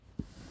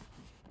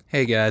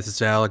Hey guys,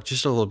 it's Alec.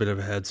 Just a little bit of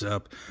a heads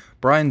up.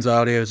 Brian's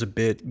audio is a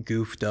bit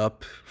goofed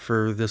up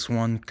for this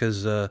one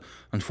because,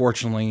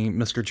 unfortunately,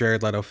 Mr.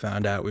 Jared Leto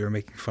found out we were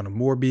making fun of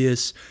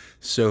Morbius,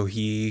 so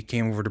he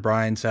came over to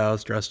Brian's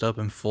house dressed up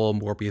in full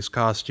Morbius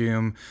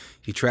costume.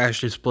 He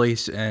trashed his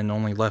place and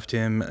only left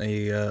him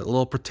a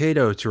little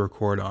potato to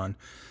record on.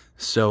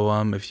 So,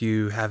 if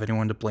you have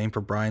anyone to blame for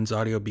Brian's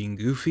audio being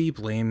goofy,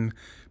 blame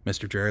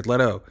Mr. Jared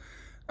Leto.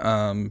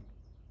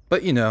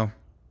 But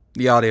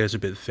the audio is a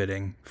bit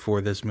fitting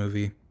for this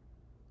movie.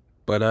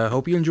 But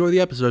hope you enjoy the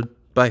episode.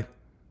 Bye.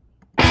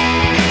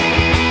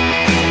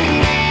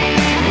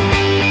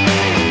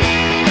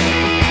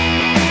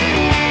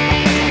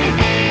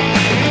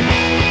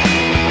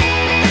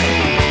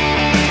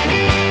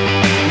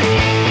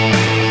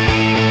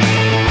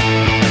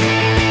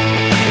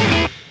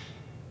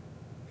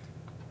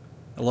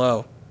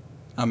 Hello,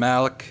 I'm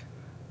Alec,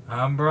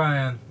 I'm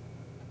Brian.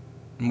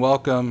 and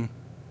welcome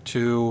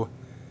to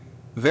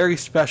a very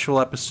special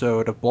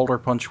episode of Boulder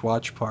Punch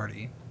Watch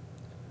Party.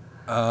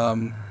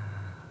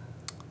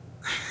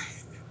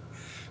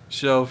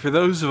 So for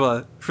those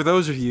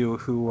of you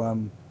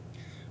who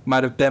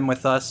might have been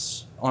with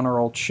us on our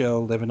old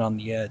show, Living on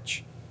the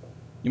Edge,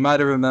 you might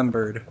have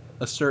remembered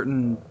a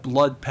certain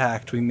blood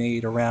pact we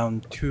made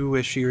around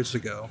 2-ish years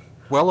ago.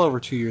 Well over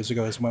 2 years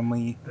ago is when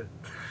we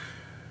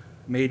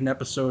made an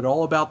episode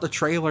all about the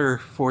trailer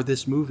for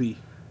this movie.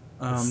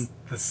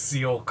 The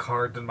seal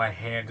card in my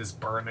hand is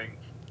burning.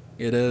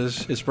 It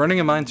is. It's burning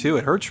in mine too.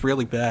 It hurts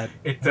really bad.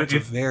 It hurts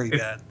very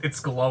bad. It's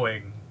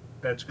glowing.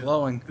 It's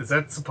glowing. Is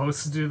that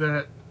supposed to do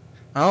that?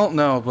 I don't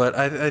know, but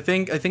I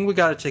think we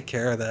gotta take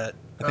care of that.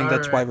 I think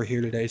that's why Alright. we're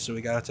here today, so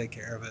we gotta take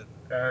care of it.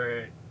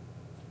 Alright.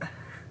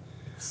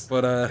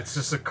 But It's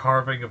just a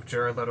carving of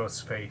Jared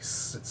Leto's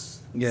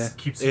face. yeah, It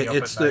keeps me up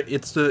it's at night.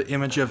 it's the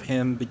image of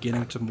him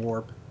beginning to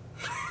morb.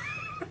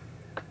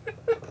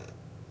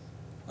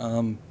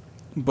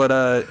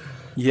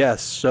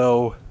 Yes.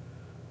 So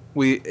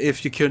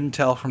if you couldn't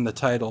tell from the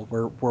title,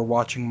 we're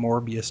watching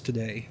Morbius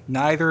today.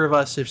 Neither of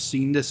us have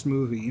seen this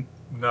movie.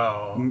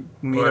 No.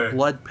 We made a but-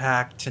 blood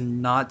pact to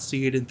not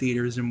see it in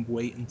theaters and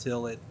wait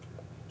until it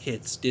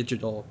hits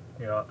digital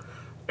Yeah.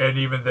 And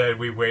even then,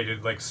 we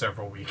waited like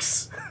several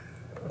weeks.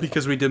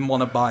 because we didn't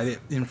want to buy it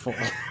in full.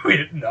 We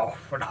didn't. No,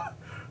 we're not.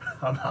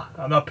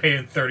 I'm not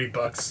paying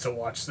 $30 to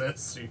watch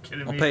this. Are you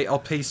kidding me? I'll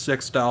pay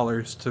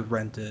 $6 to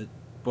rent it,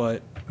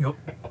 but Yep.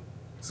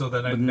 So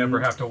then I'd But never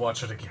have to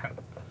watch it again.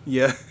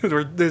 yeah,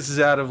 this is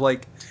out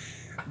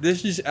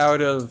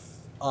of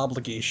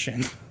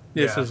obligation.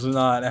 This Yeah. is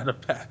not out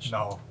of passion.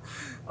 No.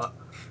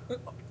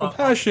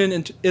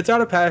 It's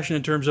out of passion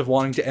in terms of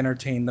wanting to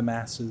entertain the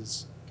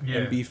masses Yeah.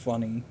 and be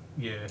funny.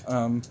 Yeah.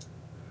 Um,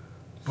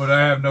 But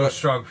I have no But-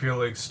 strong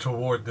feelings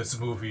toward this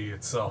movie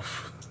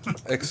itself.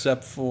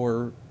 except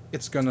for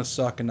it's gonna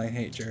suck and I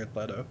hate Jared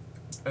Leto.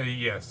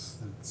 Yes,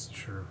 it's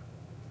true.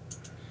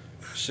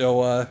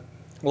 So, a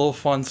little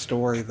fun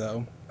story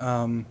though.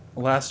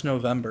 Last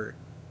November,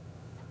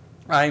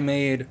 I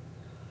made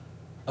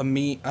a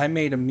meme,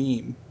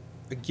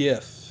 a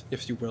GIF,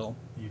 if you will.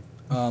 You,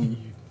 Um,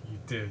 you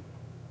did.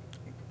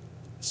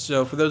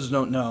 So, for those who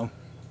don't know,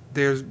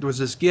 there was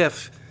this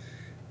GIF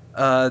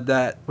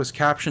that was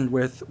captioned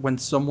with "When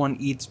someone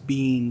eats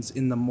beans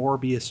in the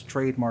Morbius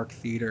trademark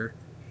theater,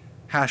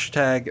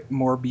 hashtag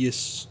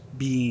Morbius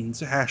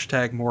beans,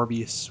 hashtag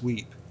Morbius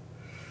sweep."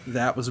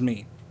 That was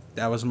me.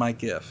 That was my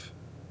GIF.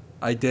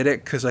 I did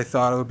it because I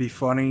thought it would be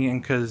funny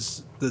and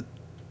because the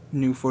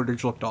new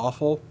footage looked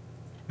awful.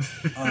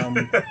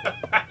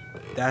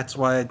 That's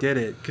why I did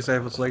it, because I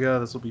was like, oh,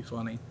 this will be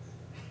funny.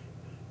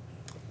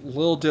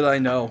 Little did I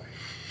know.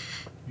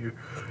 You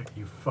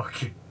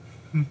fucking.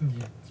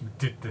 You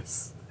did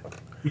this.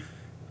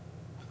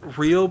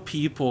 Real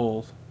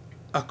people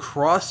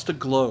across the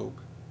globe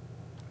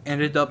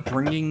ended up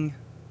bringing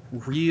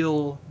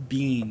real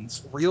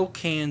beans, real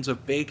cans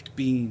of baked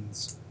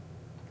beans,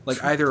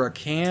 like either a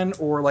can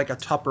or like a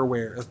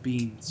Tupperware of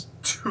beans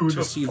To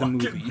the see the fucking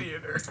movie.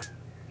 theater.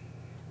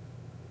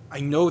 I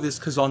know this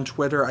because on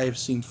Twitter I have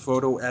seen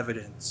photo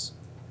evidence.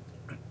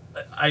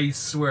 I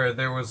swear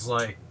there was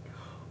like.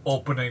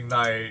 Opening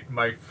night,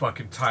 my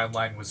fucking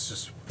timeline was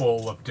just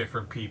full of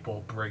different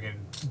people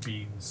bringing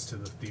beans to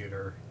the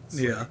theater. It's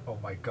Yeah. like, oh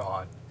my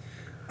god.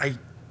 I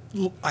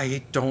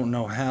don't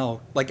know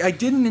how. Like, I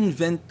didn't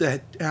invent the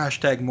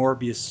hashtag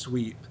Morbius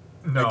sweep.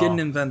 No. I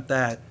didn't invent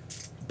that,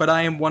 but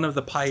I am one of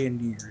the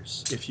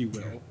pioneers, if you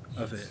will,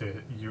 of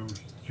it.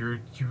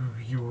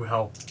 You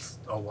helped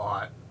a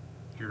lot.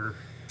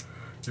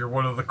 You're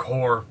one of the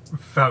core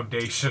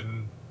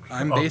foundation.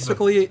 I'm of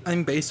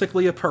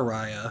basically a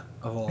pariah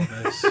of all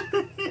this.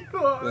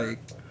 Like,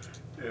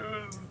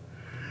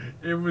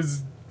 it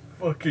was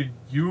fucking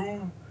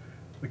you,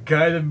 the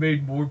guy that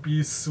made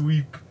Morbius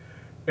sweep,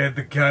 and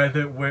the guy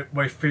that went.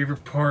 My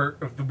favorite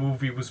part of the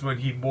movie was when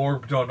he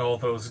morbed on all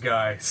those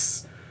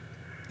guys.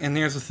 and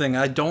here's the thing: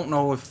 I don't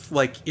know if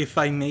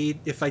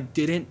I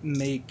didn't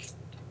make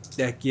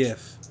that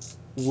GIF,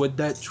 would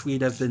that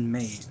tweet have been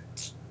made?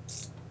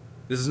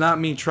 This is not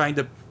me trying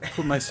to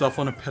put myself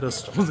on a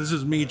pedestal. This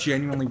is me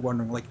genuinely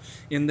wondering, like,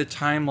 in the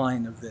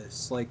timeline of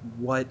this, like,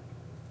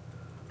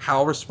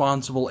 how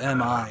responsible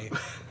am I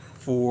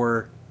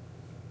for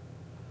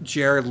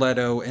Jared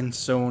Leto and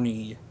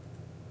Sony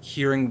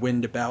hearing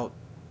wind about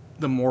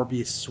the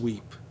Morbius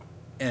sweep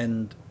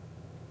and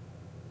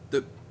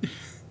the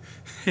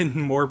in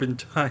Morbin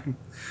time?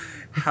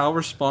 How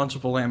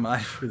responsible am I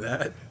for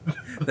that?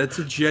 That's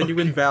a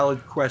genuine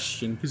valid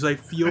question, because I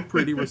feel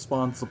pretty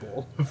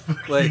responsible.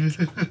 Like,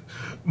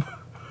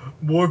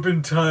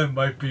 Morbin Time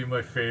might be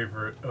my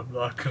favorite, I'm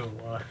not gonna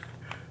lie.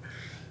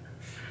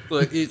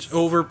 Look, it's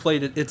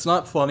overplayed. It's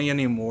not funny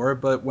anymore,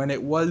 but when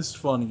it was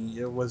funny,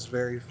 it was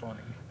very funny.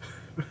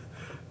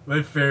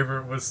 My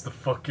favorite was the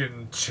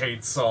fucking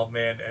Chainsaw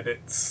Man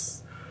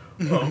edits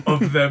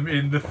of them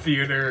in the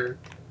theater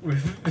with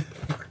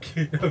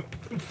fucking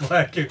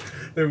black and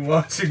they're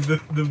watching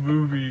the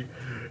movie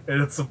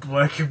and it's a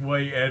black and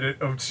white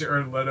edit of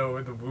Jared Leto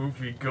in the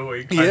movie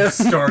going, Yeah. I'm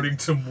starting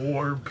to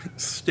morb.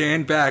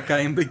 Stand back, I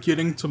am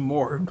beginning to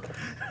morb.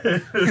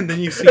 And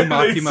then you see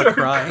Makima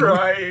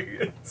crying.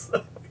 It's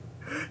like,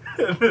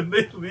 and then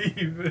they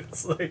leave.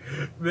 It's like,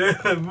 man,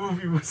 that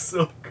movie was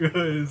so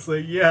good. It's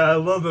like, yeah, I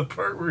love the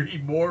part where he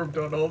morbed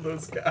on all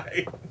those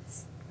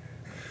guys.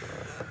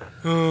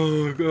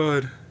 Oh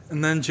god.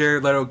 And then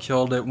Jared Leto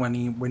killed it when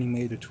he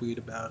made a tweet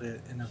about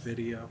it in a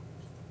video.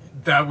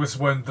 That was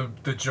when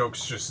the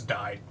jokes just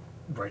died.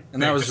 Right.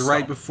 And that was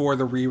right before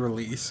the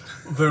re-release.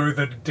 Literally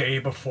the day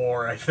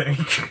before, I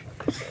think.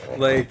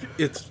 Like,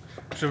 it's...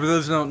 So for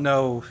those who don't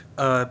know,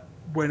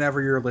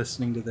 whenever you're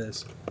listening to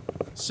this,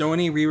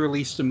 Sony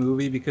re-released a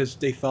movie because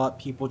they thought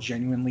people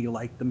genuinely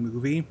liked the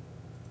movie.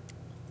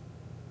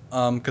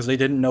 Because they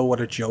didn't know what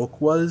a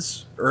joke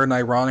was, or an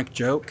ironic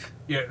joke.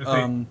 Yeah,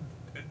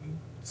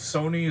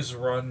 Sony is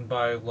run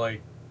by,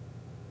 like,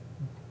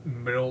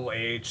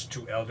 middle-aged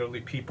to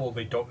elderly people.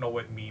 They don't know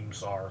what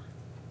memes are.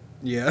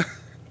 Yeah.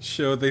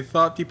 So they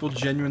thought people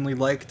genuinely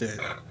liked it.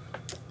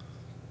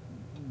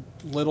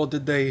 Little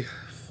did they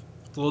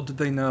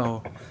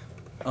know,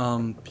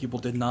 people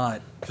did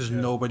not, because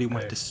nobody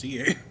went to see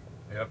it.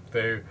 Yep,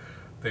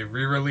 they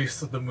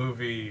re-released the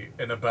movie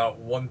in about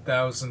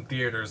 1,000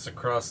 theaters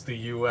across the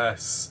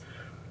U.S.,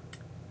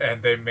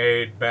 and they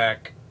made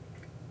back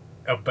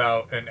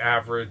about an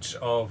average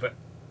of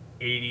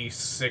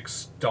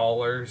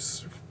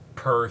 $86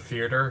 per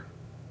theater.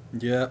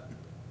 Yep.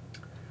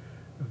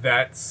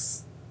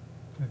 That's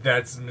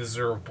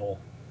miserable.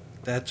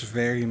 That's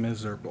very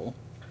miserable.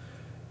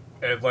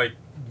 And, like,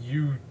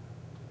 you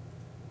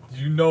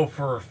know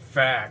for a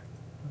fact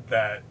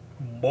that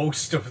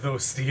most of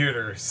those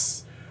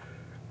theaters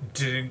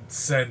didn't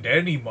send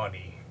any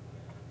money.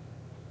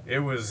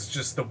 It was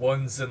just the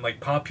ones in, like,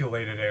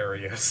 populated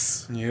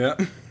areas.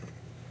 Yep.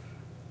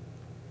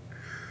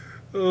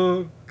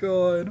 Oh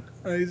god.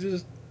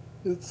 It's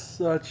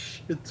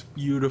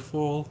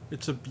beautiful.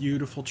 It's a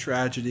beautiful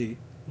tragedy.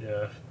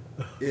 Yeah.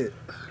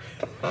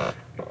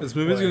 This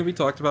movie's gonna be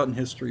talked about in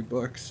history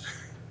books.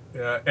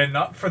 Yeah, and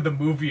not for the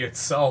movie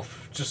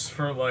itself, just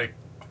for, like,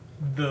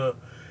 the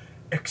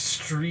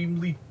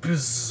extremely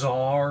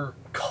bizarre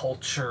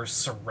culture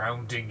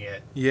surrounding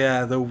it.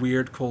 Yeah, the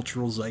weird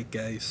cultural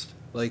zeitgeist.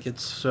 Like,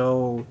 it's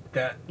so...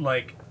 That,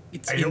 like...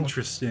 It's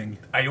interesting.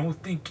 I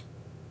don't think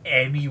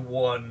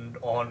anyone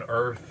on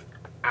Earth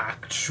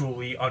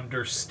actually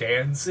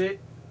understands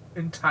it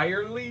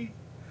entirely.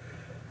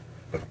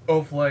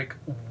 Of, like,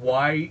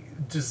 why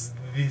does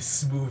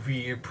this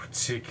movie in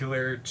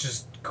particular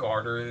just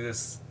garner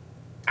this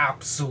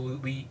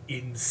absolutely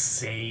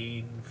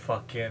insane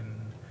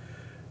fucking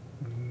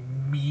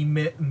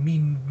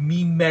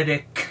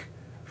memetic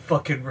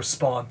fucking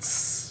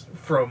response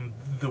from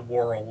the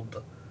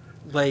world.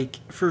 Like,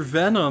 for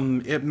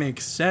Venom, it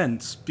makes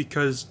sense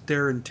because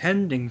they're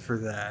intending for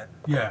that.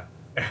 Yeah.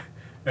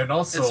 And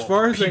also, as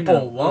far as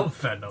people love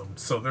Venom,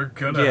 so they're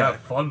gonna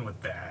have fun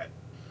with that.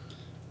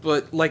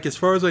 But, like, as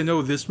far as I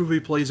know, this movie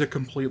plays it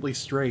completely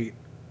straight.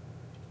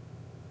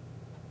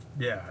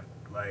 Yeah,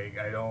 like,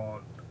 I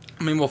don't...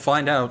 I mean, we'll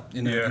find out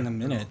in a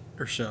minute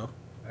or so.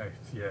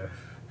 Yeah.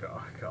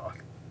 God.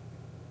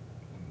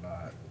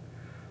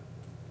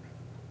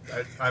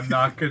 I'm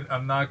not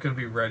gonna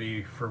be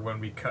ready for when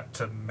we cut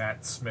to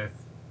Matt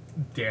Smith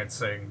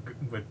dancing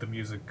with the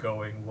music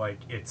going like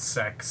it's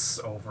sex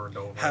over and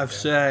over. Have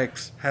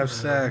sex.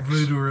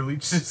 Literally,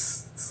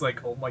 just it's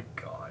like, oh my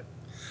god.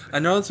 I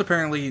know it's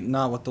apparently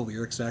not what the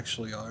lyrics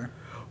actually are.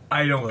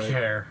 I don't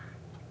care.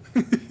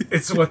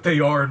 It's what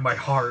they are in my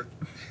heart.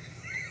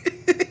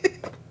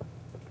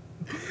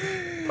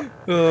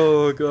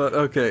 Oh god.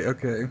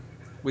 Okay.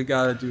 We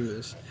gotta do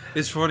this.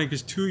 It's funny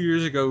because 2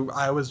 years ago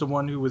I was the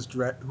one who was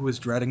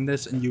dreading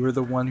this, and you were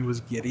the one who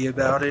was giddy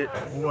about it.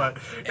 What?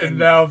 And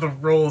now the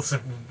roles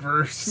have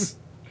reversed.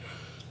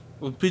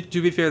 Well,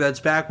 to be fair, that's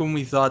back when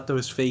we thought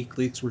those fake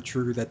leaks were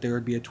true, that there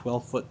would be a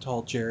 12-foot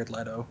tall Jared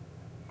Leto.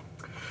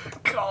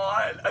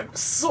 God, I'm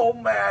so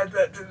mad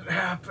that didn't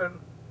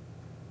happen.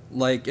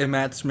 Like, and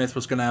Matt Smith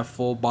was gonna have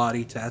full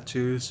body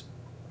tattoos.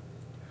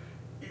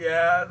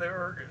 Yeah, they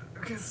were.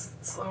 Because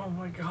it's, oh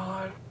my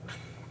god.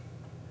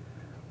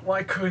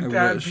 Why couldn't I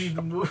that wish. be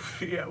the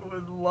movie? I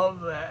would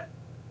love that.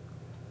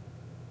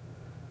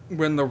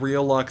 When the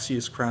real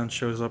Loxias crown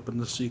shows up in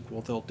the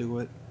sequel, they'll do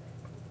it.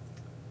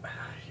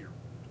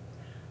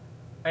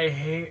 I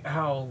hate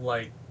how,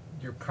 like,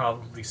 you're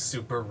probably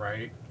super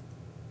right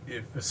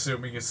if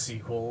assuming a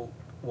sequel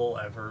will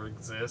ever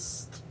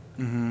exist.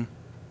 Mm-hmm.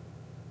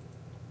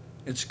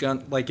 It's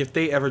gonna, like, if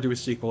they ever do a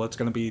sequel, it's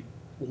gonna be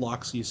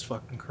Loxias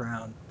fucking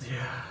crown.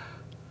 Yeah.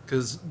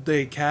 Because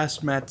they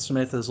cast Matt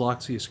Smith as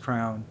Loxias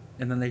crown,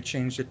 and then they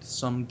changed it to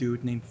some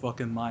dude named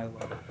fucking Milo.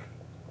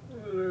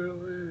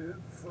 Literally,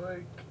 it's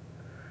like,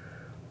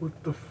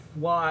 what the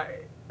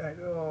why? I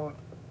don't.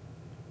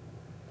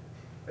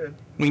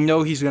 We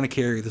know he's gonna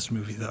carry this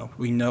movie, though.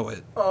 We know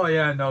it. Oh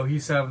yeah, no,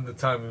 he's having the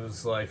time of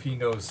his life. He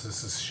knows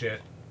this is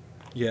shit.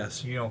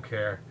 Yes. You don't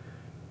care.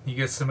 He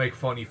gets to make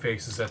funny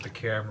faces at the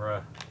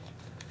camera.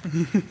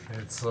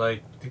 It's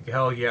like,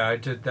 hell yeah, I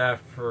did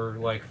that for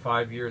like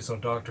 5 years on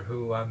Doctor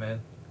Who. I'm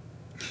in.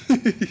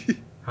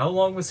 How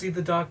long was he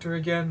the Doctor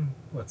again?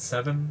 What,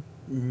 7?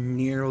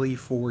 Nearly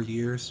 4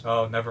 years.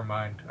 Oh, never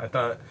mind. I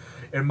thought,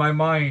 in my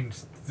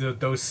mind,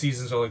 those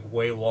seasons are like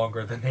way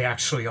longer than they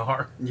actually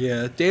are.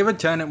 Yeah, David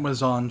Tennant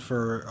was on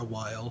for a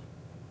while.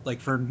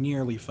 Like, for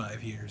nearly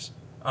 5 years.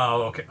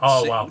 Oh, okay.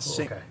 Oh, wow.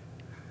 Sa- Okay.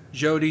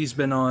 Jodie's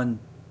been on...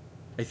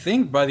 I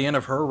think by the end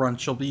of her run,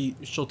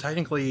 she'll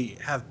technically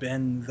have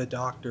been the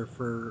Doctor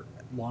for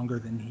longer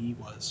than he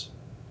was.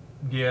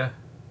 Yeah.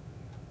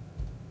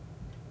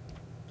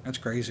 That's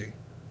crazy.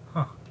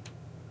 Huh.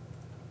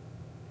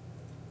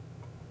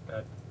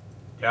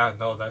 Yeah,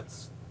 no,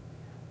 that's...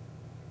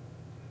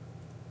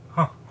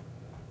 Huh.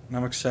 And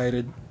I'm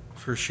excited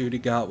for Ncuti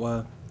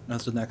Gatwa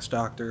as the next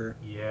Doctor.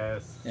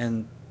 Yes.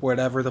 And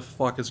whatever the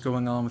fuck is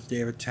going on with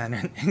David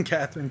Tennant and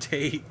Catherine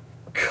Tate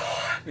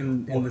God.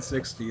 in the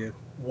 60th.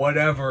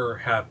 Whatever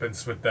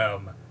happens with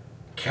them,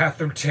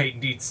 Catherine Tate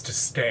needs to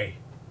stay.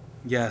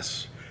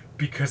 Yes.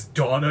 Because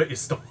Donna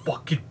is the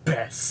fucking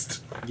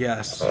best.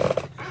 Yes.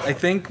 I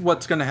think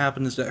what's going to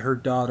happen is that her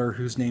daughter,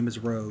 whose name is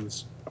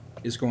Rose,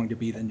 is going to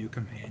be the new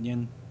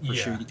companion for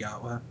Ncuti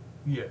Gatwa.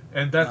 Yeah,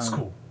 and that's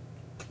cool.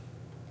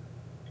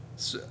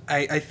 So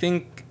I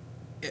think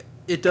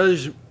it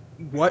does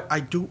what I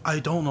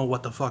don't know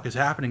what the fuck is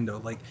happening though.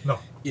 Like, No.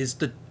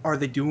 Are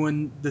they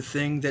doing the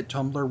thing that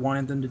Tumblr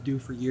wanted them to do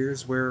for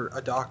years, where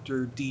a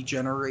doctor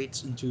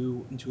degenerates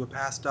into a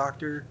past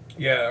doctor?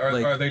 Yeah,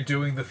 Like- are they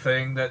doing the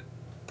thing that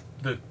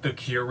the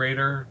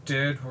curator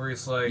did, where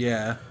he's like,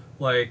 Yeah.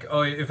 like,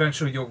 oh,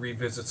 eventually you'll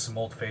revisit some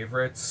old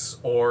favorites,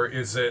 or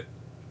is it,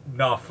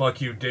 nah,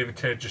 fuck you, David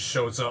Tennant just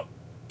shows up.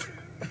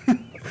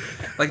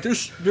 Like,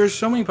 there's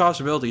so many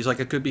possibilities. Like,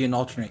 it could be an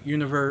alternate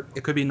universe.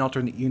 It could be an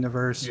alternate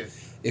universe. Yeah.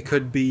 It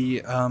could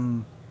be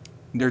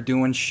they're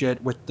doing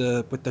shit with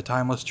the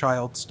Timeless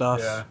Child stuff,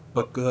 Yeah.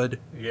 but good.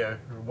 Yeah,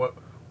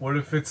 what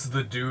if it's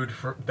the dude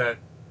that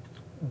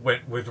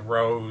went with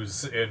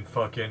Rose in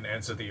fucking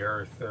Ends of the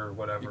Earth or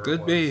whatever?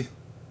 Could be.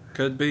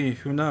 Could be.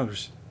 Who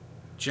knows?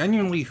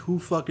 Genuinely, who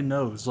fucking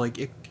knows?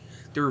 Like,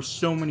 there are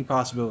so many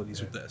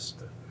possibilities with this.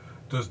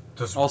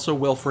 Does Also,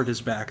 Wilfred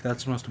is back.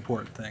 That's the most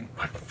important thing.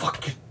 I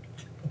fucking,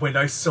 when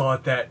I saw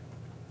that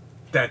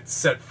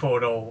set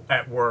photo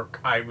at work,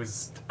 I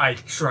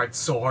tried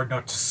so hard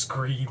not to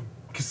scream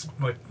because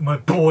my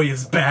boy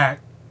is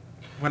back.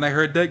 When I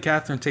heard that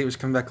Catherine Tate was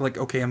coming back, like,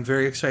 okay, I'm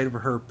very excited for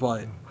her,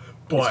 but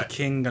is the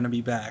king gonna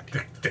be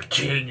back? The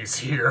king is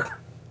here.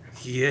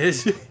 He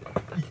is.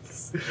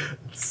 I'm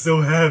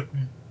so happy.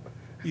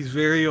 He's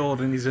very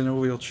old and he's in a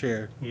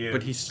wheelchair, Yeah.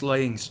 but he's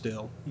slaying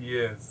still.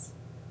 Yes.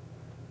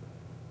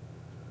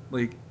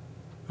 Like,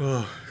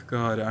 oh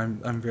god,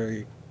 I'm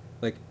very,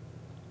 like,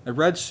 I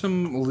read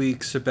some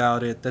leaks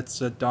about it that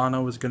said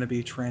Donna was gonna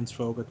be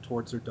transphobic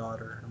towards her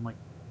daughter. I'm like,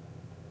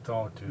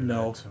 Don't do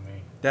No.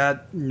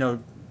 that to me.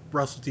 no,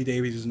 Russell T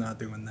Davies is not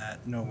doing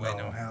that. No way, No.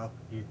 no how.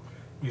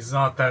 He's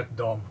not that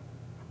dumb.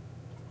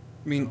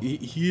 I mean,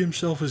 he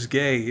himself is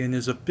gay and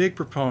is a big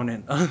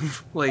proponent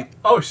of, like,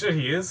 Oh shit,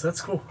 he is?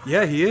 That's cool.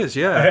 yeah, he is,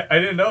 yeah. I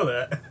didn't know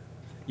that.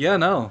 Yeah,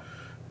 no.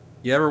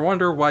 You ever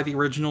wonder why the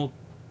original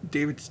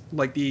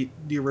the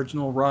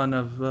original run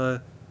of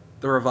the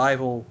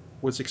revival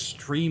was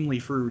extremely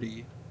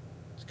fruity?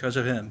 It's because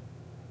of him.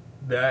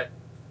 That.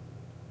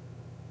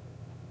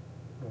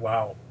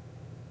 Wow.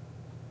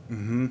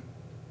 Mm-hmm.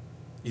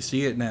 You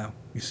see it now.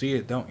 You see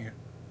it, don't you?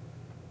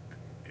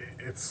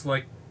 It's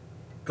like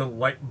the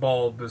light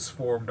bulb is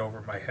formed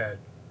over my head.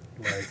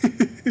 Like,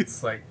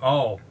 it's like,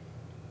 oh,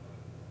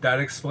 that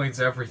explains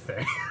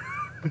everything.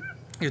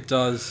 It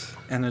does,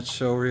 and it's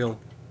so real.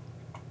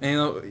 And, you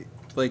know,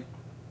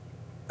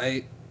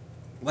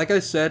 like I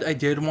said, I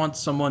did want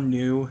someone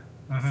new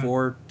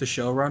for the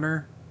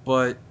showrunner,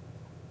 but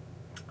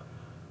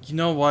you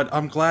know what?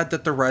 I'm glad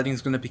that the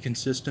writing's going to be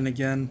consistent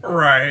again.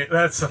 Right,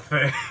 that's the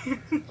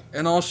thing.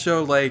 And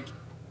also, like,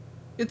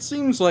 it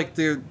seems like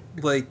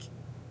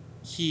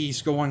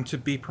he's going to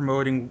be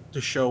promoting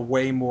the show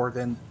way more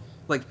than,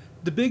 like,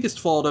 the biggest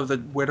fault of the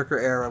Whitaker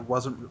era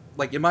wasn't,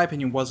 like, in my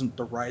opinion, wasn't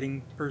the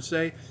writing per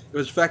se. It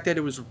was the fact that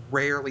it was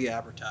rarely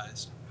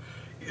advertised.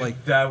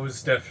 Like, that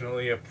was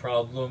definitely a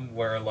problem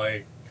where,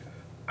 like,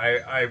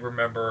 I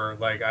remember,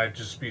 like, I'd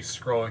just be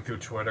scrolling through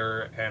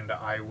Twitter and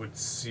I would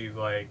see,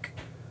 like,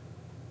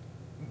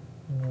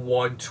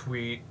 one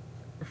tweet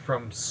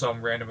from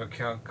some random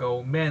account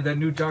go, man, that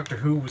new Doctor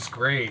Who was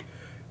great.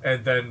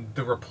 And then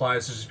the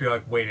replies would just be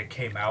like, wait, it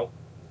came out?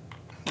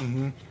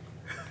 mm-hmm.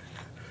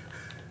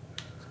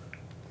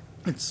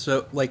 It's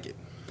so, like,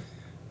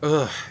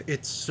 ugh,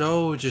 it's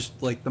so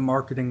just, like, the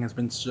marketing has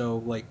been so,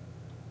 like,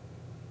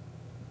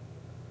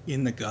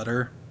 in the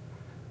gutter.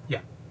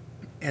 Yeah.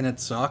 And it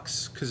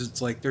sucks, because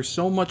it's like, there's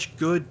so much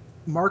good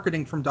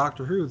marketing from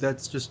Doctor Who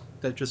that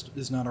just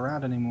is not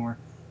around anymore.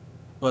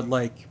 But,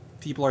 like,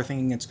 people are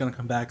thinking it's going to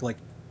come back, like,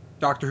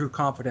 Doctor Who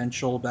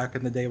Confidential back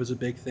in the day was a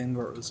big thing,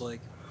 where it was, like,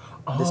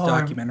 this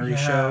documentary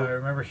show. I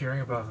remember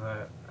hearing about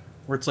that.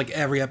 Where it's like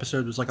every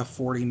episode was like a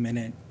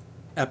 40-minute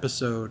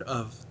episode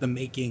of the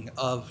making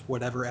of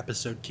whatever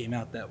episode came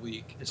out that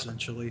week,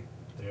 essentially.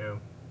 Yeah.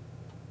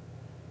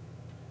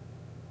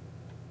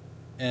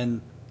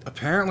 And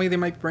apparently they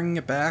might bring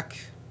it back.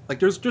 Like,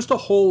 there's just a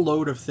whole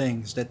load of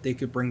things that they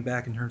could bring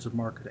back in terms of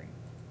marketing.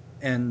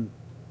 And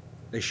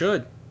they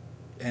should.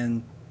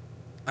 And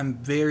I'm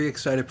very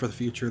excited for the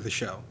future of the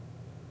show.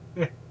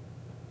 Yeah.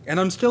 And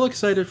I'm still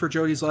excited for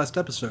Jodie's last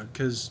episode,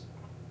 because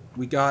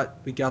we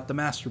got the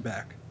Master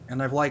back.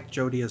 And I've liked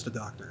Jodie as the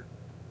Doctor.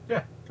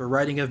 Yeah. Her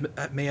writing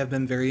may have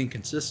been very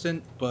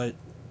inconsistent, but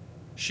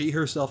she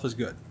herself is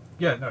good.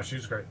 Yeah, no, she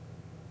was great.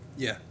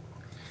 Yeah.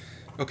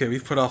 Okay,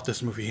 we've put off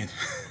this movie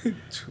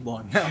too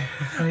long now.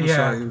 I'm yeah,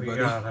 sorry, we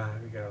everybody.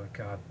 gotta,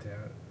 god damn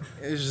it.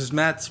 It's just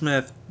Matt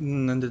Smith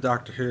and the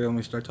Doctor Who, and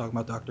we start talking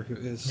about Doctor Who.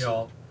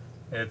 Y'all,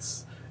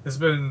 it's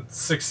been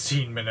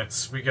 16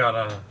 minutes. We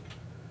gotta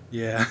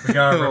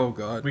Oh,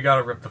 God. We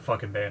gotta rip the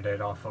fucking Band-Aid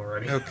off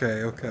already.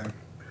 Okay.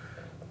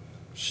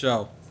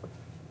 So,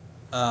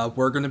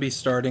 we're going to be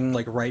starting,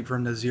 like, right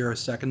from the 0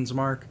 seconds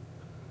mark.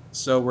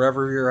 So,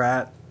 wherever you're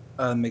at,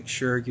 make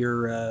sure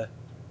your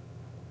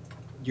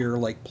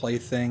like, play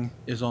thing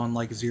is on,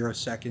 like, 0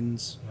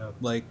 seconds. Yep.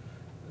 Like,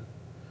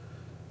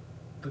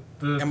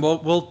 and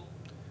we'll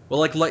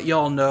like, let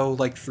y'all know,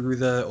 like, through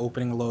the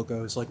opening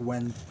logos, like,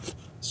 when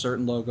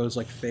certain logos,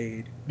 like,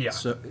 fade. Yeah.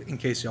 So, in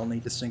case y'all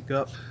need to sync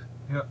up.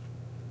 Yep.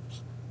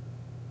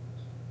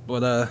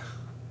 But,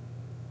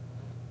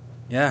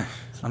 yeah,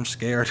 I'm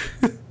scared.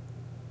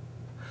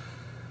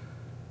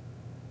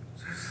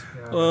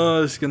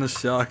 Oh, it's gonna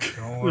suck.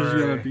 Don't worry.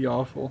 It's gonna be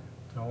awful.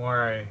 Don't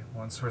worry.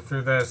 Once we're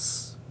through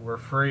this, we're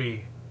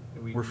free.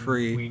 We're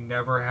free. We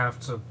never have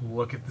to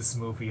look at this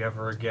movie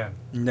ever again.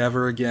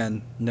 Never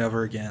again.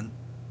 Never again.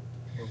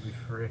 We'll be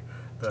free.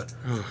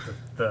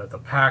 The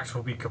pact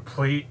will be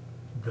complete.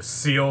 The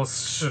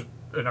seals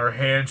in our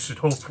hands should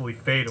hopefully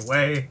fade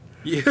away.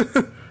 Yeah.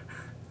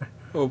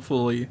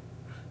 Hopefully.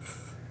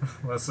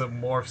 Unless it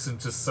morphs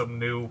into some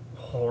new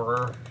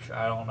horror.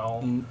 I don't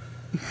know.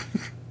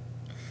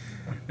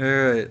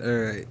 Alright.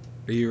 Are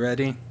you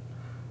ready?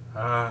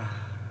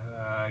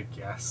 I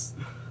guess.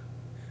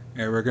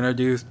 Alright, we're gonna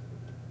do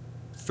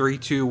 3,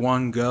 2,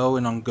 1, go,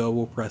 and on go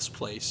we'll press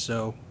play.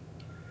 So,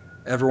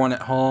 everyone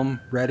at home,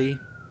 ready?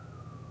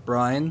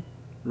 Brian,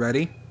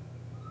 ready?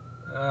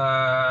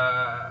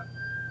 Yeah.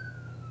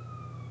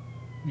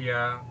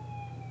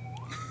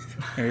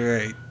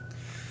 Alright.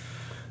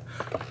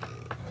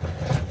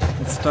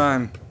 It's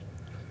time.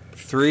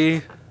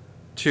 3,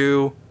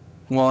 2,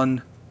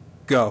 1,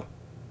 go.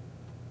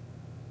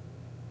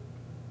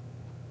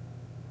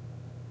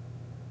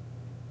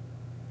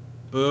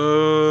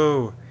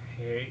 Boo!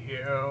 Hate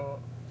you.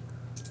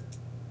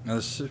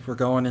 We're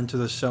going into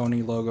the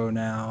Sony logo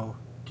now.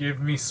 Give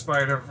me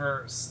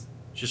Spider-Verse.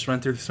 Just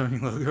went through the Sony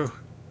logo.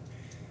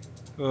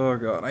 Oh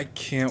god, I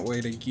can't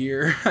wait a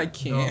year. I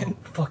can't. No,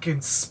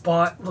 fucking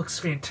Spot looks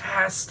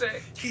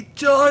fantastic. He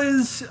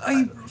does!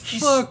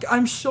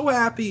 I'm so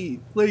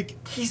happy.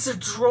 Like, he's a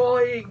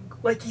drawing.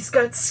 Like, he's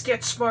got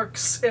sketch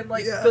marks and,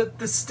 like, yeah.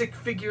 the stick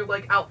figure,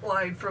 like,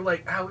 outline for,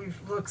 like, how he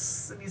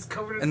looks, and he's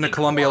covered in and the ink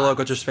Columbia block.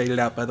 logo just faded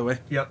out, by the way.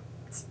 Yep.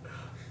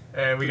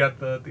 And we got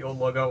the old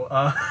logo.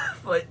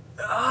 But,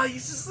 he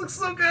just looks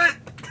so good.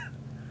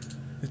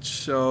 It's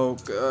so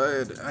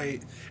good.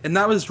 And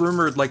that was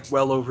rumored, like,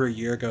 well over a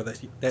year ago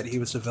that he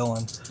was a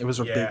villain. It was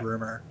a big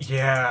rumor.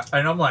 Yeah,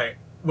 and I'm like,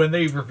 when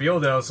they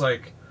revealed it, I was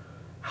like,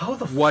 how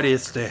the what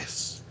is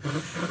this?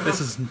 This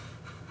is...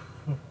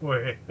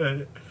 Wait.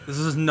 This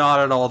is not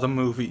at all the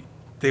movie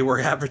they were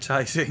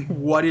advertising.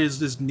 What is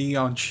this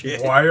neon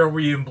shit? Why are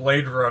we in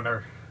Blade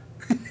Runner?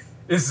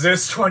 Is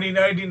this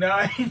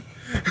 2099?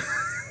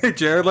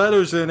 Jared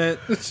Leto's in it,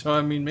 so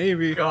I mean,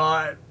 maybe.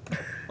 God.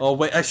 Oh,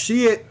 wait, I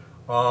see it.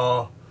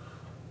 Oh.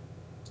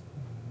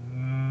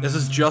 This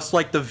is just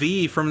like the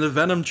V from the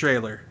Venom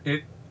trailer.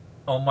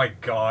 Oh my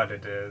god,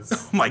 it is.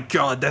 Oh my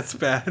god, that's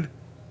bad.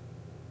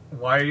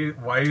 Why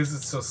is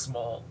it so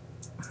small?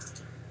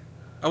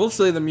 I will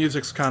say the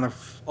music's kind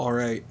of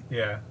alright.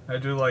 Yeah, I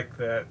do like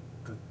that.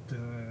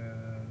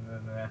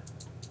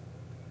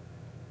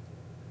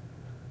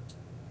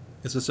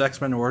 Is this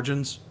X-Men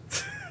Origins?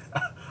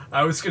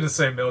 I was gonna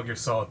say Metal Gear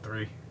Solid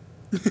 3.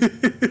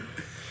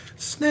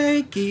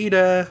 Snake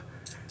Eater.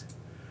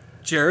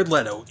 Jared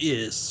Leto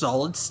is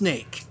Solid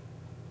Snake.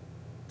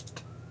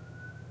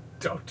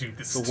 Don't do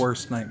this. The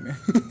worst nightmare.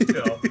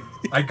 No.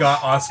 I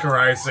got Oscar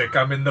Isaac.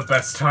 I'm in the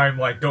best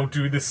timeline. Don't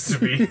do this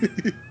to me.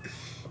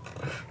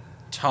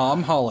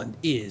 Tom Holland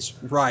is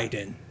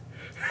Raiden.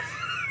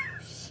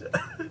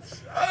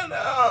 Shut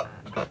up.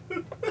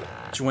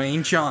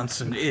 Dwayne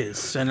Johnson is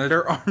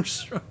Senator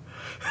Armstrong.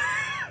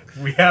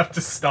 We have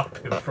to stop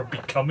him from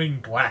becoming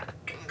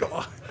black.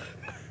 God.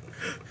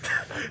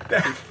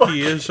 That fucking...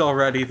 He is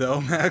already, though,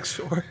 Max.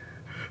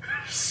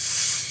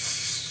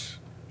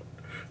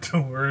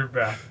 Don't worry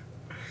about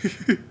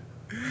it.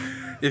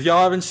 If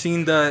y'all haven't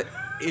seen the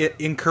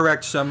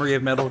incorrect summary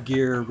of Metal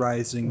Gear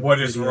Rising What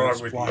is videos,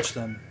 wrong with watch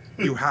you? them.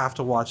 You have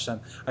to watch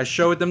them. I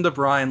showed them to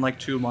Brian like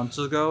 2 months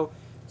ago.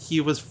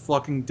 He was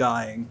fucking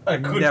dying.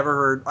 I've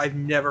never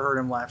heard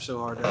him laugh so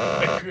hard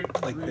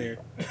like there.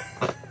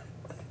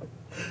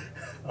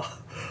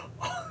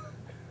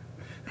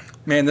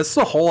 Man, this is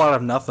a whole lot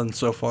of nothing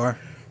so far.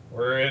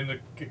 We're in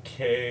a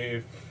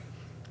cave.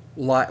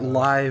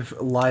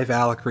 Live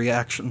Alec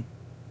reaction.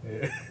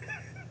 Yeah.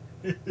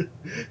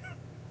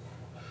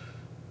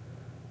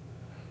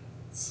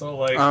 So,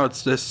 like... Oh,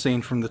 it's this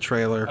scene from the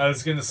trailer. I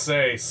was gonna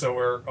say, so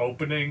we're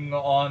opening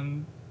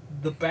on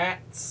the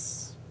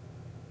bats?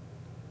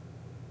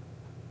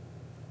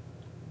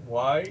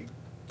 Why?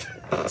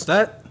 Is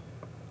that...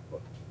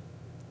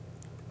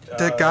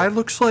 That guy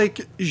looks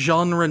like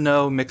Jean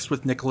Reno mixed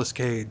with Nicolas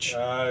Cage.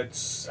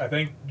 It's, I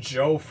think,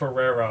 Joe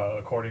Ferreira,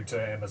 according to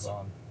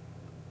Amazon.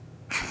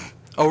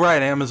 Oh,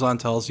 right, Amazon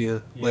tells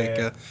you. Yeah.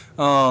 Like,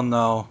 oh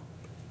no.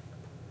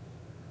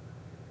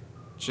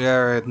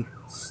 Jared.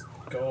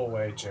 Go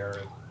away,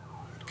 Jared.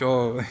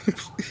 Go away,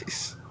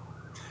 please.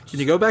 Can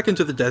you go back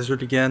into the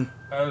desert again?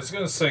 I was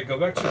gonna say, go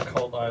back to the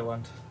Cold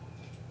Island.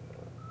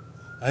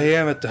 I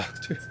am a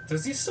doctor.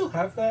 Does he still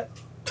have that?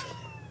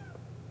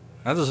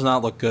 That does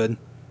not look good.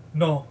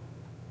 No.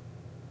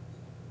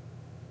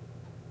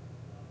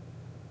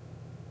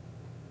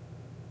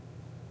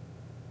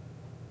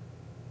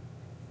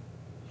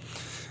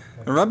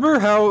 Remember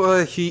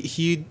how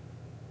he'd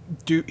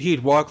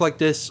walk like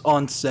this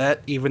on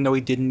set even though he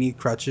didn't need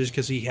crutches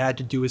because he had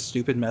to do his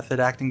stupid method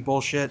acting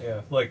bullshit?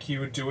 Yeah, like he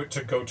would do it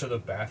to go to the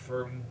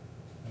bathroom,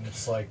 and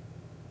it's like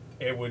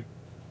it would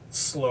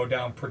slow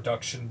down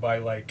production by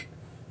like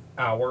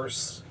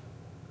hours.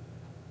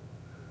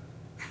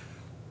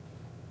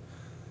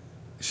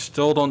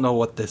 Still don't know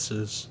what this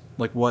is.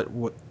 Like what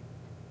Yeah.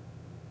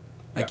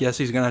 I guess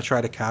he's gonna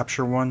try to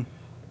capture one.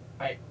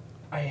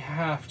 I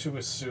have to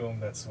assume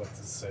that's what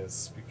this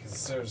is,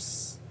 because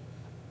there's...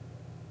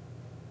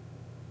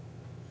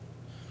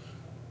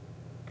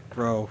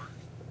 Bro,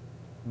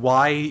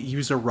 why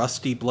use a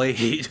rusty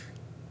blade?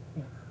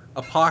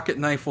 A pocket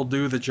knife will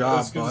do the job, I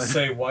was gonna bud.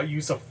 say, why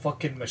use a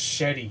fucking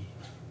machete?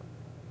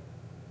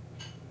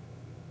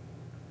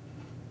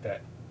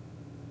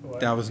 What?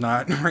 That was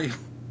not real.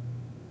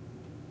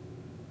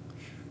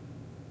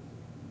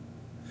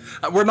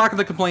 We're not going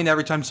to complain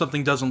every time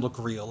something doesn't look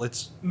real.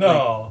 It's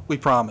No. like, we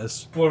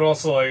promise. But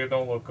also, like, it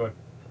don't look good.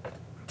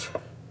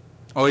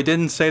 Oh, he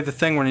didn't say the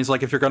thing when he's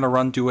like, if you're going to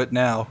run, do it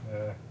now.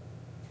 Yeah.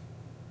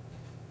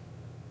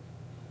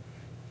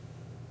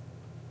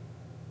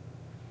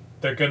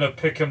 They're gonna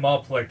pick him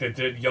up like they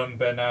did young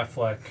Ben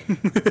Affleck.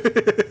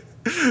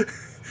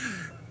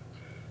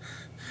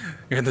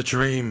 In the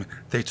dream,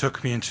 they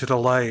took me into the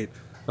light.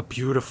 A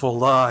beautiful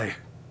lie.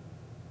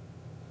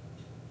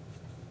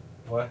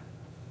 What?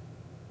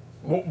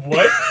 What?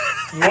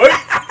 What?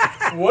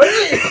 What?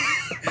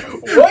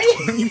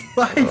 What?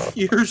 25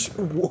 years?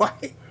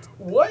 What?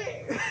 What?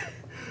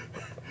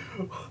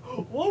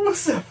 What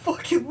was that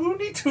fucking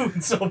Looney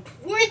Tunes up?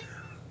 What?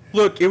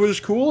 Look, it was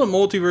cool in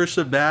Multiverse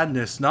of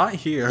Madness, not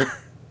here.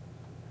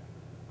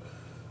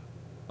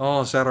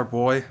 Oh, is that our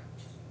boy?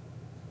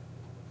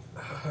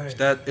 Is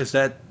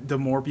that the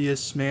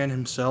Morbius man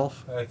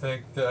himself? I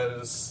think that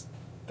is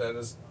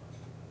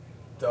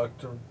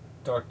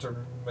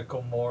Dr.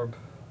 Mickle Morb.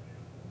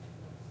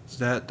 Is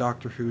that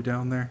Doctor Who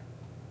down there?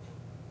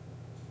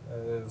 That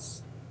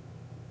is.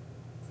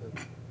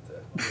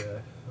 Yeah.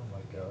 Oh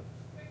my god.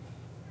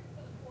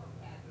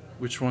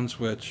 Which one's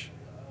which?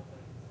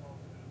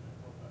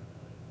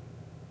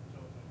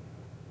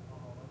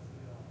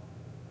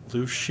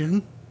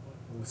 Lucian?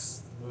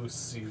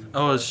 Lucy.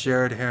 Oh, it's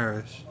Jared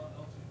Harris.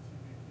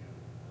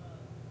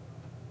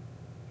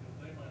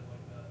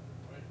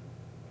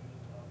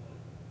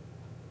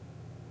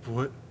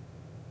 What?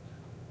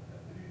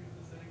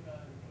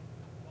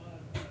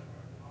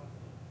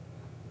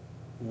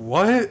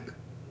 What?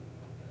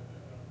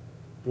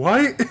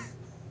 What?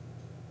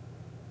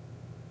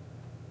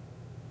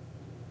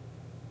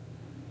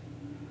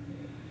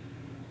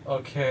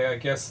 Okay, I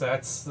guess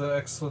that's the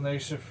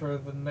explanation for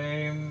the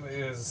name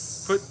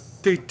is... But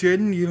they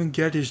didn't even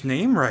get his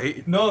name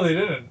right. No, they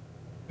didn't.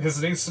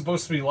 His name's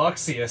supposed to be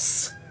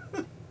Loxius.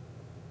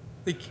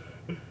 Like,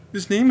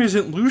 his name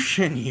isn't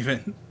Lucian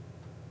even.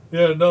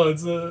 Yeah, no,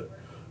 it's a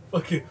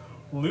fucking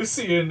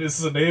Lucian is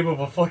the name of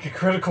a fucking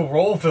Critical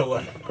Role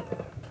villain.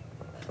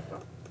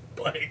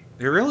 Like,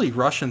 They're really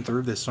rushing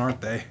through this,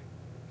 aren't they?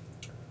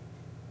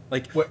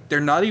 Like, what? they're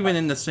not even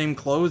in the same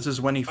clothes as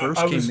when he first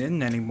came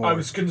in anymore. I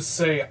was gonna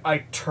say I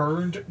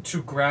turned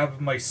to grab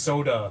my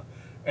soda,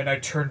 and I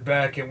turned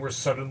back, and we're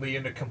suddenly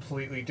in a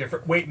completely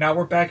different. Wait, now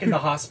we're back in the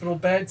hospital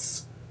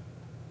beds.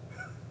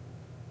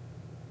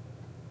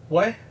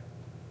 What?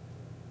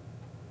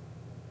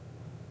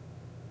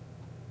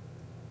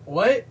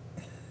 What?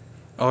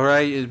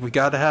 Alright, we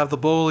gotta have the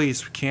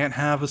bullies. We can't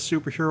have a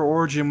superhero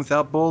origin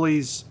without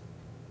bullies.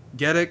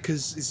 Get it?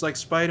 Because he's like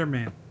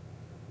Spider-Man.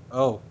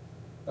 Oh.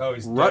 Oh,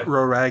 he's dead.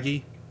 Rut-row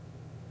Raggy.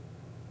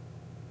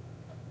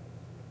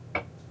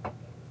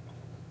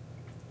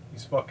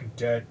 He's fucking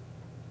dead.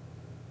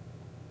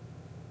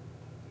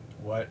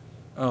 What?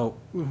 Oh.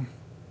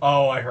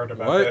 Oh, I heard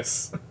about What?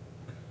 this.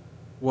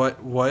 What?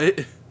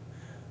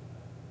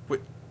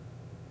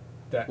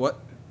 That. What?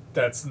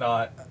 That's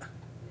not.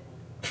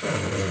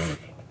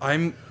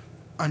 I'm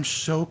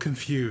so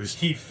confused.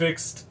 He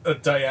fixed a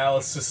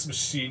dialysis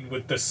machine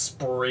with the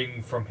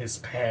spring from his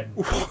pen.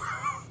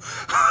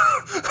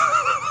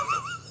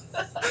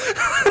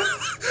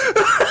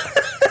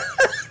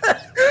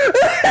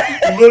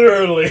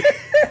 Literally.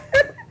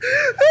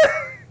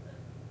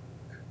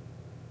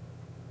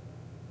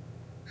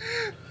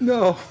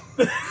 No.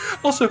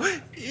 Also,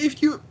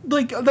 if you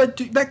like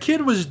that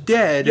kid was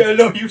dead. Yeah,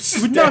 no, you just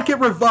He would not get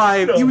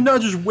revived. No. He would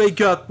not just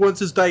wake up once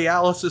his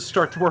dialysis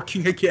starts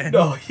working again.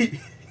 No,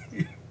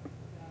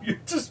 you're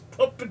just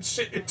pumping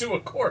shit into a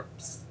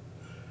corpse.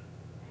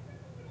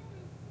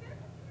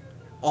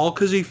 All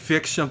because he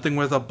fixed something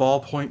with a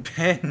ballpoint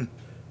pen.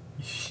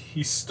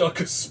 He stuck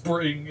a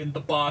spring in the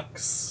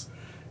box,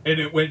 and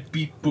it went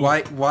beep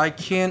boop. Why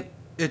can't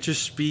it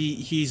just be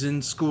he's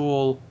in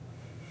school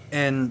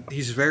and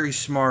he's very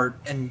smart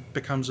and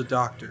becomes a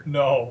doctor?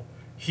 No,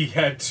 he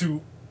had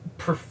to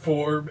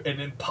perform an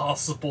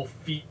impossible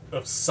feat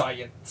of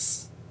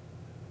science.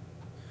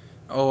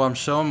 Oh, I'm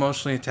so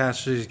emotionally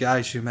attached to these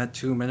guys you met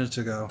 2 minutes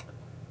ago.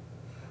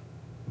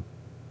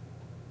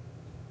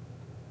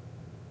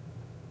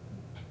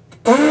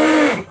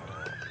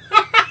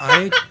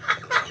 I'm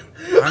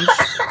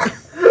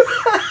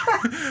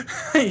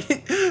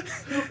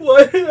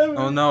What?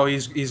 Oh no,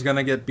 he's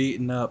gonna get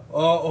beaten up.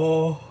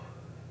 Uh-oh.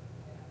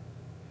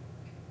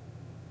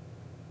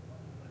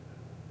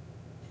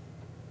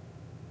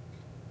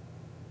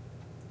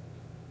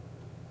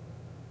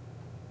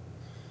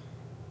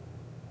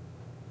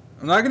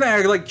 I'm not gonna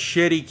act like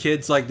shitty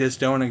kids like this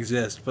don't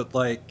exist, but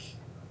like...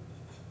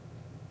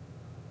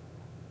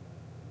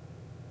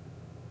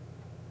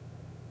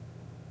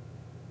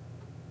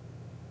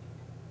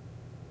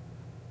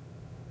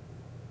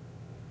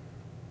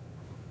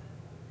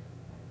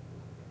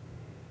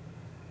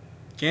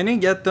 Can he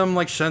get them,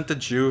 like, sent to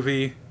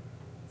juvie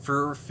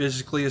for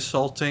physically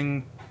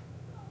assaulting?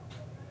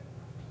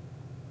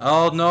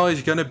 Oh no,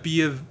 he's gonna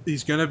be a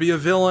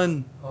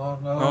villain. Oh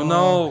no. Oh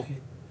no.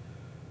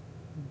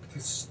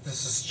 This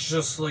is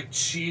just like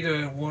Cheetah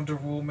in Wonder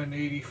Woman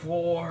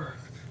 84.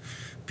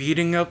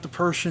 Beating up the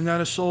person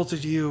that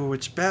assaulted you.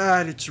 It's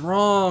bad. It's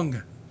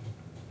wrong.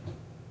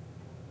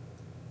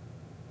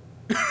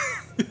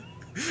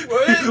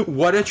 What?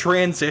 What a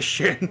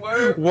transition.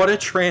 What? What a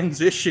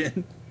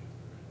transition.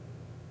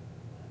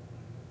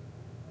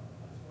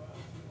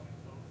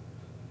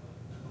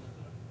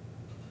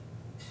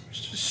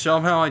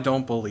 Somehow I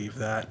don't believe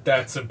that.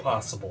 That's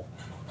impossible.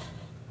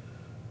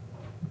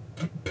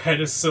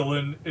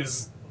 Penicillin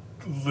is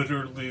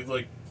literally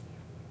like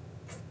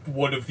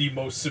one of the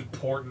most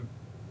important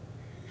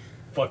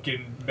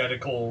fucking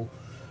medical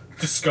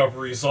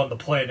discoveries on the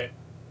planet.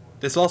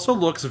 This also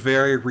looks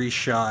very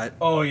reshot.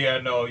 Oh yeah,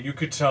 no, you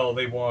could tell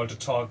they wanted to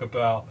talk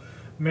about,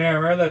 man,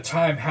 remember that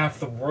time half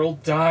the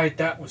world died?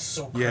 That was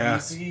so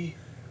crazy. Yeah.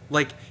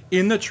 Like,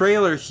 in the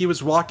trailer, he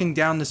was walking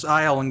down this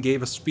aisle and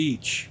gave a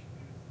speech.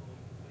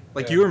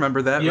 Like, Yeah. you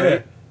remember that,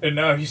 right? And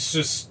now he's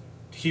just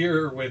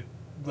here with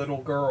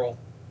little girl.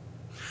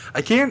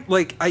 I can't,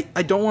 like, I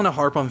don't want to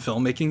harp on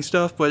filmmaking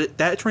stuff, but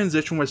that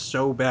transition was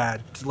so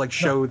bad to, like,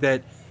 show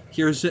that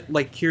here's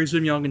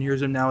him young and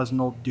here's him now as an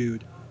old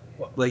dude.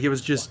 Like, it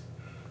was just...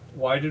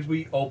 Why did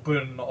we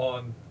open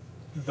on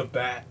the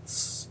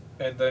bats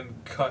and then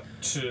cut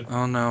to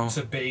Oh, no.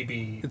 to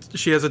baby?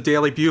 She has a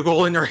Daily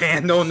Bugle in her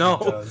hand, oh, no.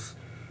 She does.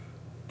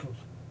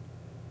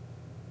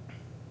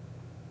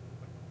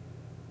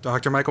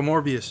 Dr. Michael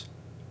Morbius.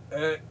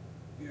 At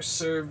your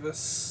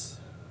service.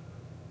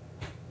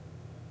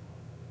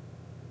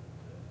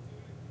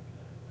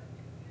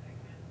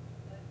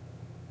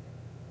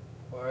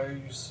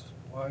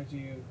 Why do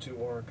you do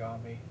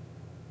origami?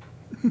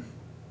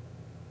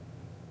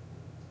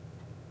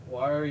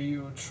 Why are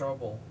you in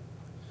trouble?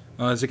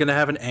 Is it going to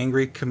have an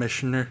angry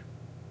commissioner?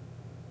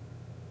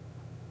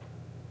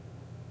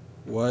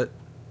 What?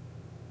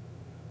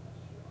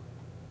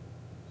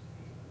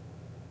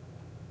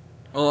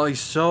 Oh, he's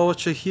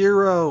such a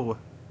hero.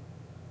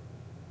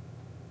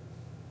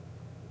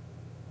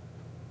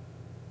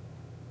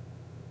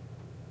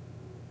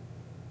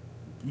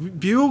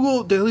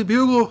 Bugle, Daily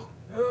Bugle.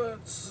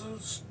 It's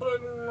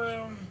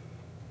Spider-Man.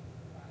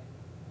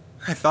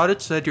 I thought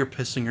it said you're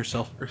pissing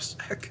yourself for a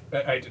sec.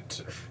 I did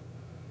too.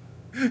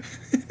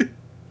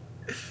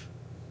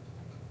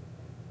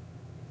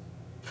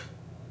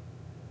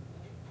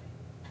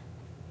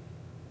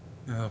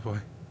 Oh boy.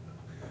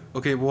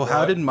 Okay, well,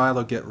 how did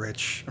Milo get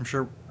rich? I'm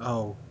sure.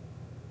 Oh.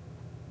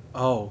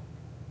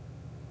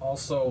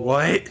 Also,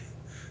 What?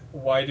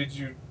 why did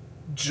you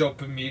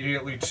jump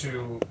immediately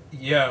to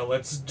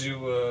let's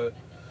do a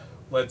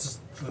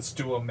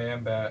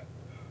man bat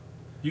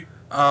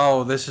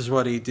Oh, this is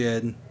what he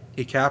did.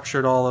 He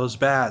captured all those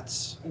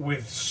bats.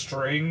 with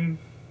string?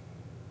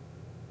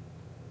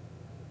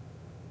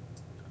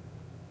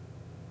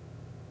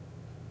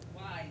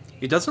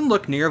 He doesn't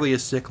look nearly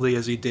as sickly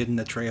as he did in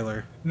the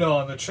trailer. No,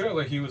 in the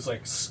trailer he was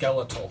like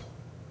skeletal.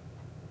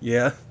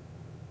 Yeah.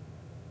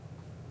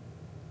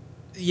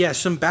 Yeah,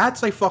 some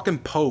bats I fucking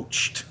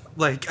poached.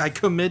 Like, I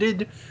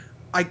violated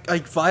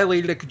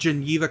a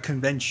Geneva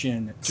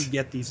Convention to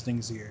get these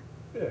things here.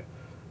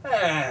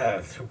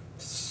 Yeah.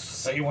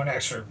 So you want to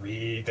actually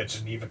read the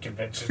Geneva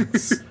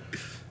Conventions?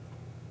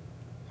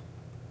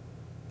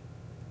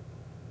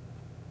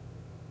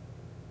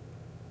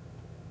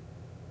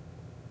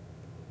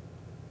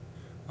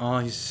 Oh,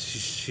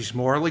 he's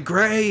morally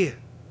gray.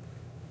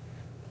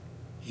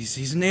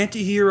 He's an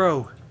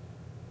anti-hero.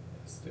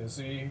 Is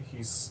he?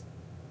 He's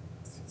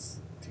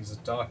a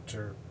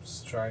doctor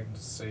trying to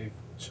save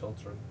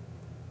children.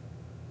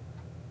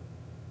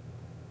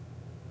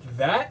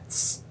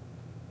 That's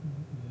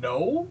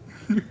no.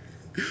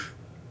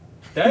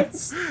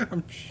 That's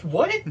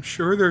what? I'm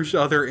sure there's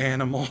other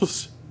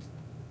animals.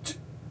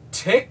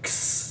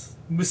 Ticks,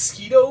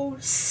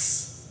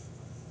 mosquitoes.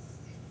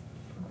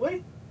 What?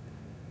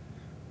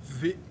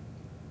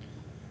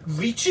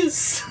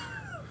 Leeches?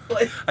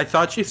 Like, I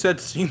thought you said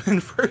semen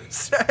for a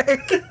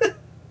sec.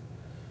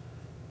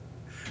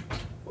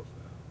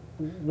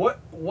 What?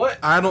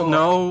 I don't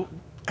know.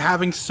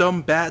 Having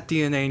some bat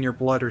DNA in your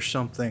blood or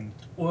something.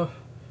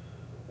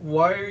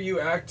 Why are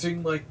you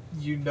acting like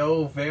you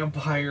know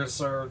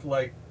vampires are,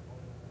 like,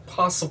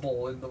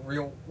 possible in the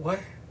real... What?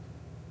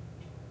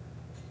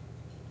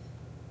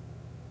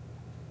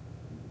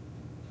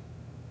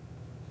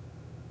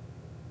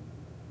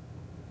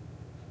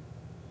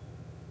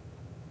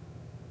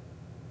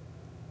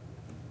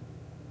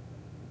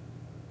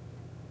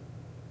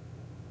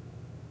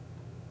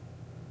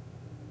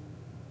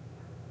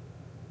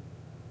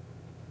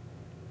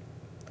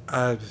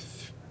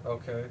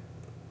 Okay.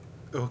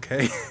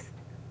 Okay.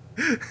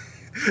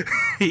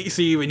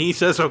 See, when he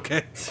says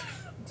okay.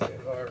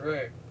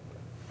 Alright.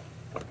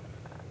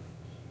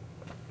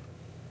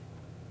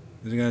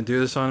 Is he gonna do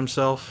this on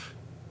himself?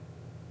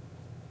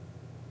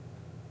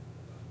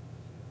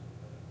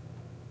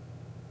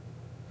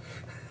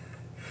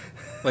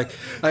 Like,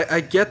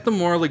 I get the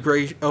morally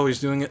gray... Oh, he's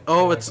doing it.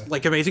 Oh, it's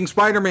like Amazing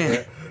Spider-Man.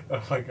 Yeah.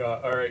 Oh my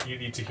god. Alright, you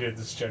need to hear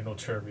this general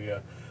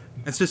trivia.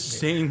 It's just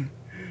saying...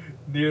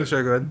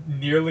 Sorry, go ahead.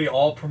 Nearly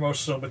all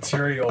promotional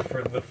material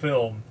for the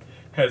film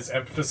has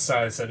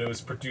emphasized that it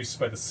was produced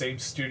by the same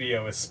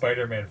studio as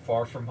Spider-Man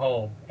Far From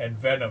Home and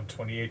Venom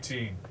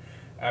 2018.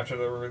 After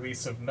the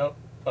release of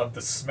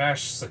the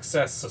smash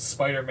success of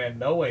Spider-Man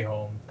No Way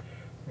Home,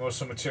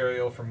 promotional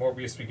material for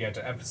Morbius began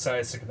to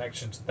emphasize the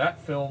connection to that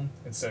film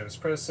instead of its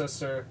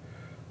predecessor,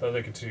 though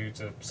they continued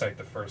to cite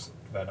the first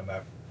Venom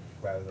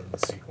rather than the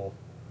sequel.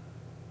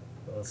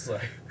 So it's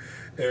like,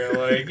 they're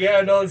like,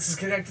 yeah, no, this is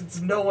connected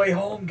to No Way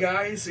Home,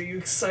 guys. Are you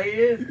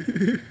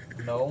excited?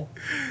 No.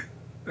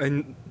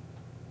 And...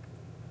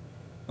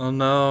 Oh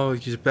no,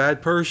 he's a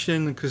bad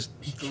person because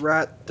the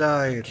rat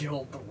died.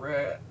 Killed the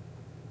rat.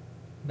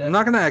 I'm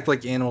not gonna act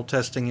like animal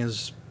testing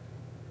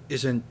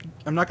isn't.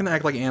 I'm not gonna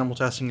act like animal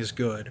testing is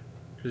good,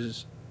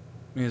 because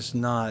I mean it's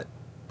not.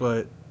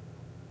 But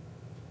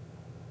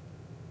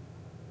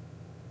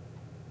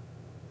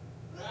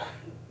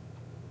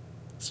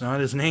it's not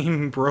his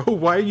name, bro.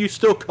 Why are you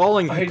still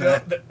calling him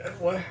that?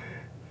 What?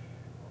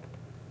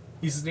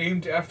 He's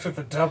named after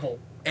the devil.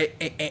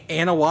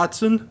 Anna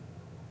Watson.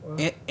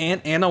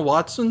 Anna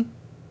Watson.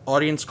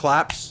 Audience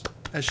claps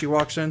as she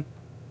walks in.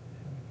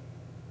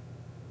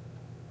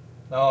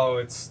 No,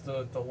 it's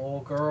the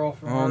little girl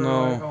from Oh her,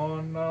 no. like, oh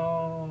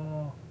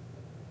no.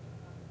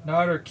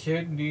 Not her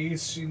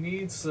kidneys, she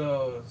needs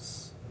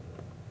those.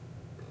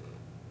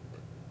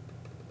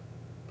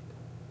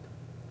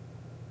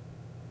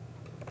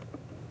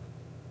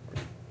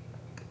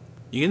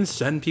 You can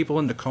send people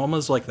into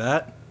comas like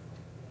that?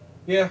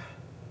 Yeah.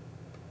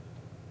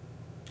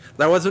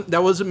 That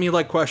wasn't me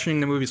like questioning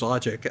the movie's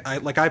logic.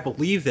 I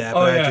believe that,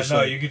 Oh but yeah, I just no,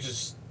 like, you could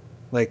just...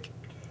 like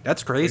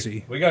that's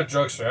crazy. We got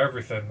drugs for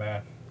everything,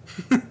 man.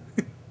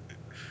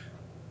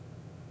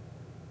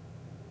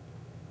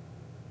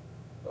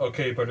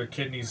 Okay, but her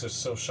kidneys are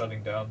still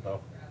shutting down,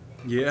 though.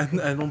 Yeah,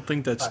 I don't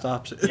think that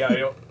stops it.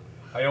 Yeah,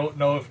 I don't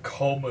know if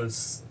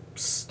comas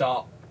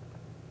stop.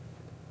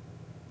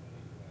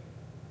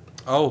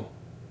 Oh,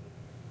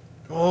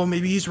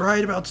 maybe he's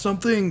right about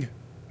something.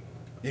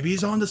 Maybe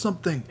he's onto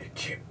something. It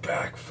came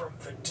back from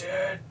the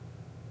dead.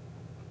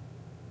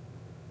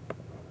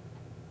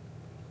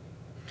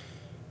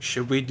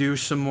 Should we do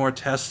some more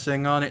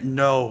testing on it?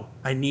 No.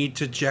 I need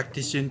to inject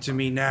this into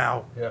me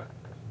now. Yeah,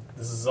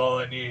 this is all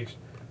I need.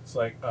 It's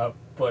like,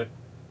 but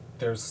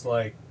there's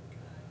like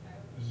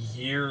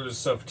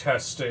years of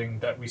testing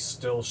that we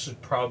still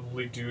should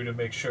probably do to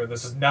make sure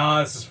this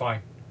is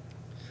fine.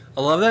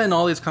 I love that in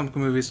all these comic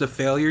movies, the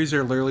failures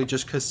are literally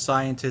just because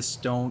scientists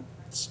don't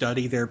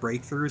study their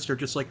breakthroughs. They're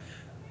just like,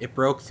 it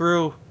broke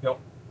through. Yep.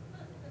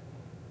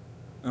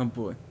 Oh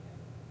boy.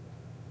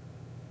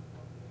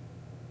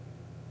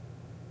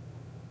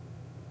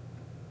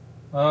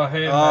 Oh,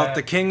 hey, Matt.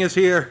 The king is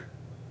here.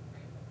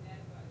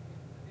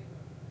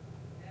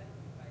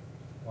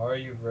 Why are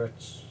you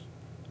rich?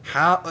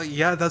 How?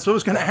 Yeah, that's what I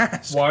was gonna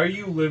ask. Why are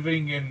you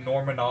living in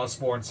Norman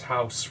Osborn's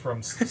house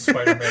from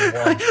Spider-Man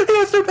 1? He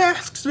has their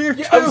masks there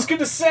Yeah, too. I was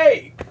gonna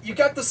say, you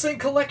got the same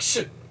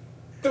collection.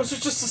 Those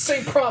are just the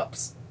same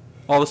props.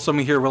 All of a sudden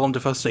we hear Willem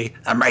Dafoe say,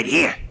 "I'm right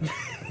here."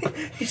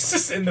 He's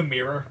just in the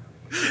mirror.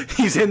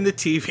 He's in the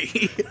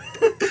TV.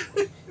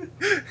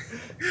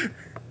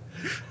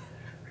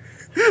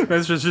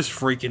 Ezra's just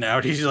freaking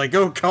out. He's like,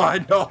 "Oh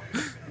God, no!"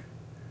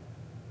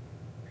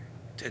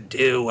 To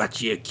do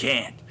what you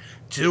can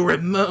to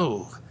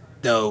remove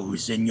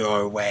those in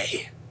your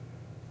way.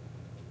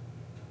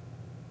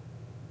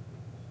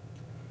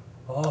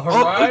 All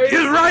Oh, right. it's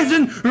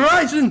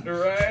Horizon!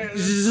 Right.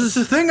 This is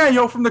a thing I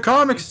know from the It's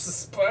comics. a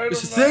Spider-Man.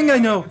 It's a thing I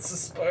know. It's a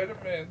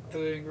Spider-Man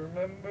thing.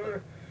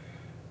 Remember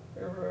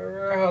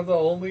how the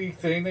only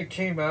thing that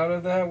came out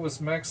of that was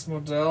Max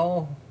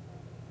Modell?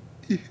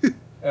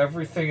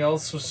 Everything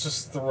else was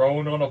just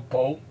thrown on a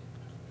boat.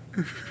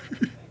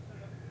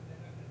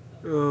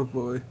 Oh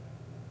boy.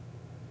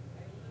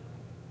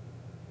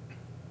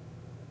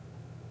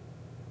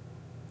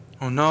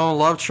 Oh no,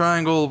 love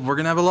triangle. We're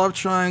gonna have a love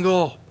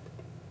triangle.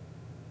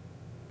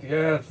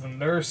 Yeah, the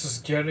nurse is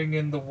getting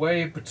in the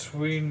way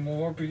between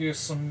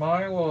Morbius and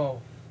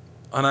Milo.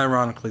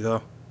 Unironically,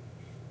 though.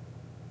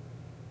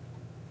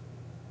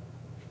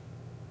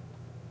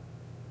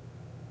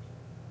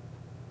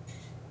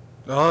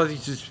 Oh,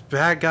 he's just a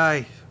bad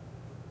guy.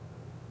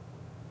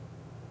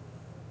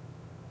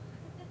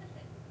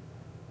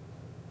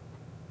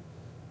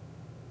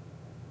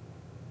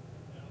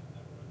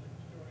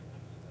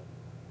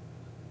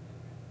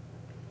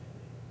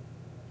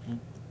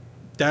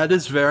 That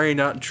is very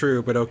not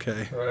true, but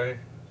okay. Right.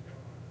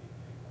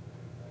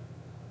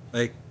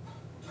 Like,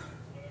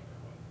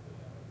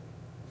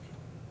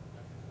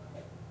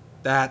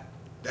 that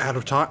out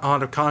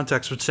of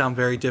context would sound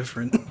very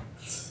different.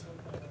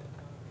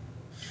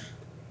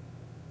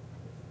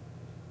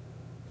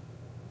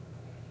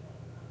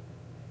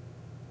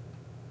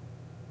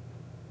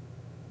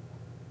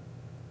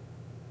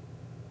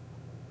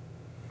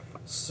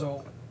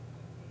 So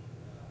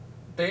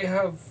they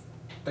have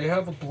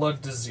a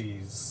blood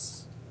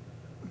disease.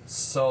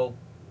 So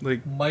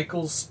Like,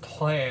 Michael's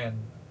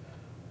plan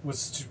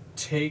was to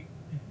take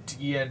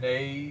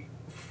DNA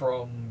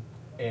from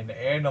an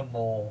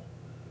animal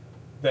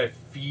that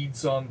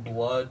feeds on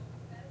blood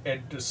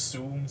and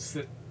assumes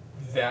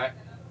that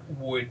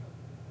would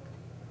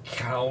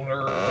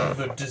counter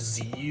the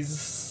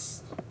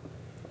disease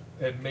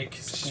and make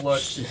his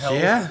blood Yeah.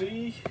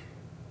 healthy.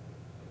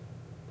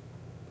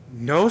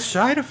 no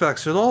side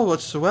effects at all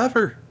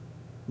whatsoever.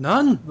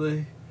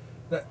 None.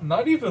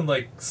 Not even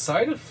like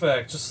side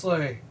effect, just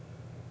like,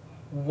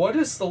 what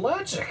is the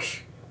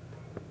logic?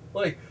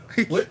 Like,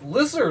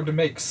 lizard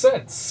makes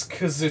sense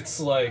because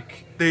it's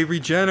like They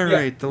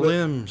regenerate the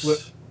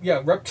limbs.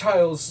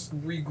 reptiles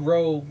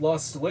regrow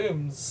lost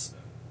limbs.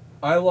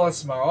 I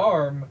lost my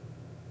arm,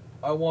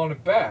 I want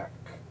it back.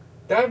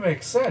 That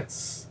makes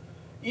sense.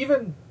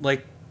 Even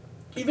Like,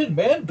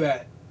 Man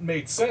Bat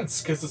made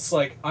sense because it's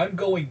like, I'm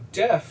going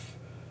deaf,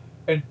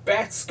 and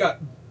Bat's got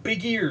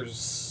big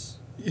ears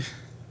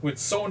with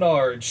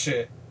sonar and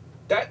shit.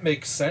 That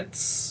makes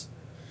sense.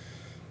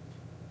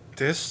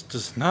 this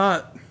does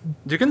not.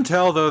 You can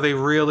tell, though, they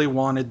really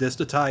wanted this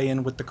to tie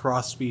in with the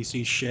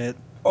cross-species shit.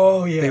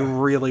 Oh yeah. They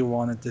really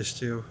wanted this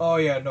to. Oh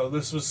yeah, no,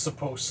 this was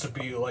supposed to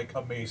be like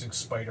Amazing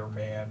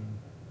Spider-Man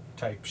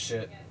type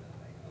shit.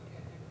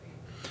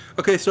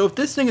 Okay, so if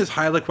this thing is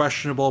highly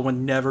questionable, would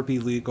never be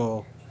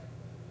legal,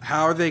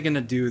 how are they gonna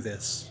do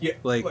this? Yeah,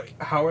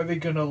 like how are they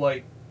gonna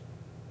like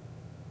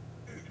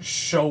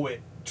show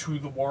it to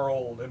the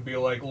world and be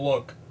like,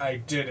 look, I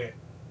did it.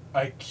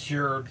 I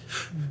cured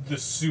the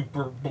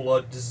super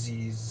blood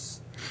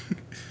disease.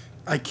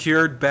 I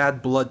cured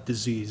bad blood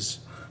disease.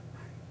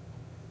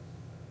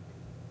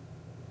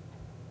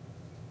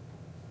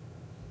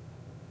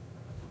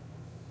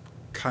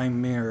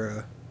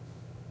 Chimera.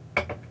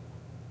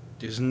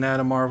 Isn't that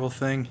a Marvel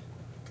thing?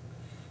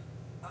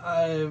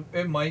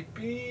 It might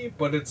be,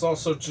 but it's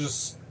also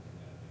just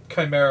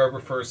Chimera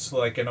refers to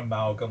like an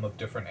amalgam of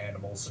different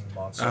animals and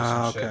monsters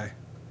and shit. Okay.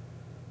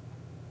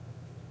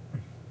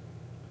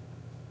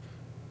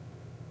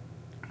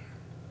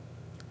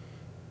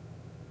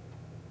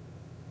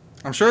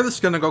 I'm sure this is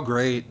gonna go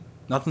great.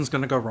 Nothing's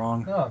gonna go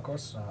wrong. No, of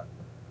course not.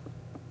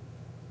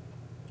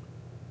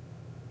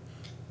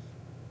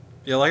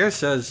 Yeah, like I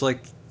said, it's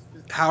like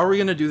how are we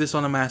gonna do this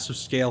on a massive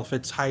scale if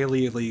it's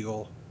highly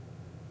illegal?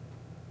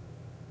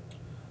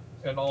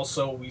 And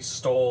also, we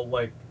stole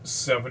like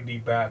 70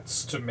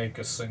 bats to make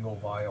a single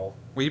vial.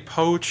 We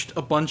poached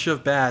a bunch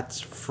of bats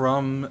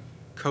from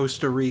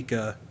Costa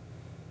Rica.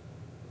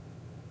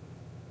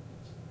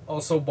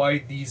 Also, why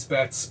these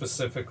bats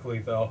specifically,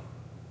 though?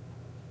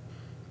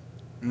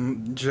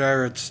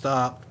 Jared,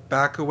 stop.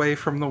 Back away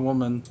from the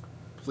woman.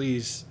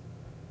 Please.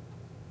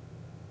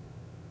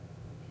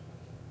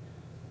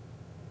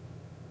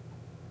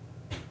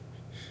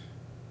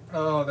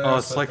 Oh,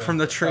 there's it's like thing. from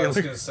the trailer. I was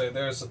gonna say,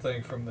 there's a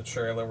thing from the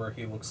trailer where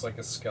he looks like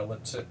a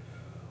skeleton.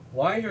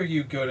 Why are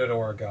you good at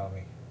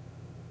origami?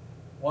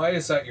 Why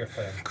is that your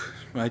thing?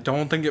 I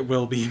don't think it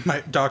will be,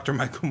 Dr.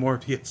 Michael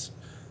Morbius.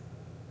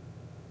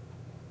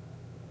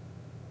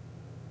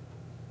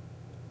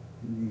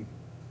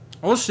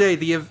 I will say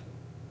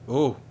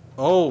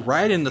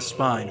right in the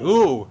spine.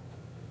 Ooh.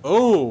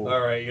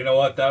 Alright, you know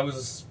what? That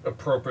was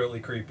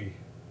appropriately creepy.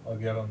 I'll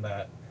give him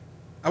that.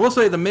 I will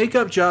say the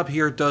makeup job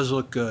here does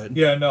look good.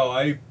 Yeah, no,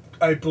 I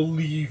do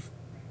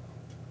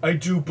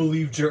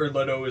believe Jared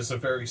Leto is a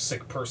very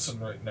sick person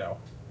right now.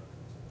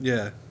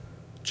 Yeah.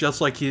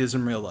 Just like he is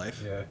in real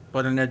life. Yeah.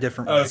 But in a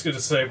different way. I was gonna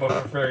say, but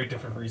for very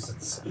different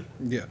reasons.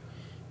 Yeah.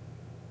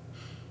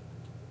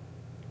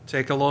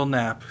 Take a little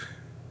nap.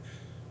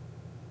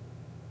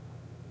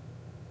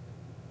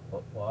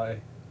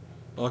 Why?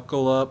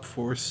 Buckle up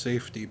for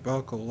safety.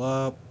 Buckle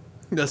up.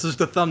 This is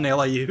the thumbnail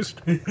I used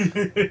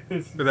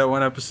for that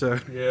one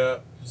episode. Yeah,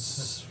 this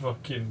is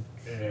fucking.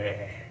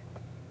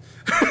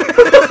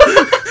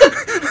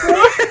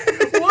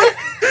 What?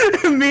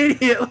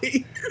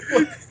 Immediately.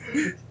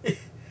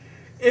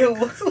 It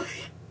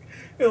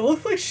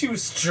looked like she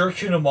was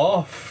jerking him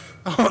off.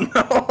 Oh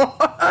no.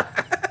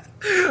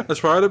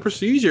 That's part of the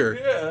procedure.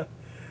 Yeah.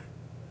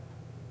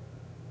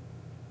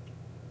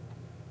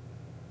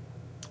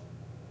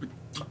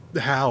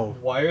 How?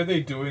 Why are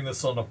they doing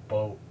this on a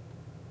boat?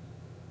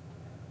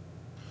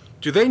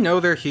 Do they know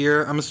they're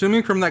here? I'm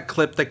assuming from that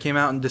clip that came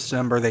out in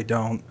December they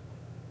don't.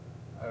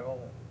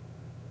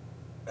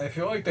 I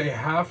feel like they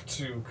have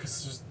to,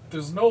 because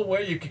there's no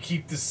way you could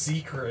keep this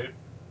secret.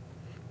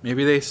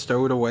 Maybe they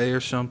stowed away or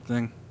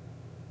something.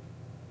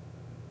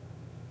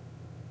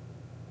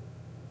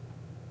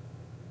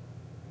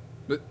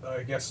 But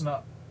I guess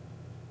not.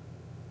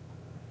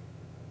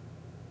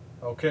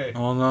 Okay.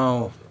 oh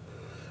no.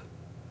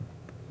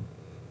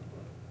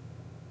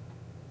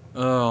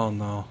 Oh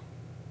no.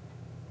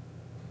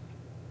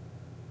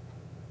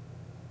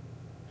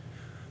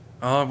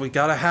 Oh, we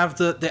gotta have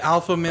the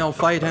alpha male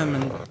fight him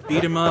and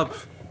beat him up.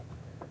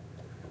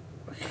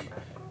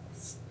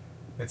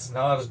 It's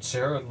not a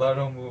Jared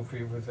Leto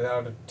movie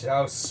without a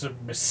douse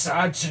of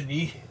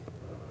misogyny.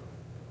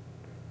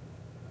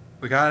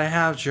 We gotta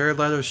have Jared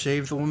Leto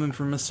save the woman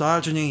from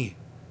misogyny.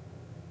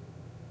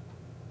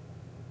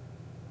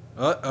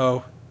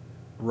 Uh-oh.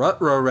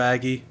 Ruh-roh,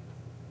 Raggy.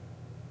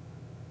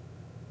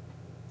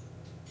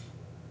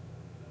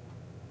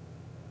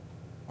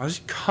 Why is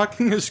he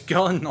cocking his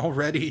gun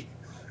already?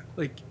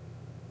 Like,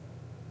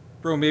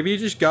 bro, maybe you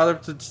just got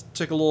up to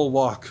take a little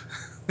walk.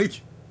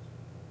 Like,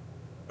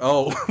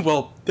 oh,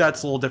 well,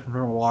 that's a little different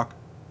from a walk.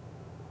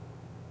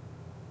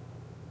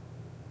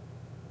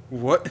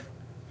 What?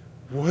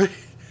 What?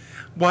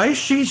 Why is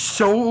she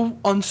so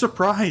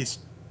unsurprised?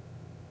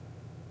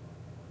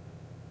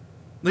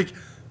 Like,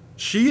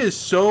 she is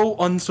so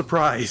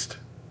unsurprised.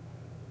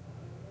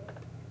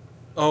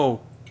 Oh.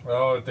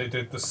 Oh, they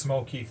did the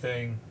smoky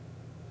thing.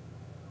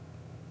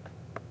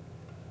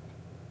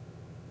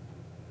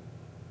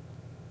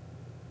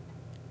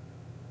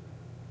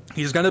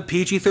 He's gonna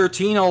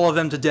PG-13 all of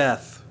them to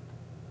death.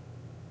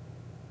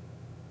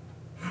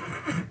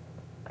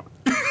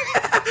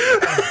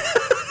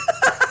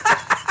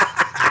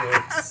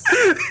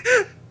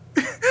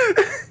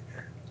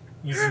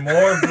 He's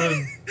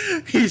morbid.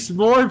 He's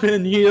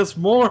morbid. He is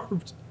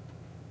morbed.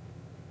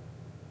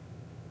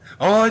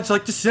 Oh, it's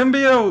like the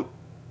symbiote.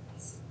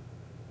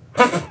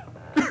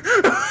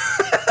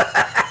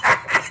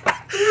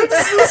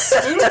 This is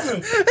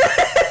stupid.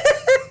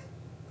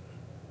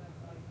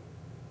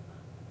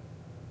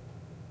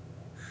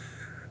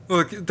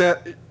 Look,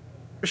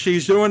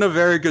 she's doing a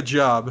very good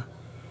job.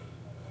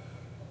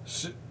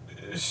 She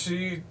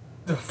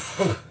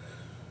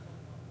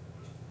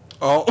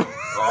Oh.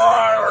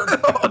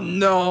 Oh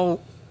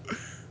no.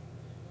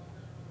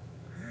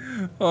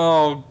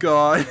 Oh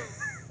god.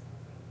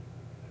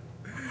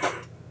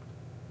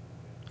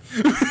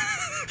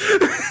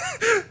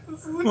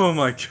 Oh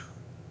my god.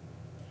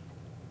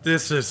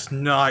 This is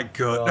not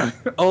good.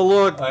 Oh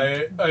look.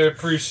 I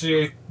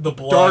appreciate the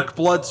blood. Dark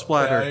blood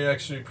splatter. I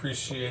actually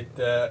appreciate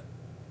that.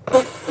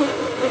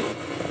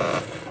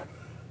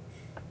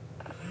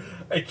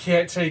 I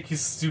can't take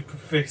his stupid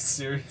face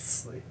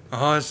seriously.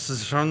 Oh, this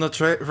is from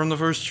the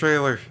first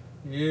trailer.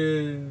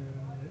 Yeah.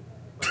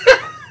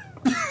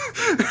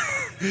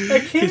 I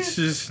can't. It's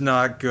just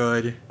not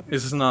good.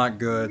 It's not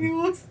good. He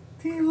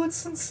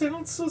looks and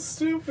sounds so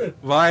stupid.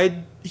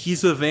 Why?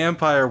 He's a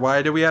vampire.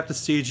 Why do we have to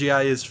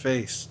CGI his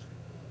face?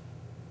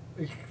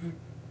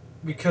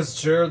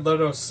 Because Jared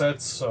Leto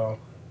said so.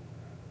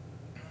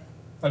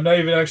 I'm not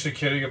even actually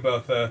kidding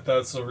about that.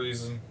 That's the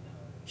reason.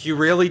 He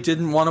really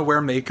didn't want to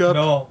wear makeup?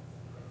 No.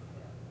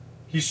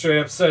 He straight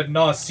up said,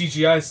 "Nah,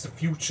 CGI is the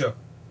future."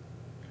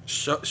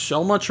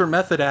 So much for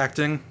method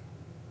acting.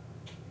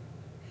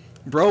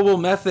 Bro will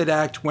method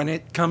act when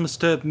it comes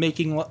to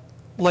making,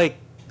 like,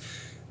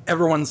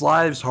 everyone's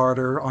lives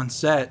harder on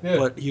set, Yeah.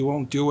 but he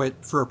won't do it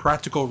for a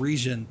practical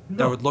reason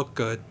that would look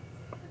good.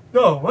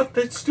 No, what?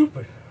 That's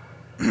stupid.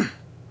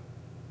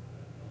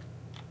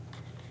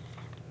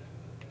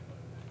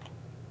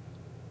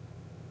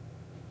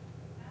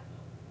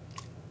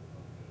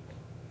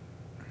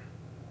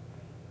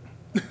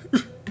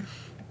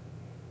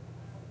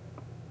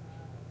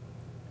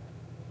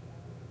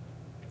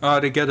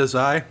 To get his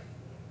eye.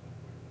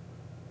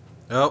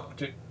 Oh.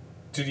 Did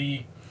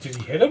he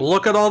hit him?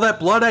 Look at all that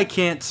blood I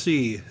can't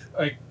see.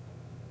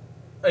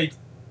 It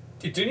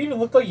didn't even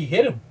look like he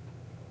hit him.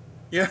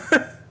 Yeah.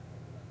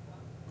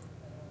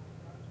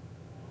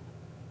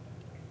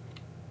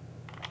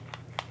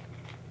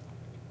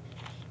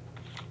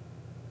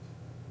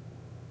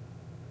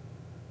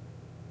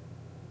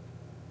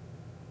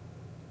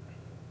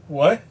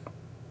 What?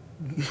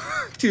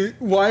 Dude,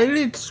 why did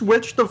it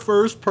switch to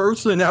first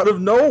person out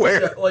of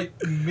nowhere? Yeah, like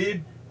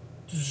mid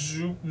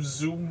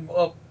zoom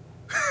up.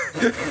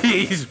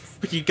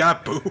 He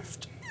got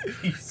boofed.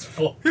 He's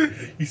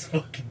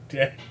fucking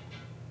dead.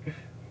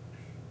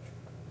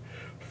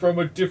 From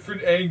a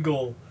different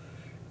angle,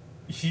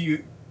 he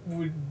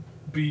would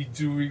be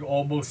doing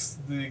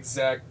almost the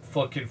exact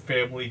fucking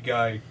Family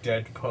Guy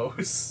dead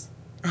pose.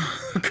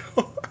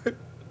 God.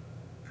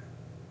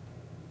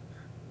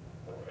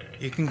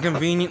 You can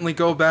conveniently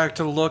go back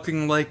to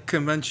looking like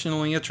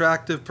conventionally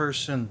attractive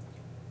person.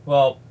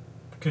 Well,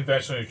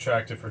 conventionally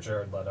attractive for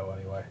Jared Leto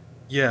anyway.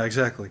 Yeah,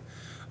 exactly.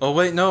 Oh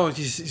wait, no.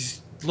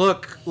 He's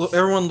look.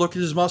 Everyone, look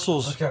at his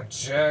muscles. Look how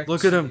jacked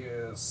Look at him. he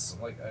is.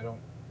 Like I don't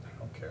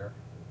care.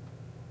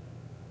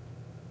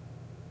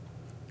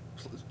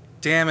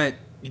 Damn it!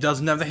 He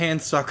doesn't have the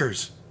hand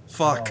suckers.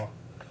 Fuck. Oh.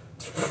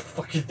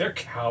 Fucking, they're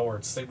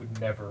cowards. They would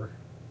never.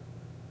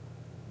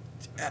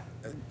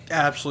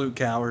 Absolute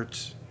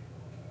cowards.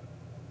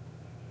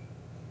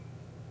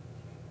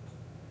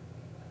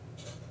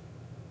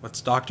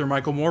 What's Dr.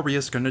 Michael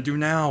Morbius gonna do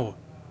now?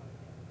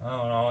 I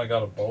don't know. I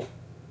got a boat.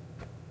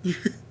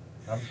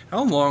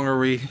 How long are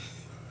we?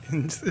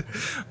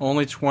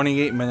 Only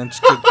 28 minutes.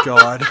 Good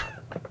God.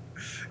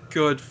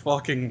 Good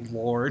fucking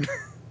Lord.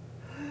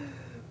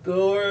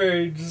 Don't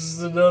worry.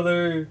 Just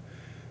another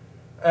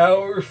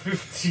hour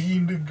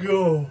 15 to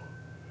go.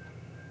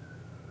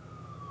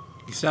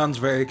 He sounds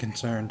very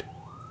concerned.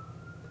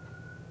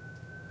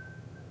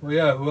 Well,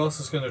 yeah. Who else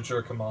is gonna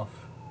jerk him off?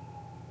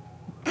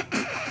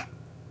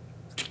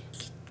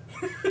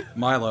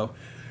 Milo.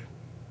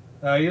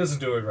 He doesn't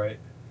do it right.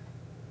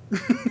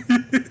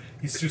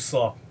 He's too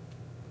slow.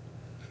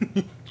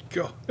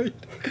 God.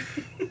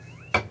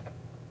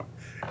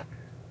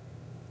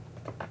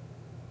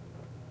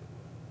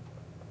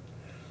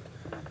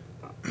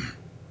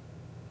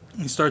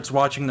 He starts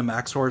watching the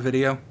Maxor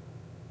video.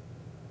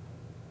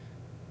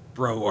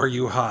 Bro, are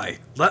you high?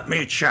 Let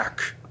me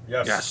check.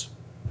 Yes.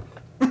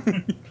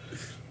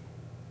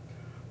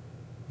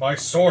 My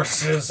source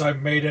says I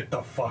made it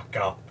the fuck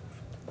up.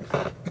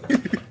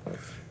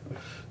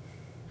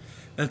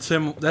 That's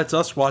him. That's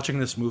us watching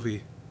this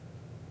movie.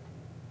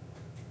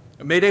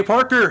 Mayday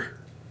Parker!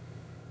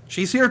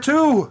 She's here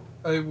too!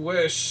 I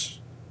wish.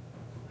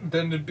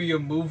 Then it'd be a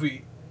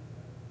movie.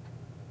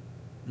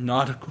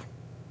 Not a...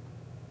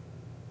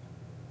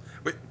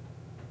 Wait.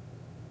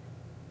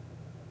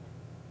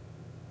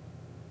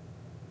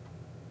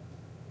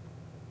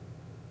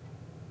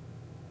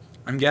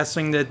 I'm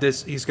guessing that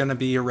he's gonna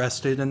be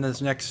arrested in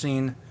this next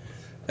scene.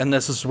 And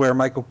this is where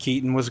Michael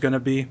Keaton was gonna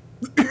be.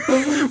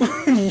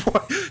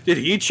 What? Did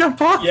he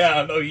jump off?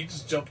 Yeah, no, he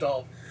just jumped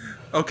off.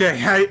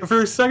 Okay,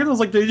 for a second I was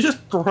like, did he just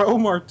throw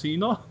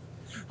Martine off?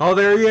 Oh,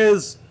 there he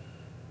is.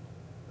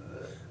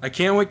 I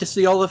can't wait to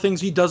see all the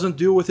things he doesn't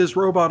do with his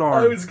robot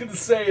arm. I was gonna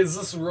say, is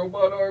this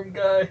robot arm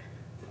guy?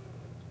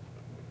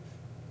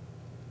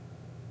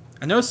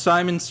 I know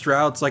Simon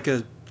Stroud's like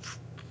a...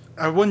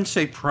 I wouldn't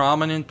say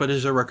prominent, but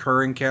is a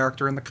recurring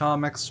character in the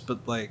comics,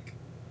 but like...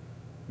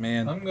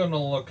 Man. I'm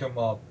gonna look him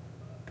up.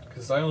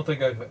 Because I don't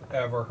think I've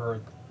ever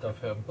heard of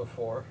him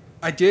before.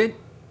 I did?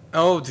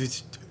 Oh,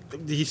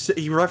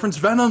 he referenced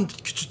Venom.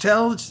 Could you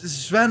tell?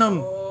 It's Venom.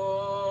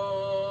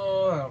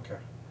 Oh, I don't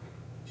care.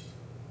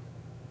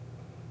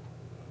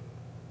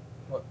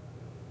 What?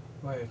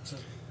 Wait,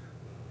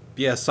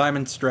 Yeah,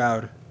 Simon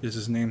Stroud is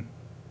his name.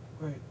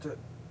 wait,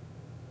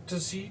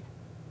 does he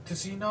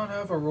not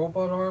have a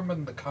robot arm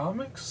in the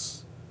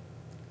comics?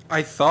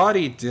 I thought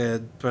he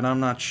did, but I'm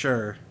not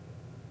sure.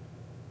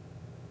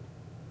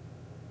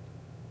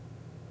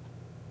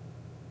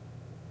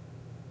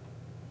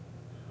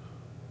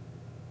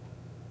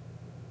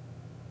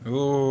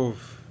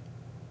 Oof.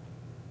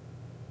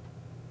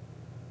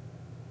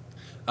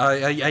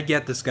 I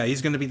get this guy.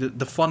 He's going to be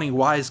the funny,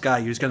 wise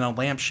guy who's going to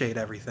lampshade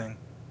everything.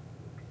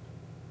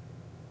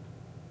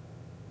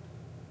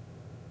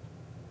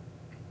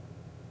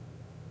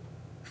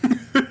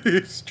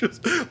 It's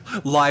just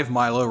live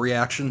Milo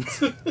reactions.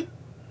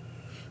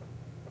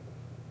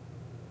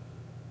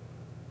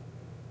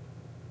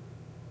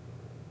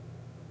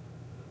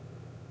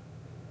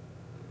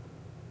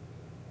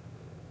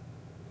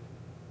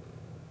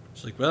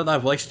 It's like, well,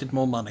 I've wasted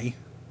more money.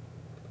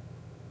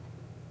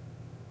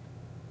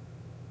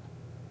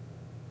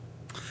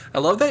 I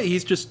love that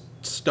he's just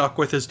stuck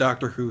with his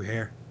Doctor Who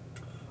hair.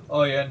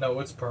 Oh yeah, no,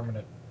 it's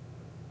permanent.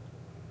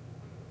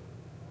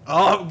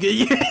 Oh,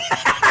 yeah.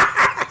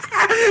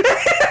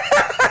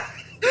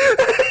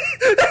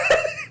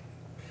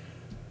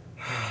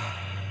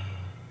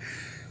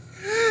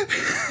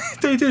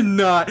 They did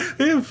not.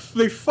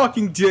 They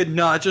fucking did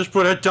not just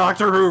put a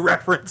Doctor Who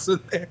reference in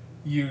there.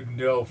 You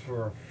know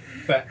for a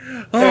fact.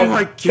 Oh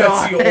my god.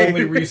 That's the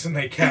only reason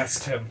they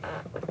cast him.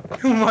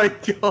 Oh my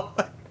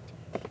god.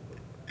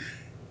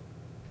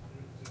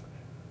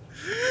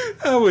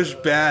 That was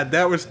bad.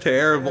 That was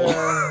terrible.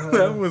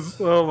 That was...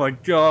 Oh my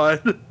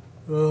god.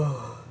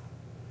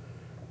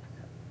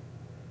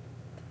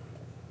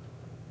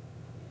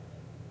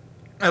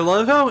 I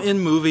love how in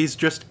movies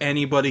just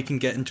anybody can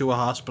get into a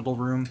hospital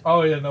room.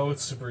 Oh yeah, no,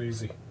 it's super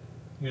easy.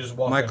 You just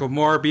walk Michael in.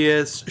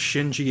 Morbius,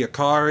 Shinji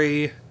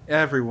Ikari,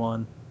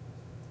 everyone.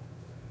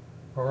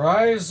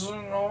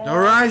 Horizon. Oh,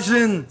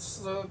 Horizon!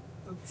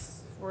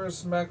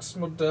 Where's Max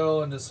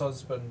Modell and his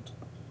husband?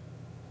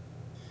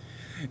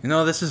 You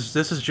know, this is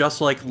just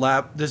like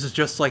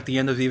the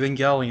end of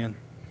Evangelion.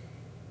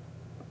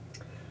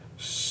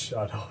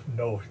 Shut up!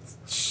 No,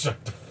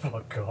 shut the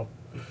fuck up.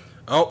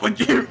 Oh, but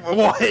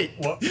what?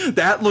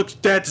 That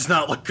does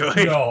not look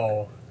good.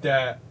 No,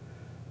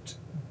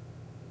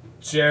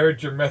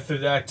 Jared, your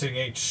method acting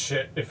ain't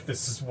shit if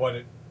this is what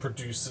it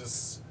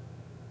produces.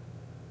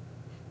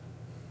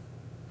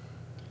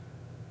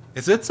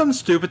 Is it some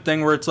stupid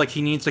thing where it's like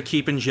he needs to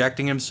keep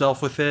injecting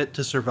himself with it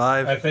to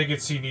survive? I think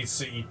he needs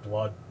to eat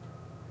blood.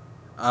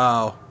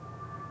 Oh.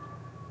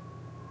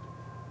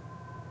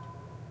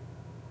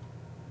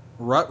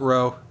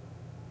 Ruh-roh.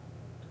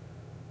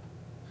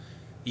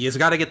 He's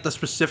got to get the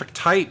specific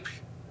type.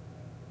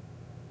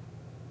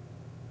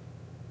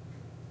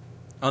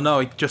 Oh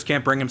no, he just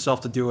can't bring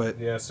himself to do it.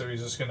 Yeah, so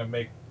he's just gonna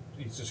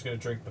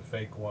drink the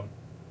fake one.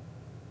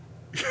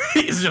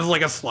 He's just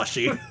like a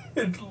slushie.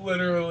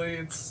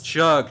 It's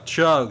Chug,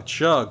 chug,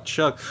 chug,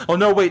 chug. Oh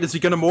no, wait, is he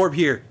gonna morb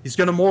here? He's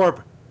gonna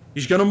morb.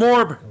 He's gonna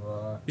morb.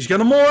 He's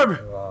gonna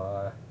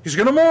morb. He's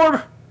gonna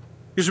morb.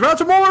 He's about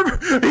to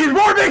morb. He's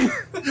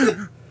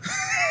morbing.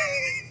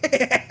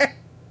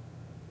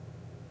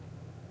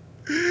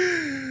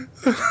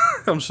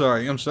 I'm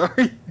sorry.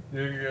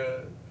 You're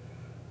good.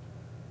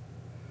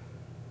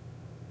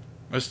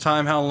 It's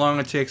time how long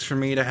it takes for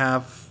me to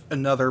have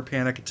another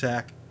panic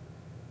attack.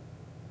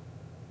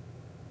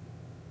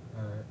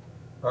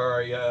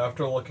 Alright, yeah,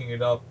 after looking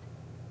it up,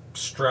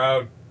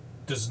 Stroud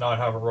does not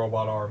have a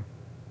robot arm.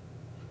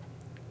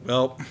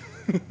 Well.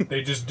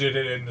 They just did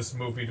it in this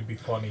movie to be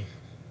funny.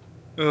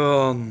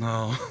 Oh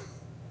no.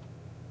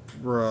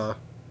 Bruh.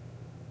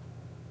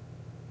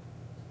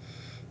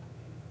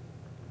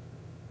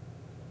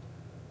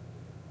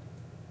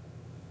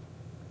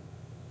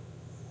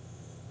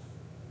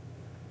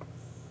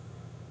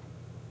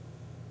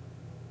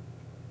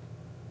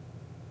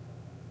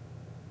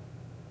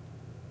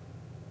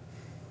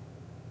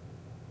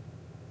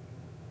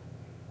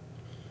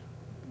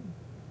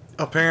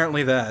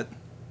 Apparently that.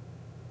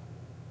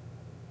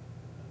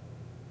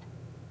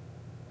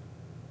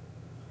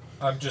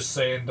 I'm just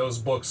saying those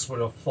books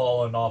would have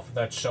fallen off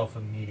that shelf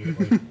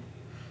immediately.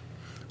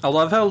 I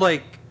love how,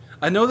 like,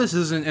 I know this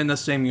isn't in the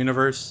same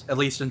universe, at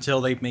least until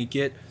they make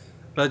it,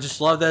 but I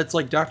just love that it's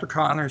like Dr.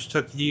 Connors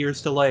took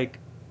years to, like,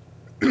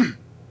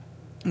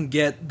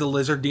 get the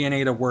lizard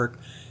DNA to work,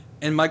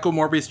 and Michael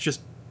Morbius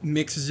just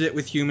mixes it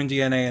with human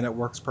DNA and it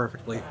works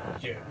perfectly.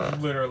 Yeah,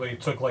 literally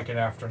took like an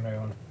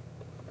afternoon.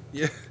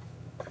 Yeah.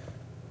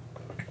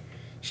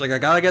 She's like, I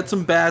gotta get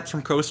some bats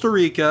from Costa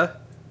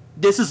Rica.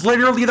 This is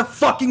literally the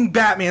fucking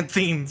Batman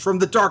theme from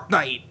The Dark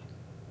Knight.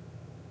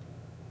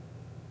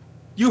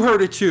 You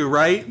heard it too,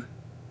 right?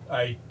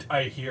 I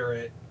hear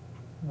it.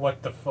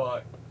 What the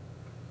fuck?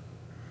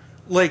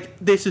 Like,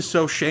 this is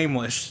so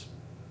shameless.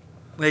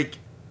 Like,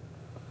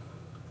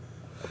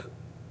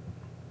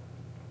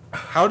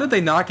 how did they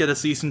not get a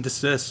cease and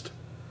desist?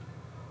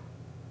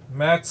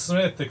 Matt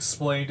Smith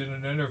explained in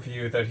an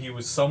interview that he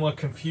was somewhat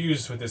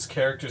confused with his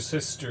character's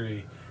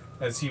history,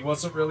 as he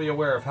wasn't really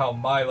aware of how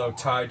Milo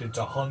tied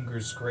into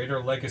Hunger's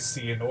greater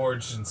legacy and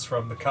origins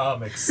from the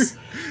comics,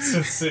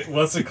 since it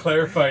wasn't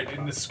clarified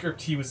in the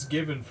script he was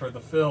given for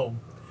the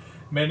film.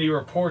 Many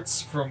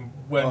reports from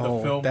when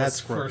the film was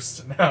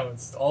first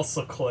announced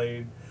also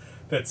claimed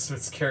that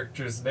Smith's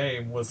character's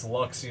name was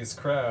Luxius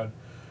Crown,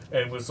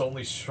 and was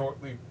only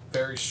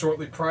very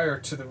shortly prior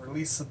to the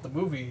release of the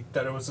movie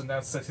that it was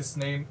announced that his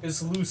name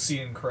is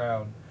Lucian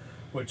Crown,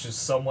 which is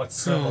somewhat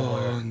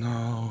similar. Oh,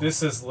 no.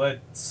 This has led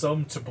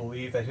some to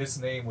believe that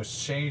his name was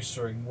changed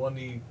during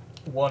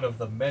one of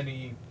the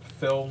many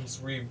film's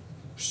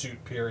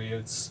reshoot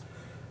periods.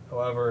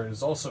 However, it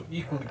is also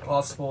equally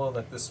possible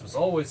that this was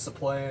always the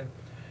plan,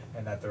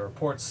 and that the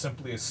reports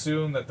simply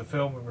assume that the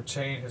film will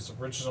retain his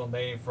original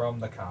name from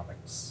the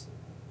comics.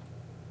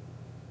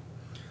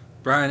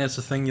 Brian, it's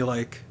the thing you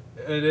like.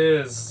 It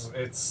is.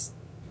 It's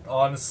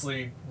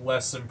honestly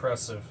less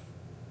impressive.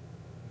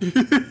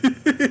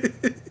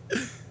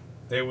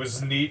 It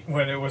was neat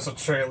when it was a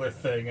trailer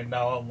thing, and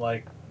now I'm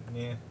like,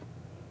 yeah.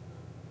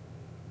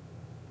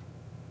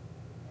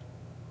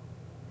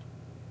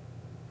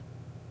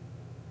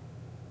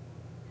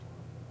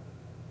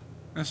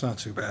 That's not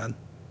too bad.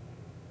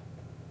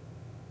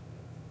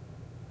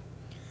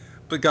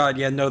 But God,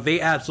 yeah, no, they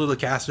absolutely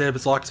casted it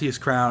as Loxias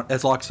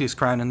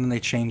Crown, and then they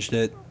changed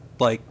it,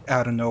 like,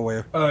 out of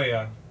nowhere. Oh,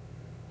 yeah.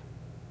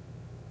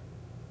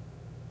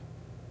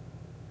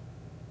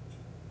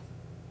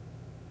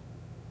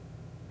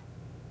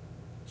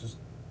 Just,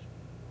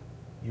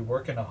 you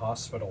work in a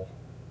hospital.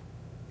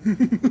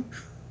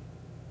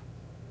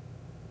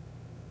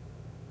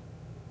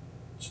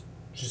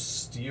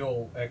 Just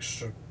steal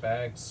extra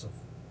bags of...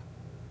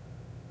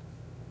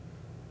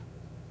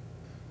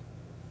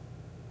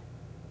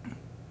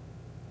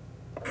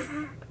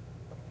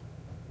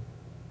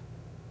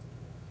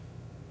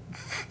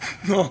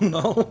 Oh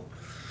no.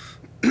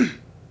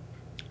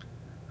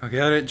 I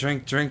get it,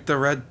 drink the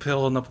red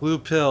pill and the blue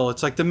pill.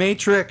 It's like the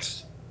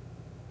Matrix.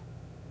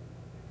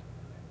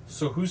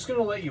 So who's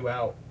gonna let you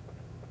out?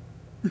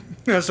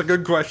 That's a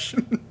good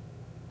question.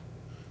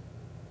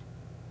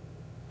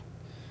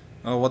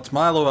 Oh, what's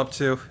Milo up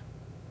to?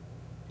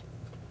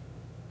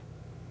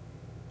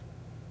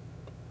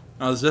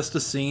 Oh, is this the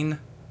scene?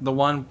 The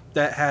one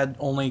that had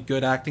only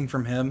good acting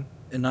from him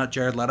and not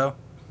Jared Leto?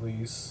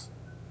 Please.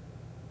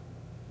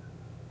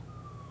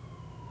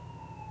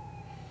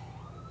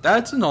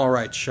 That's an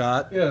alright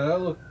shot. Yeah,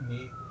 that looked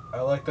neat.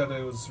 I like that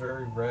it was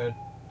very red.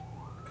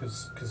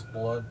 Cause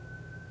blood.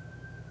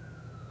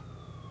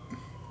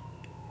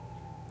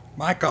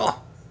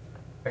 Michael.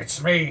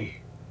 It's me.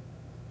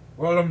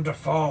 Willem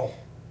Dafoe.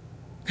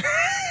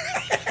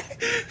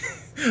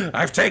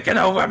 I've taken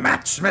over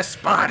Matt Smith's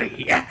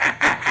body.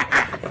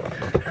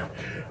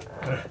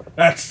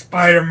 That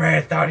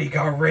Spider-Man thought he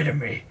got rid of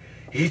me.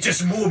 He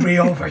just moved me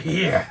over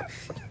here.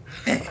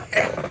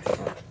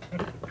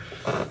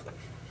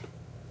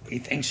 He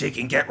thinks he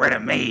can get rid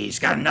of me. He's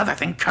got another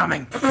thing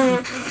coming.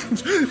 Why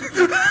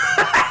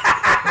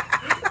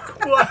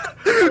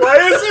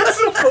is it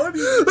so funny?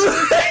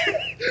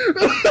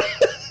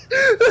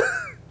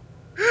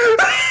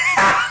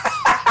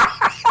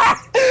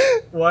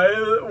 Why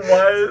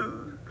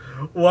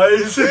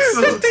is it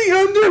so... The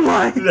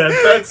underline.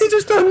 That's, he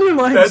just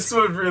underlines. That's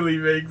what really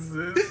makes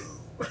it.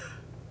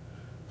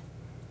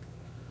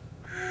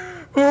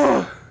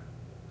 Oh.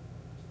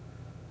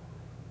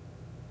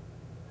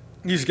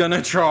 He's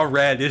gonna draw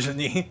red, isn't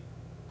he?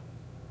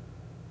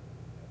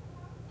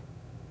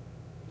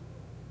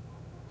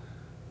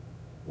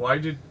 Why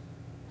did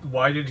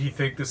he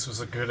think this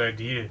was a good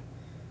idea?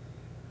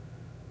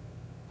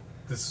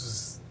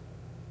 This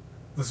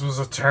was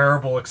a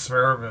terrible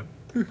experiment.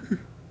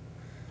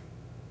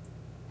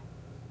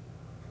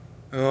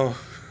 Oh.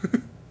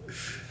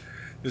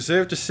 It's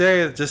safe to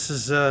say that this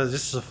is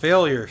a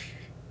failure.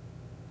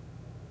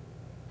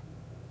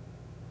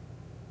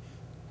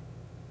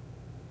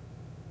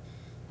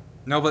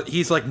 No, but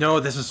he's like, no,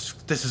 this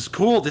is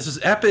cool, this is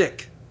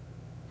epic.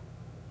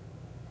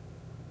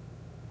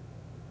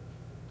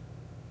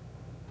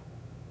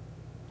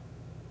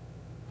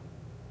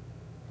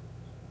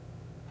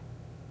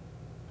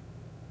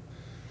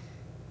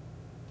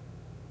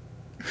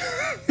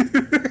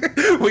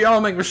 We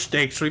all make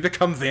mistakes. We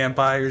become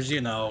vampires,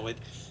 you know.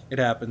 It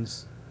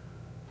happens.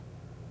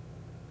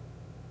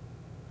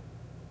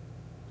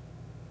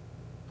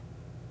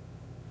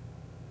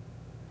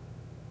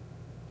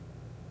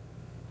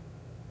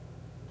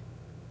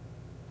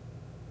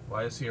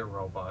 Why is he a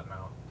robot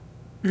now?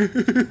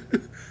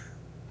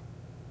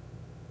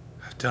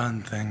 I've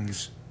done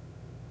things.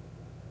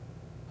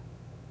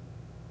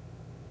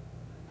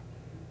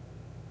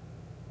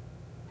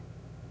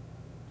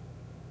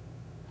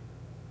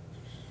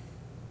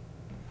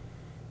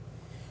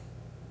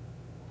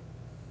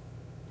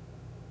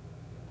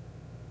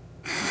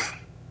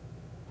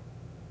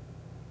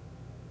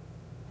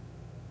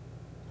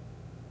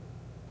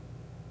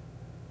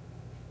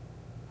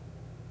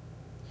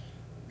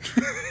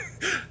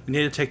 You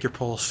need to take your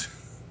pulse.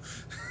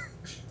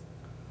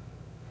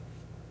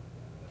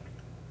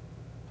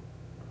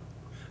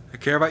 I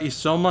care about you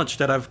so much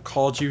that I've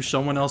called you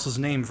someone else's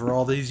name for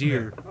all these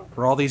years.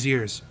 For all these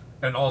years.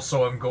 And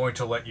also, I'm going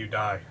to let you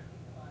die.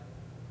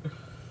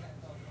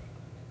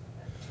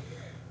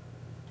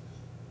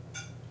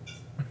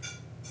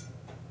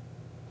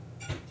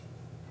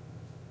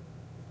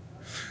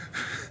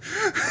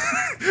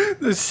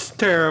 This is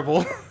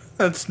terrible.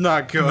 That's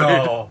not good.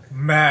 No,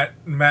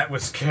 Matt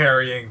was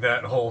carrying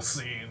that whole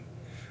scene.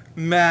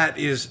 Matt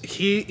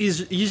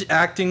he's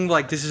acting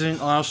like this is an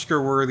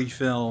Oscar-worthy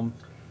film.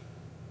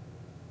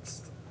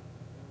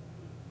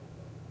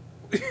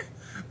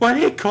 Why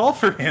did he call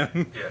for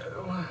him?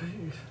 Yeah,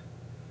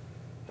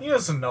 he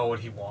doesn't know what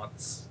he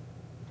wants.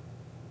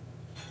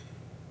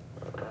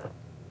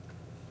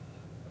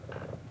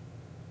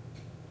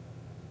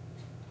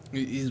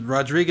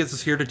 Rodriguez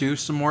is here to do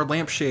some more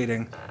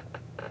lampshading.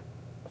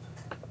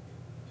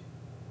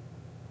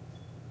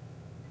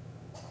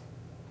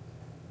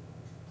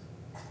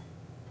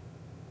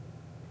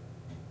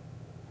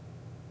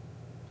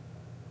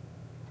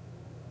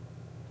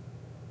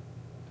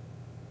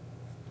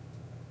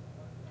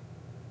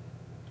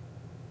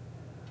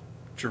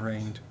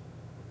 Drained.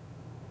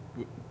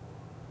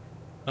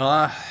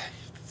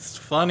 It's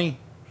funny.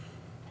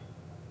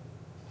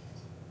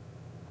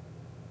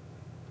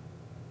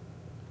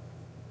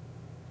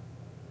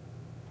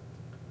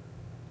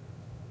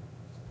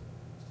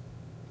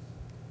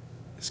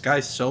 This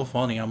guy's so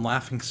funny. I'm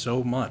laughing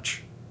so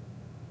much.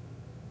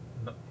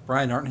 No.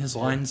 Brian, aren't his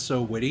lines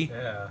so witty?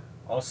 Yeah.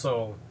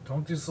 Also,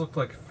 don't these look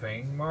like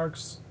fang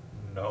marks?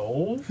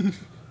 No.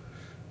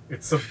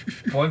 It's a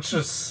bunch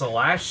of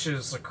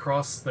slashes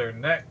across their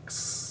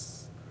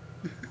necks.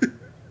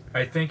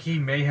 I think he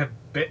may have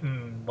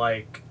bitten,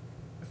 like,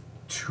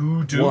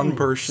 2 dudes. One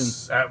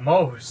person. At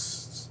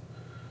most.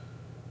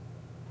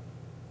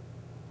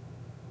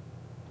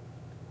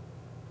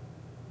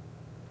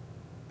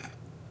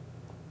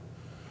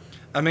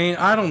 I mean,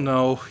 I don't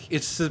know.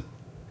 It's the...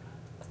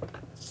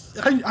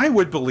 I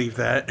would believe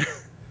that.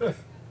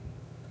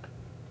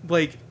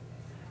 Like...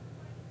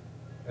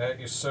 At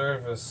your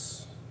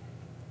service.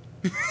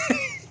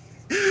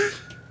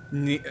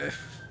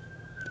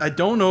 I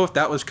don't know if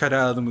that was cut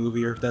out of the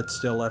movie or if that's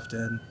still left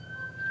in.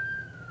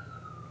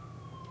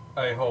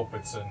 I hope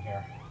it's in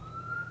here.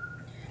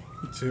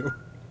 Me too.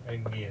 I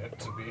need it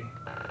to be.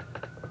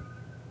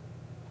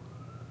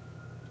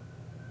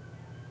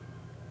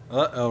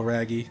 Uh-oh,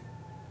 Raggy.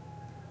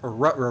 Or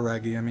Rut-Row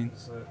Raggy, I mean.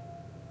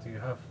 Do you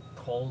have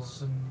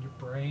holes in your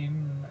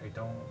brain?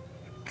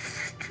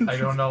 I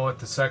don't know what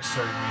this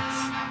X-ray means.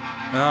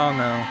 Oh,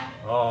 no.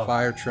 Oh,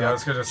 Fire truck. Yeah, I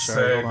was gonna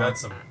Sorry,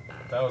 say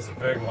that was a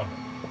big one.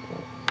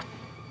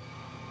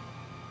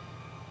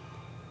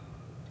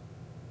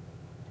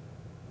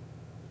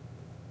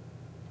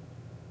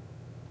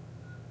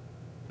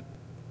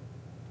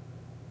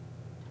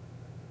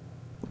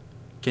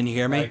 Can you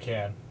hear me? I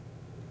can.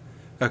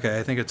 Okay,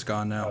 I think it's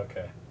gone now.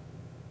 Okay.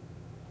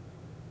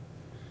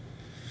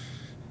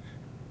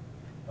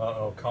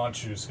 Uh-oh,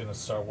 Conchu's gonna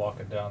start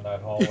walking down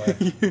that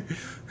hallway.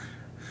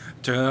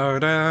 Da,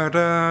 da,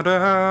 da,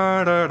 da,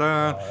 da,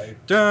 da,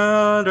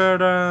 da, da,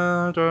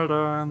 da, da,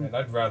 da. And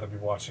I'd rather be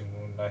watching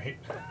Moon Knight.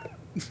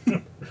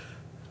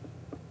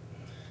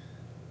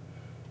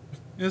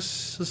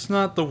 It's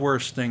not the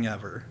worst thing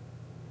ever.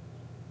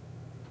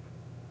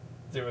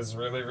 It was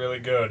really, really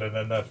good, and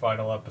then that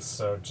final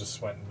episode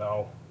just went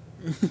no.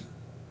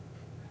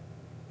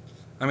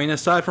 I mean,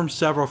 aside from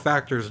several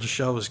factors, the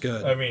show was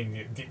good. I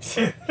mean,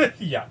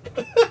 yeah.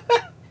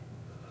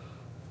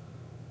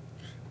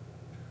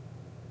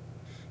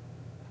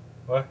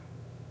 What?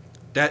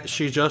 That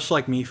she's just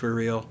like me for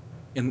real.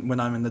 When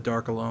I'm in the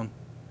dark alone.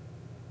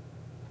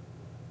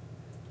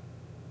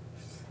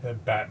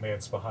 And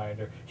Batman's behind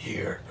her.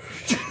 Here.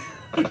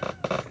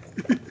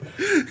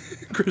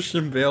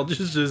 Christian Bale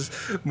just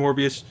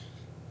Morbius.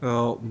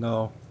 Oh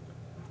no.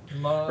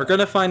 We're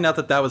gonna find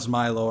out that was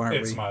Milo, aren't we?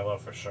 It's Milo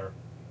for sure.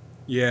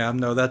 Yeah,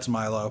 no, that's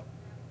Milo.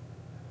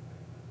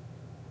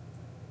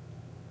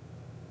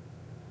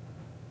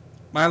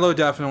 Milo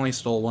definitely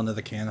stole one of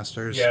the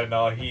canisters. Yeah,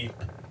 no, he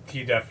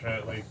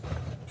definitely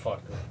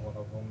fucked with one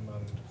of them,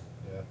 and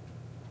yeah.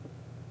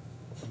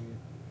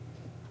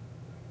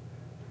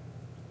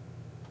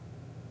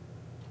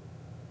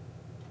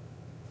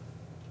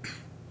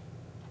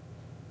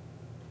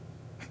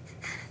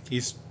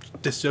 He's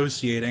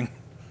dissociating.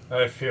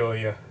 I feel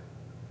you.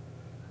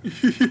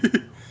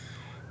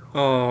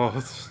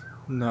 Oh,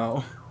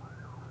 no.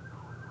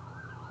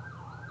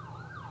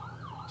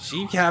 Is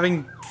he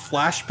having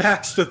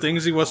flashbacks to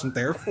things he wasn't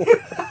there for?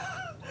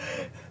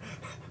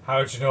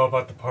 How'd you know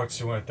about the parts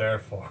you weren't there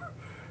for?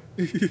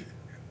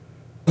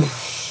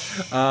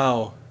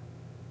 Oh.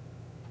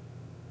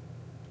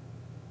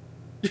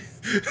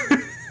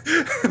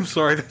 I'm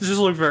sorry, that just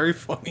looked very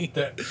funny.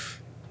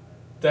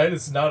 That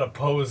is not a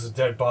pose a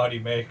dead body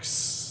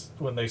makes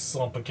when they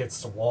slump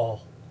against a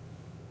wall.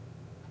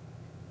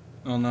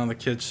 Oh no, the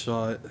kids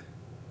saw it.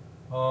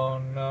 Oh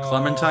no.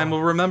 Clementine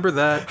will remember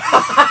that.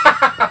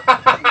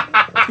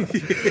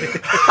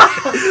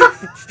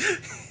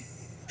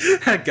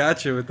 I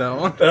got you with that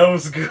one. That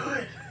was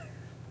good.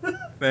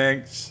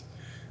 Thanks.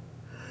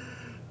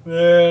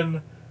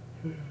 Man.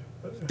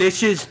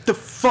 This is the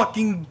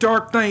fucking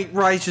Dark Knight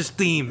Rises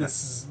theme.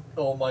 This is...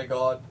 Oh my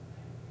god.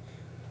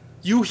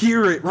 You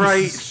hear it,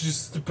 right? This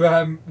is just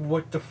bad...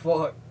 What the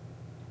fuck?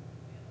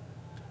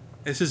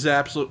 This is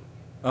absolute...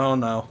 Oh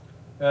no.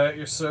 At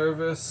your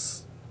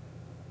service?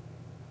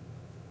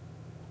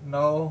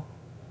 No.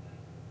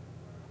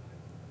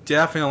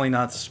 Definitely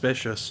not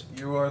suspicious.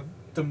 You are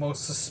the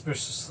most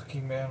suspicious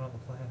looking man on the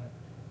planet.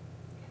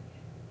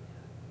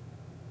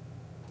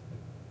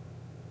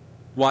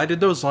 Why did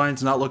those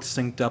lines not look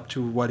synced up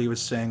to what he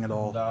was saying at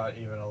all? Not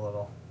even a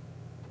little.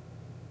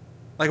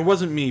 Like, it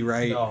wasn't me,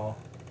 right? No.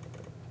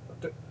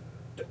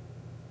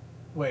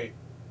 Wait.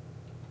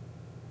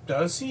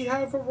 Does he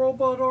have a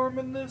robot arm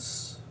in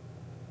this?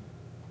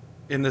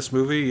 In this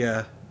movie,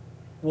 yeah.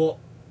 Well,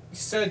 he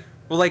said...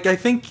 Well, like, I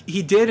think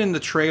he did in the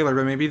trailer,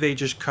 but maybe they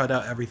just cut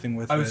out everything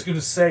with it. I was gonna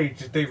say,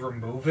 did they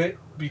remove it?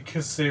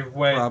 Because they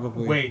went,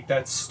 Probably. wait,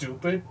 that's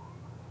stupid?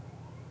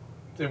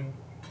 Then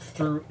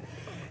through...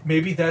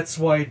 Maybe that's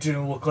why it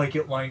didn't look like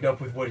it lined up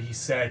with what he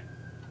said.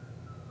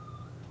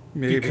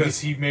 Maybe.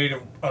 Because he made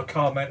a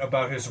comment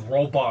about his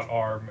robot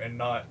arm and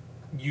not,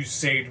 you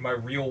saved my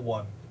real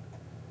one.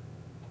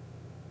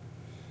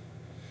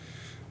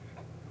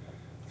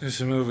 This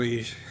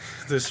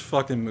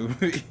fucking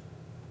movie.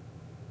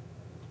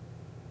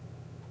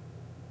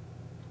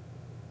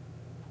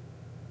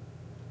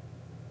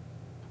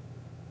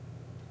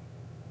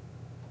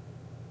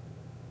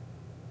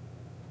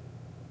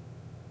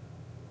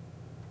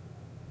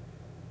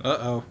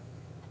 Uh-oh.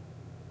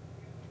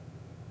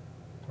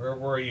 Where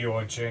were you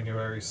on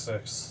January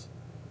 6th?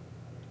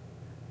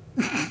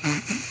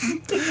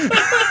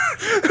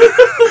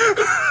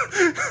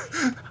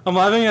 I'm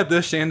laughing at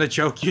this and the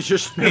joke you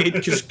just made,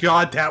 because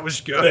God, that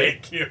was good.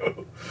 Thank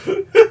you.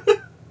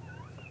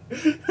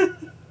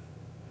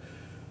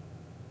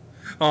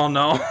 Oh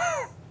no.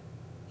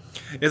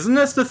 Isn't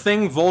this the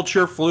thing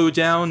Vulture flew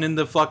down in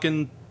the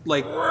fucking,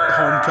 like,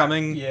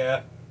 Homecoming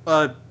Yeah.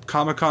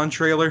 Comic-Con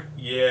trailer?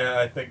 Yeah,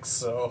 I think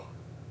so.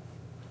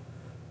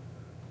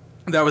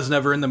 That was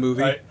never in the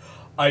movie.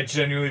 I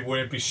genuinely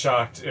wouldn't be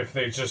shocked if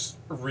they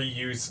just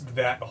reused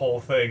that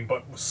whole thing,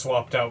 but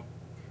swapped out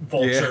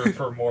Vulture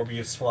for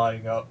Morbius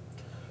flying up.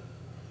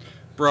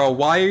 Bro,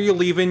 why are you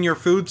leaving your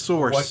food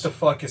source? What the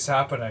fuck is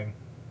happening?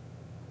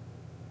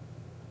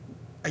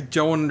 I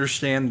don't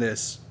understand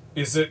this.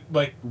 Is it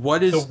like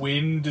What is... the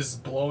wind is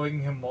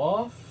blowing him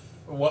off?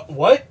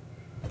 What?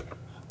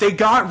 They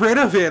got rid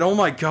of it! Oh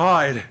my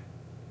god.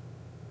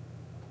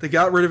 They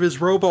got rid of his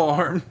robo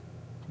arm.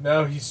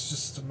 Now he's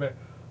just a man.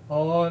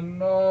 Oh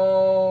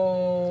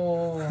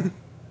no.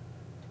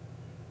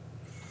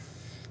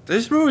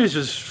 This movie's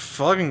just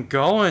fucking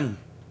going.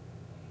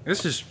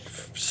 This is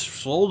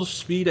full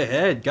speed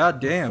ahead. God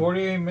damn.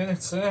 48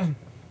 minutes in.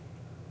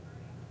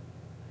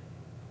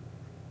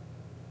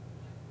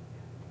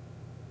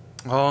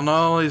 Oh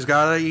no, he's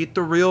gotta eat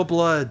the real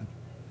blood.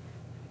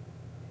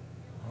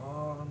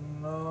 Oh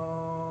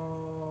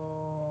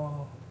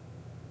no.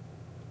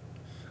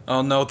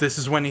 Oh no, this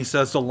is when he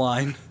says the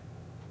line.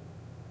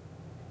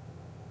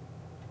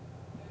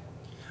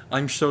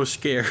 I'm so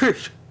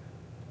scared.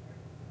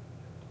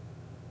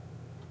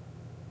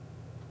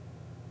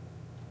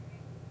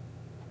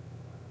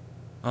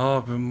 Oh,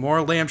 but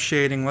more lamp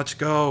shading. Let's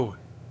go.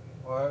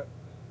 What?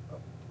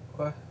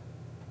 What?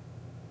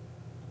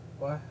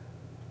 What?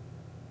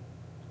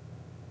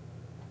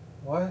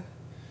 What?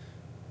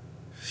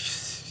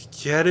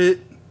 Get it?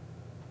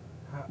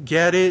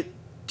 Get it?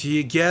 Do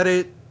you get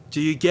it?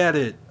 Do you get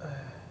it?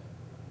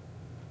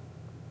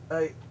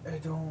 I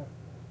don't.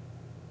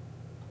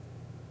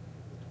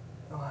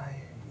 Why are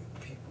you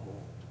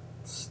people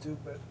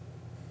stupid?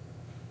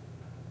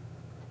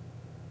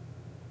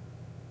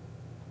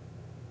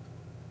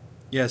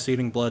 Yes,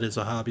 eating blood is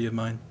a hobby of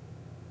mine.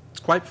 It's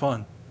quite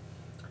fun.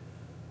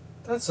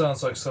 That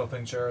sounds like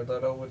something Jared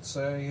Leto would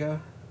say, yeah.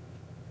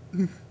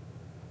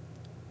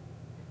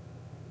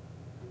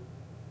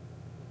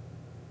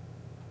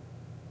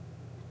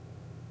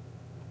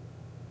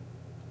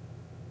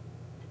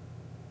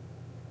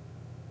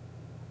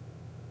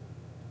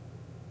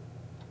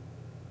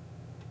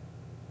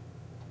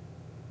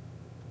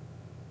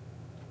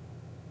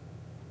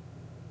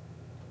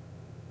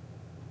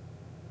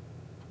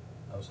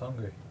 I was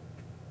hungry.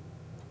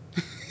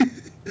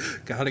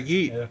 Gotta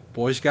eat. Yeah.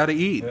 Boys gotta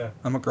eat. Yeah.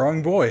 I'm a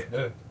growing boy.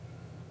 Yeah.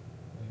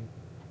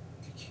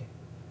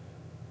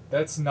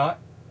 That's not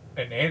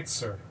an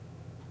answer.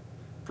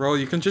 Bro,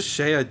 you can just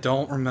say I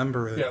don't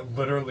remember it. Yeah,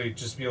 literally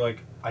just be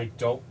like, I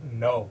don't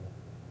know.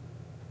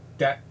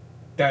 That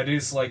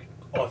is like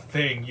a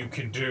thing you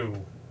can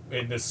do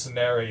in this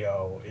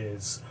scenario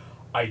is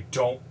I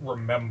don't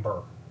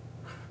remember.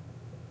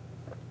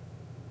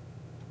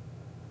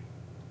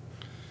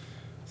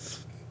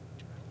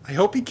 I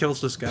hope he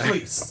kills this guy.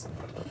 Please.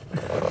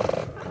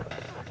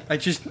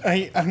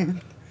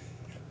 I'm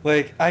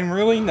like, I'm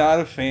really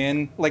not a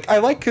fan. Like, I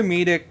like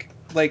comedic,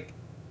 like,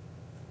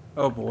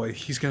 oh boy,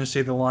 he's gonna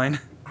say the line.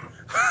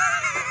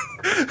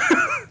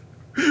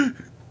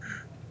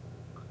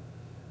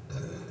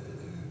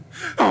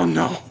 Oh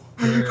no.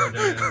 There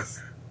it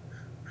is.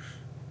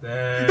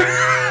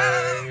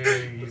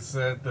 There, he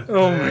said the thing.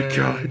 Oh my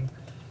god.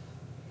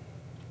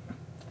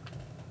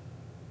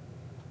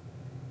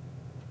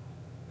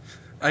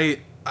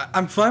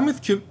 I'm fine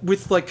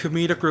with like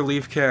comedic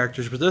relief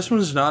characters, but this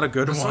one's not a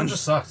good one. This one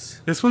just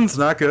sucks. This one's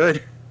not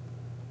good.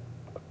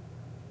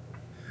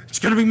 It's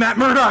gonna be Matt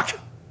Murdock.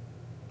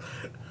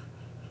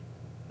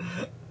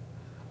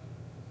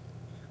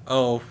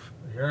 Oh.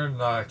 You're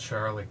not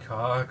Charlie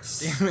Cox.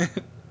 Damn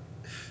it.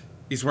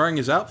 He's wearing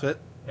his outfit.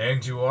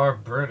 And you are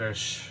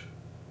British.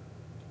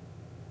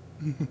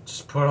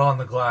 Just put on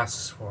the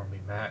glasses for me,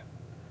 Matt.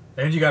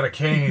 And you got a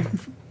cane.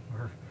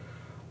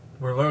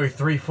 We're literally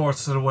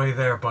 3/4 of the way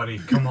there, buddy.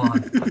 Come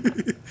on.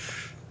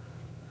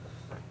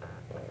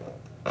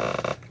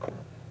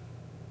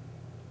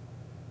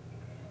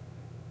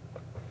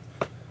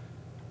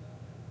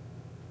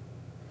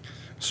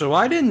 So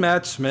why didn't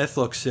Matt Smith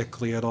look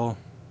sickly at all?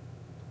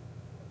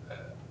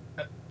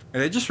 Did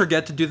they just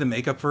forget to do the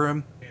makeup for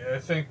him? Yeah, I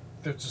think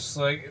they're just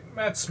like,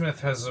 Matt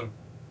Smith has a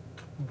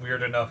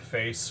weird enough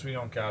face. We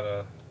don't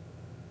gotta.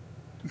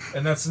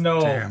 And that's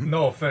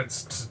no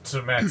offense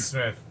to Matt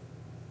Smith.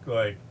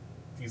 Like,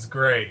 he's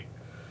great.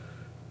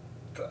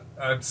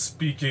 I'm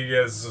speaking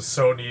as a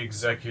Sony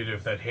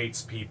executive that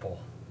hates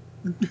people.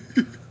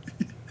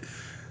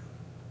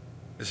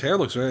 His hair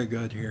looks very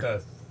good here. It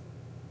does.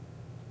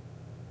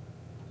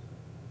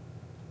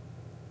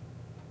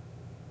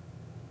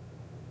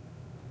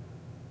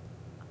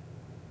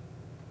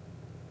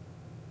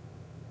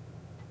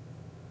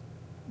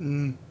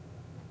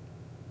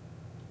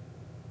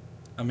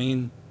 I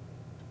mean,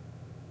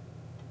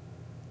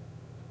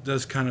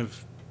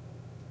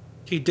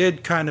 he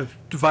did kind of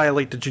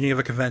violate the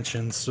Geneva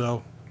Conventions,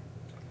 so.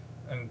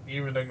 And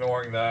even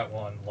ignoring that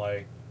one,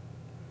 like,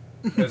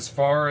 as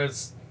far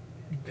as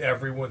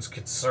everyone's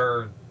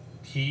concerned,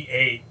 he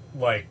ate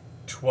like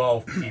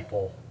 12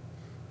 people.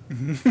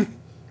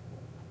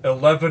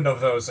 11 of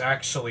those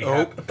actually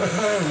happened.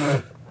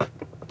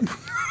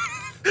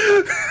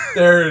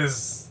 There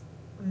is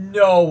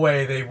no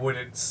way they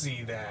wouldn't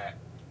see that.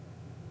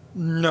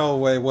 No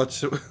way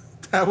whatsoever.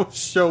 That was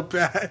so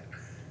bad.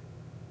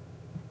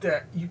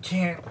 That you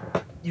can't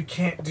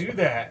do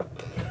that.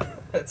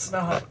 That's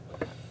not.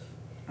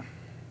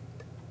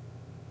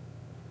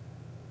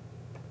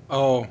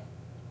 Oh.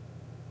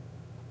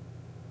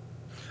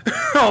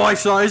 Oh, I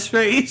saw his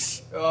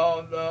face.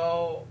 Oh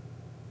no.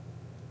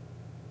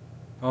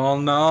 Oh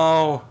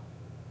no.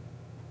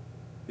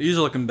 He's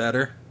looking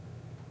better.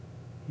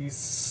 He's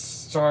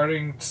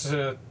starting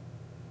to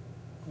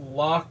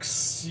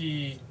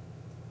loxy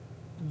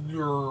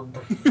herb.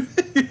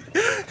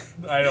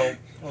 I don't.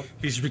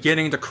 He's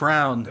beginning to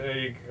crown. There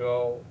you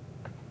go.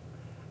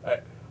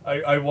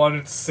 I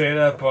wanted to say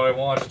that, but I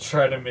wanted to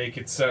try to make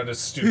it sound as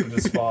stupid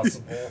as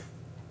possible.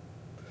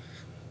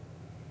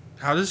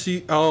 How does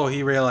he... Oh,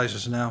 he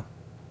realizes now.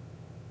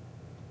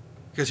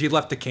 Because he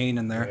left the cane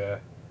in there. Yeah.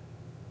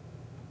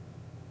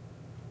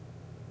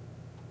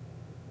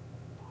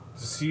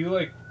 Does he,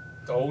 like,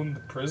 own the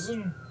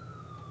prison?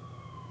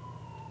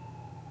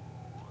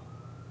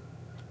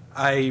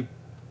 Why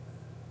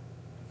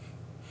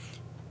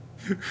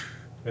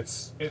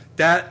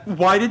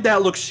did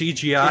that look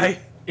CGI?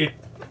 It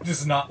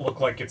does not look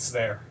like it's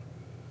there.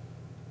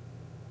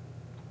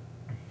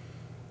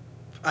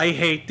 I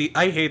hate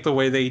the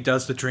way that he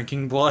does the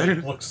drinking blood.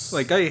 It looks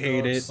like, I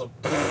hate it.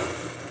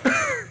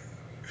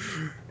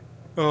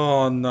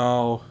 Oh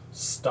no.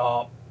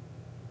 Stop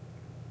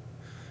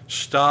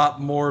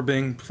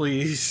morbing,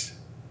 please.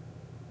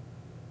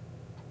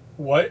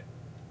 What?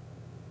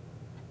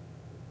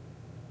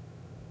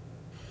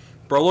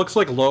 Bro looks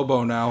like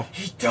Lobo now.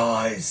 He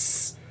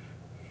does.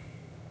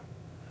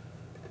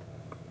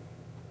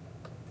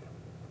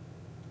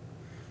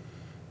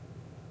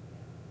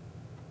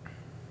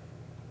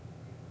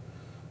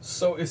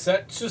 So is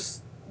that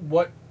just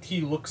what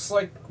he looks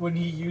like when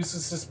he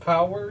uses his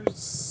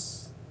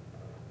powers?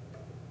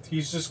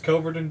 He's just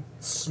covered in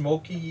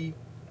smoky...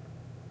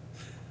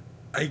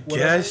 I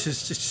guess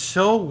it's just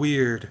so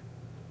weird.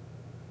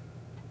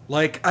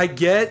 Like, I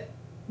get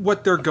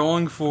what they're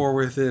going for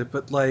with it,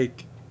 but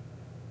like,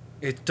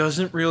 it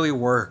doesn't really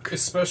work.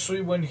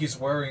 Especially when he's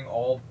wearing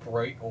all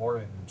bright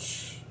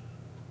orange.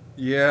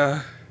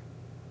 Yeah.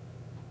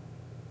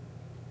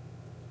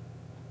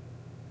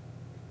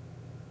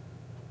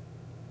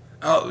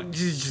 Oh,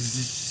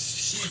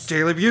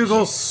 Daily Bugle.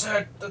 He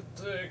said the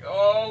thing.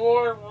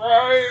 Oh,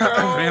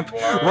 Rhino.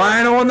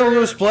 Rhino on the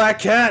loose, black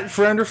cat,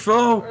 friend or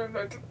foe.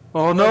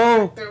 Oh no. I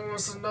think there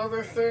was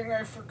another thing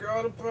I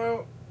forgot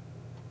about.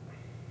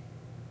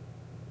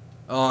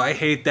 Oh, I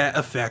hate that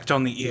effect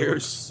on the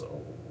ears.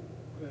 So,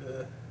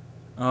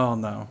 Oh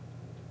no.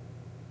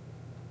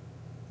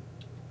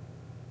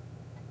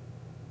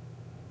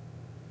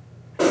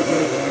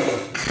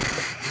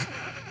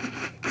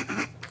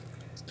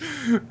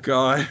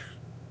 God.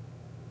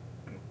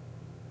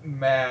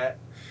 Matt.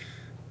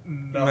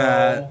 No.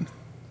 Matt.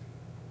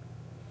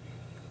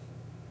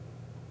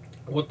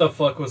 What the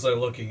fuck was I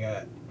looking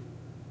at?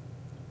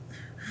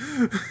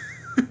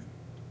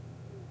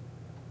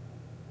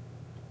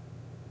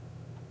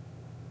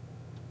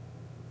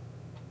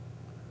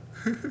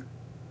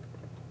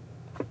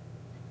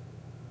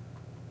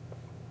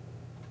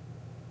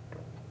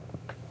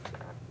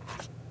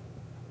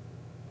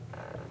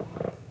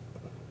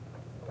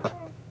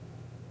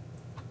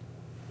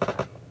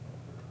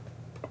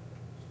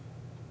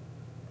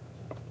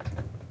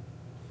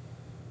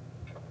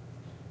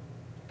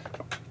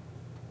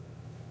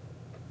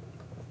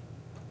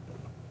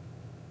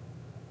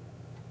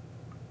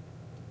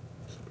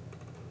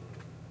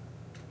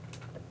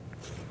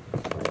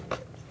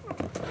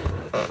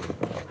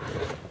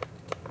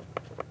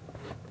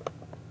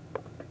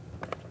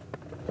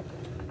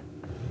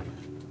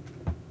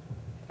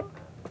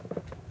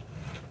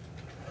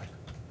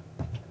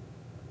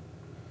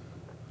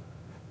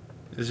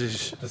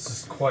 This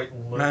is quite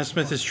lit. Matt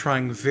Smith is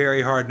trying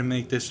very hard to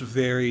make this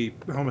very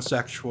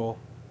homosexual.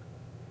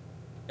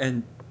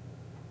 And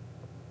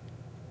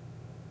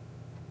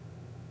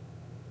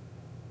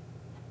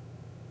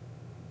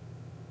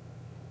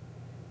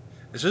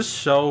it's just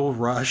so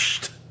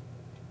rushed.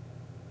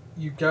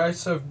 You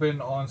guys have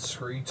been on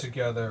screen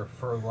together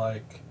for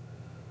like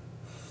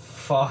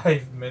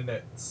 5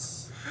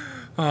 minutes.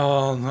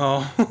 Oh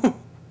no.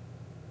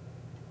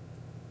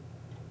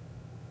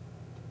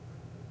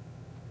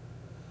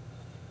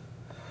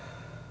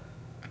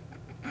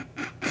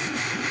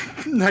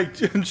 I'm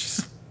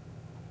just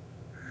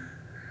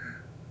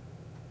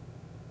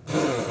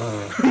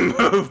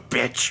move,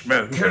 bitch,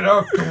 move. Get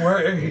out the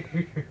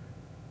way.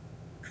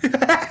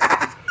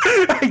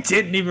 I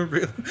didn't even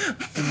realize.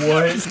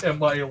 What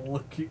am I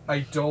looking? I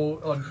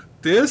don't.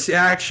 This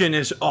action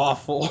is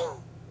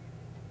awful.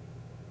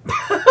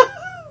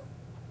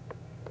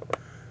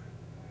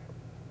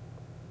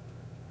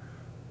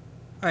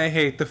 I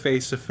hate the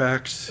face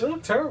effects. They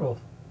look terrible.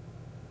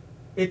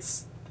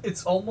 It's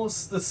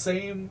almost the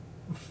same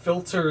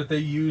filter they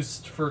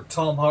used for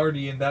Tom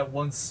Hardy in that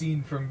one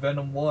scene from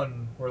Venom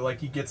 1 where like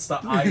he gets the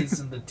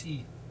eyes and the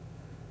teeth.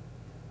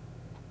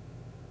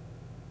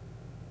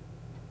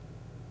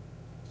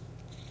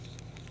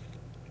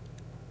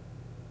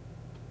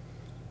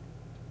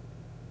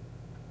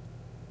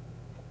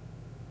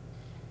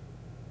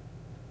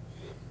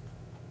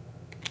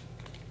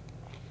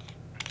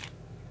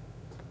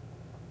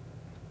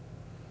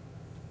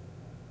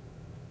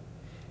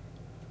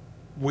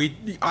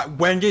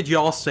 When did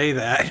y'all say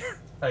that?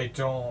 I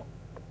don't.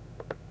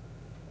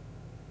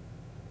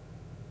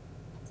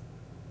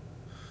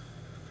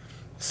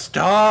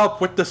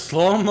 Stop with the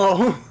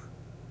slow-mo.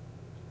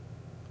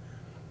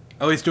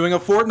 Oh, he's doing a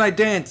Fortnite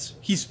dance.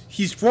 He's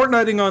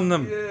Fortniting on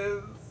them. Yes.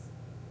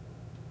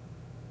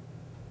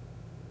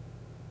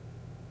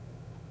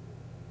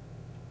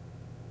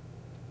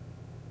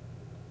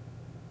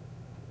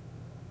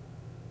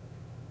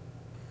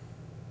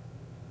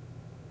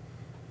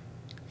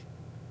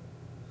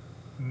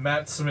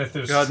 Matt Smith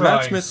is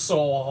trying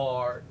so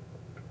hard.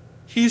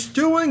 He's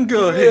doing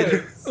good.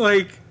 Yes.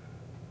 Like,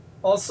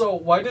 also,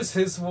 why does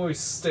his voice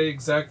stay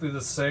exactly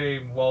the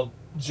same while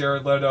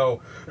Jared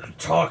Leto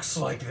talks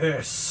like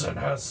this and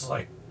has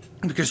like...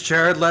 Because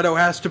Jared Leto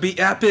has to be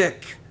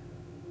epic.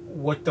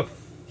 What the...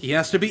 He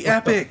has to be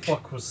epic. What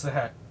the fuck was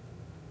that?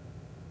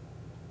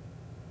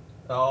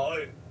 Oh,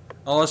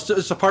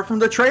 it's apart from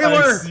the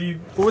trailer.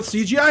 But with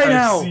CGI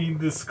now. I've seen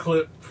this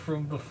clip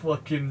from the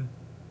fucking...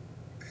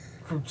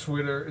 from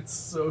Twitter. It's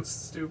so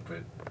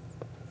stupid.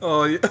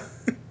 Oh, yeah.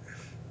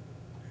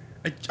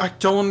 I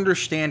don't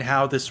understand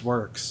how this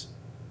works.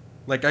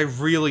 Like, I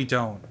really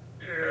don't.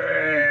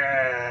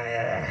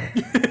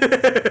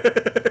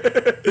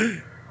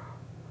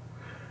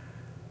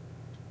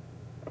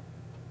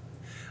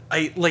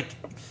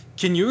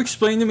 Can you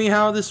explain to me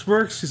how this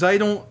works? Because I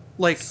don't,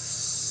 like,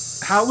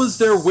 how is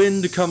there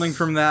wind coming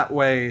from that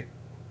way?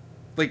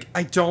 Like,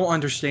 I don't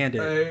understand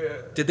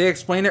it. Did they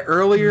explain it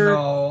earlier?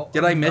 No.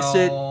 Did I miss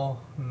it?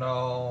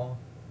 No.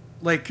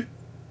 Like...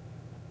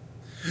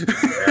 He's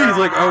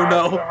like, oh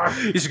no,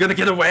 he's gonna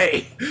get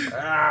away.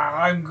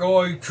 I'm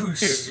going to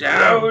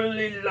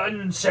slowly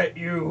lunge at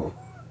you.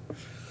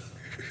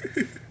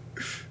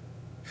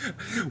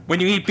 When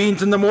you eat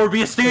beans in the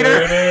Morbius theater.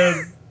 There it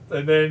is.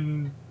 And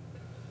then...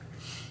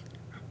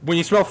 when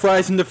you smell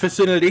fries in the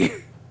vicinity.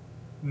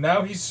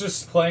 Now he's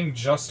just playing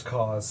Just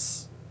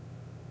Cause.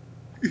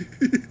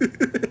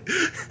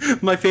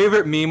 My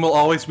favorite meme will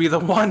always be the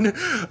one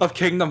of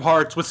Kingdom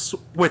Hearts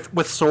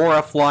with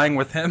Sora flying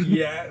with him.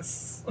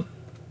 Yes.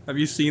 Have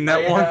you seen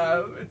that one? I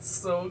have. It's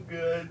so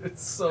good.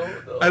 It's so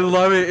dumb. I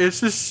love it. It's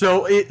just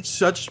so... it's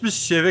such a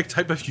specific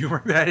type of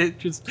humor that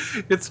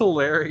it's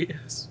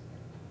hilarious.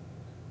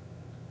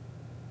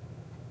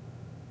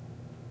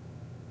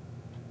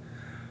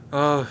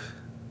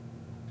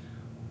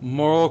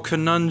 Moral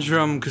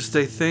conundrum, because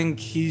they think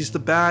he's the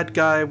bad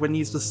guy when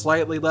he's the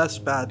slightly less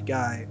bad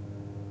guy.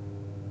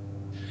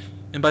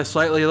 And by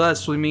slightly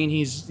less, we mean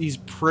he's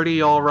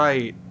pretty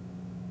alright.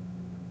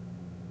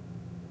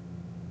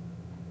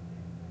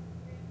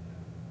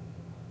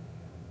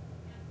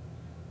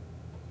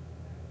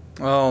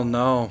 Oh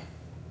no.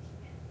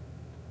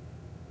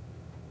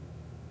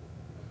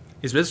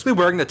 He's basically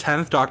wearing the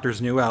 10th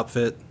Doctor's new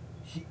outfit.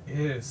 He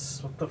is.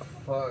 What the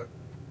fuck?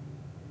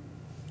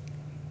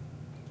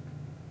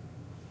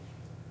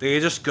 Did he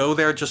just go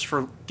there just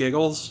for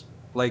giggles?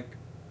 Like,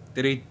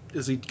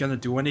 is he gonna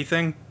do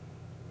anything?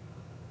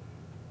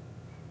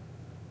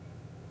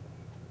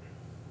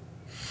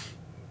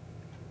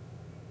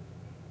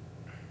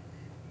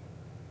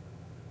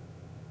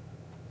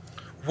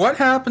 What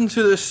happened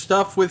to this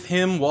stuff with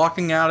him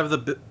walking out of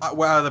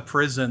the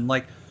prison?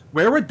 Like,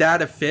 where would that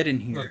have fit in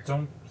here? Look,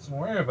 don't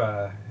worry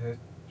about it.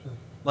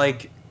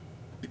 Like,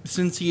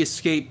 since he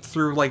escaped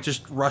through, like,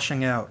 just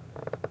rushing out.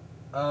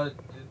 I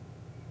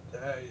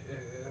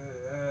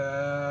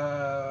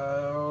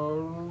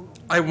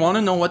want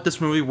to know what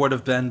this movie would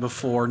have been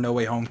before No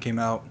Way Home came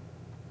out.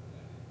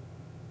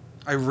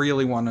 I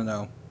really want to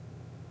know.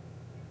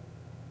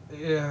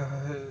 Yeah,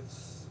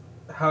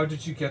 how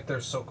did you get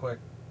there so quick?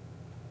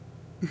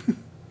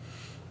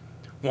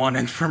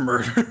 Wanted for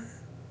murder.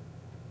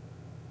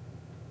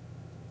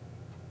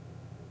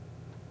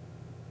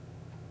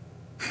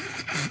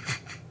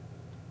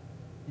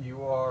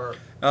 You are.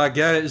 I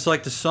get it. It's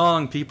like the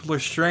song, people are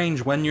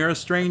strange when you're a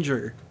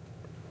stranger.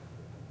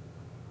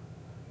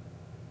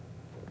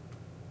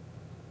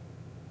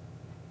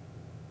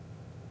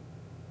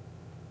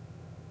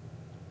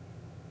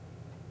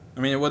 I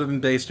mean, it would have been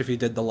based if you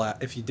did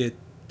if you did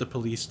the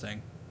police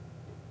thing.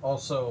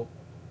 Also,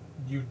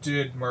 you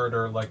did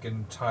murder like an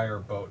entire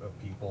boat of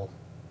people.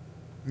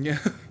 Yeah.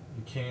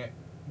 You can't.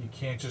 You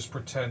can't just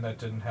pretend that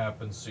didn't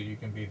happen so you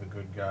can be the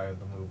good guy of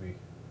the movie.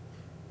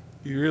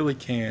 You really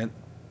can't.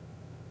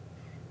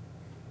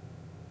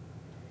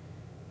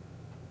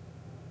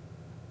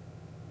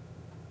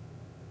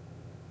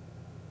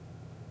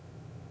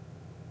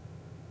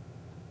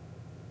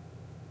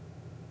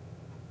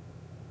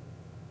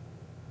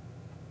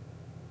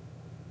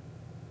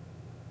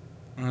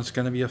 And it's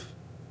gonna be a.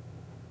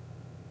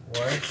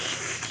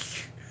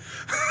 What?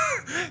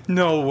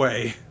 No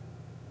way.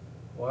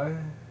 What?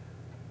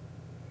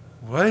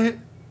 What?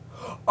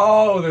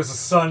 Oh, there's a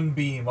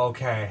sunbeam.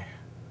 Okay.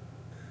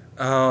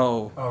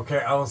 Oh. Okay,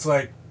 I was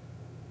like,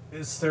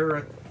 is there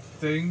a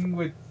thing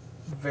with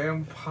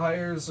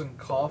vampires and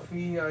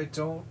coffee? I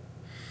don't.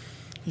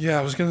 Yeah,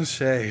 I was gonna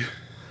say.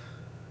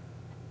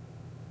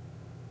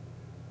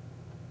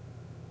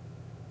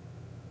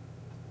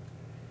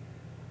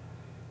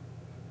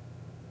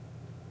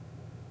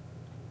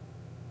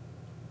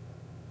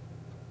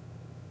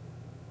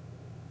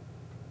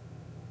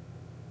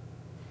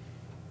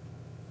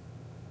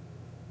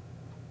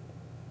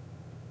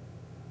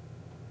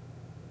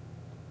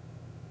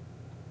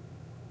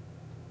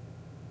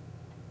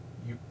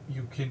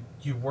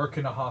 You work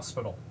in a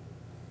hospital.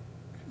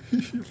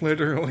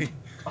 Literally.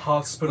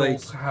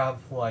 Hospitals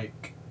have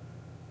like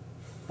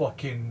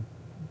fucking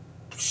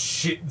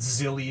shit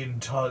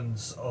zillion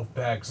tons of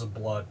bags of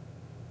blood.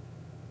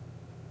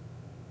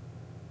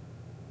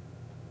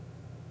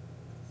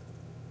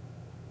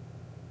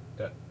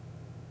 That.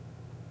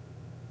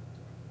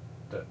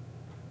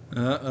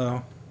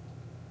 Uh-oh.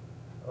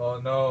 Oh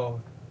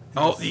no.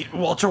 Oh,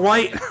 Walter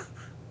White!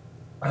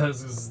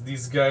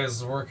 These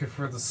guys working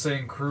for the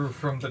same crew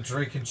from the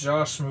Drake and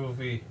Josh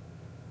movie.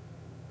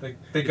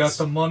 They got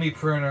the money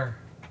printer.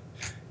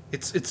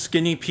 It's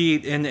Skinny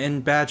Pete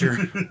and Badger.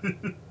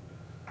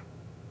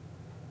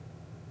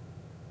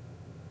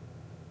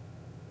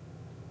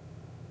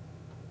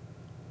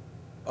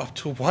 Up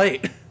to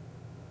White.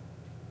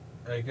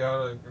 I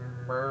got a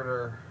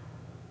murder.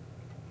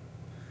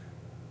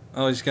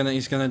 Oh, he's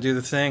gonna do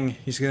the thing.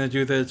 He's gonna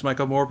do the it's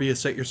Michael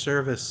Morbius at your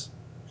service.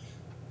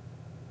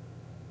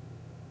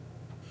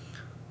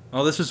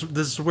 Oh, this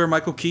is where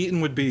Michael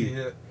Keaton would be.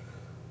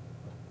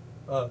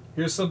 Yeah.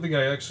 Here's something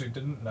I actually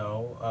didn't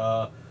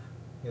know.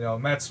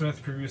 Matt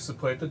Smith previously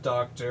played the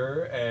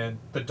Doctor, and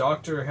the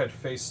Doctor had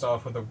faced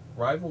off with a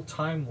rival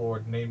Time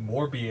Lord named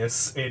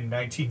Morbius in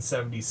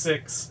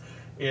 1976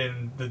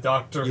 in the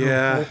Doctor Who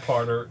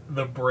four-parter,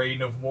 The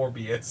Brain of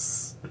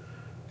Morbius.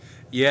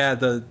 Yeah,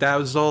 that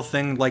was the whole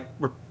thing, like,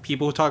 where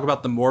people talk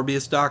about the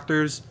Morbius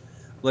doctors,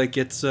 like,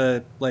 it's,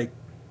 like,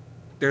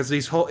 there's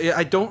these whole,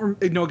 I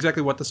don't know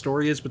exactly what the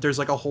story is, but there's,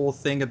 like, a whole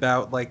thing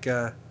about, like,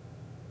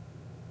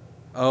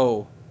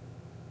 oh.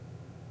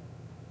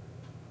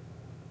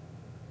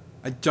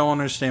 I don't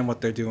understand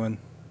what they're doing.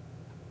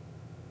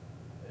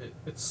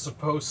 It's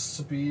supposed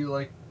to be,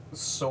 like,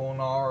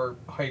 sonar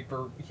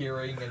hyper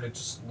hearing, and it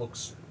just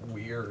looks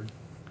weird.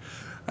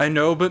 I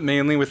know, but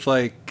mainly with,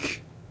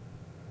 like...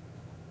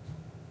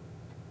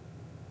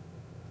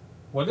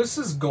 What is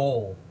his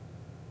goal?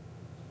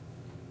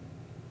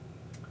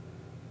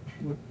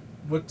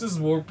 What does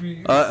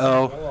Morbius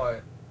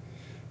want?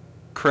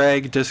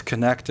 Craig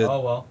disconnected.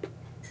 Oh, well.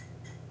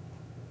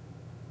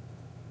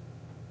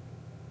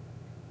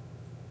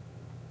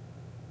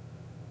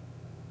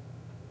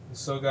 You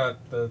still got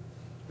the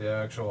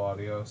actual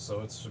audio,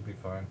 so it should be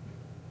fine.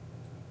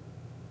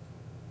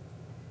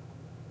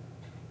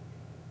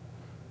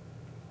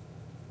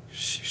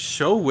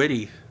 So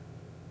witty.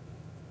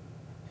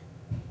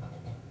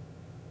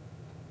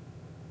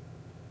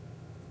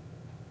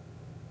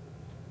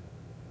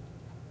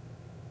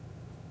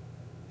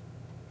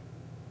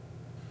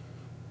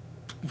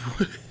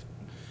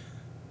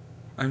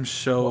 I'm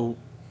so...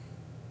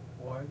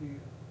 Why do you...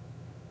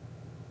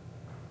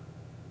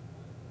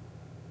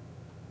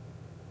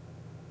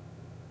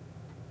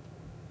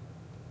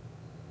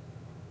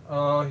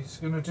 Oh, he's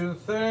gonna do the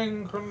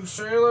thing from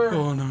Sailor.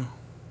 Oh, no.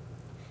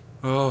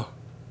 Oh.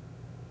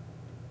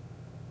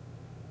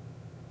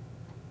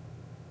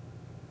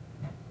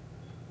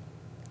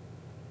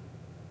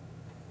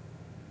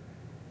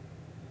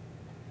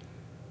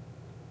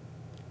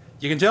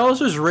 You can tell this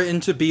was written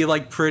to be,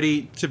 like,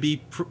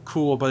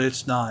 cool, but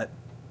it's not.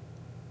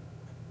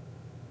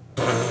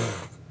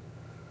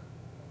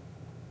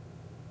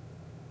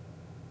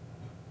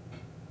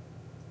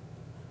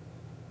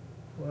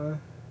 What?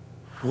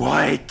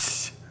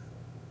 What?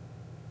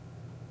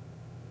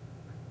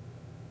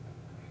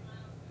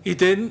 He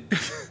didn't?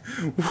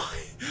 What?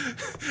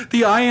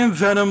 The I am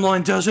Venom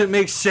line doesn't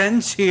make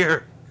sense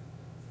here.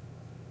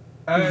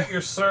 At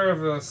your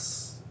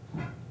service.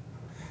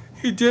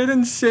 He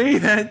didn't say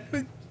that.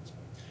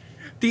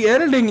 The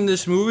editing in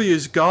this movie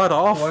is god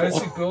awful. Why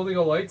is he building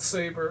a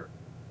lightsaber?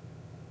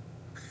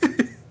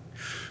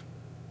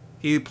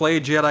 He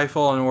played Jedi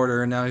Fallen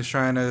Order, and now he's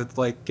trying to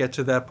like get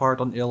to that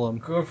part on Ilum.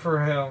 Good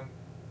for him.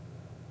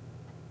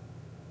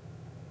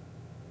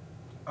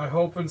 I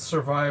hope in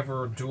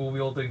Survivor,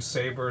 dual-wielding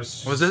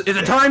sabers... Was it? Is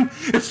it time?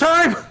 It's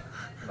time!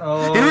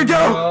 Oh, Here we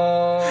go!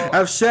 No.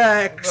 Have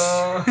sex!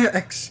 No.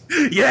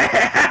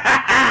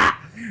 Yeah!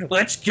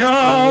 Let's go!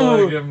 I'm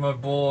gonna give my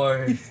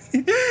boy.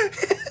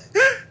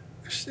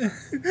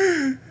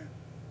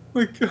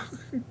 My God.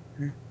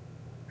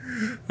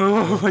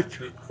 Oh my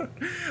God.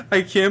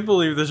 I can't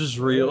believe this is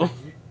real.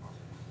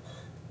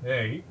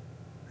 Hey.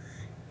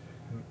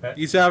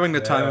 He's having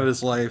the time of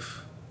his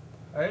life.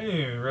 I didn't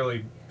even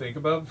really think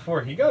about it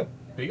before. He got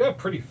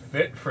pretty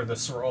fit for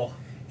this role.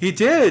 He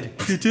did.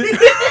 He did.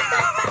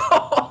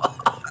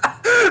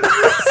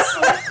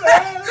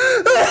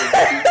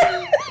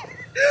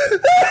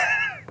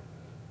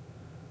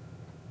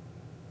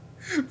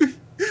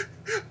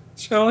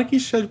 Sound like he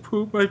shed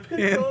poop my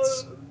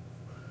pants.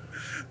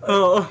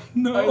 Oh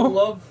no! I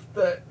love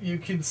that you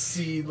can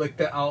see like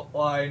the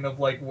outline of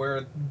like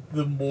where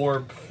the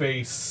Morb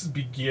face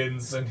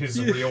begins and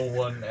his real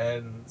one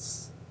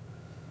ends.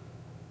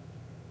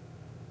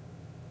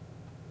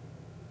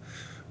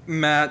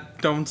 Matt,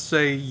 don't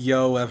say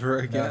yo ever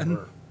again.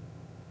 Never.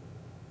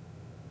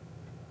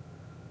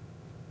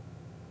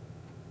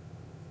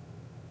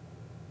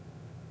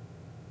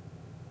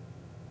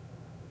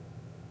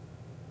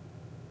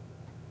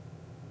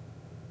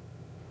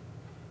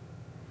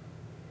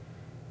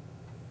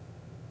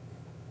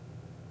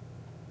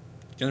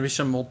 Gonna be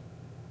some old...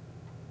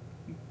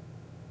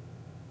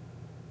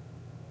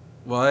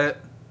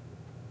 What?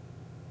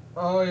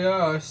 Oh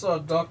yeah, I saw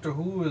Doctor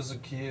Who as a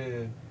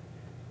kid.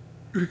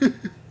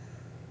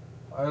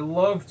 I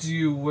loved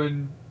you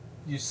when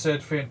you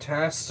said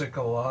fantastic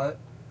a lot.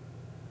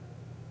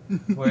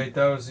 Wait,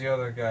 that was the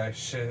other guy.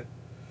 Shit.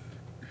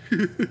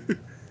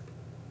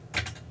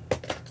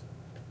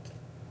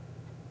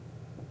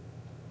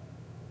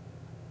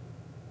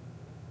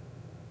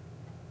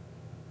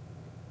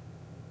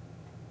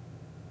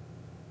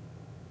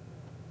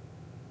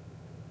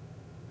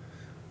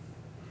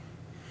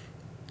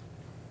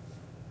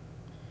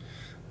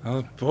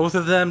 Both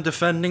of them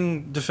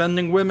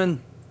defending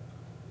women.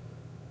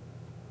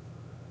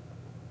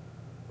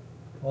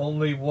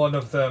 Only one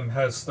of them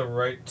has the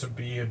right to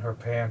be in her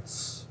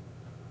pants.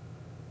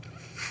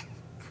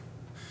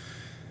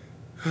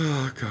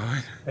 Oh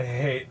God. I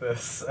hate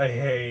this. I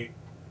hate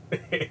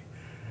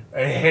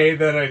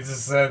that I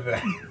just said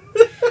that.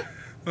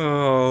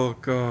 Oh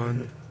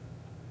God.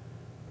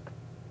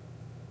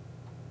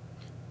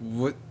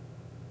 What?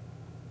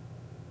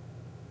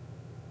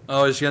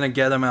 Oh, he's gonna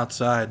get him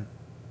outside.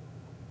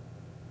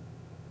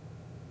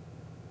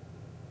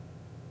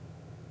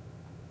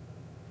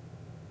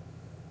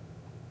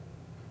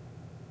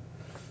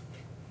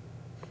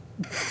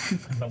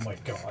 Oh my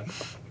God.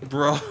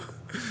 Bro.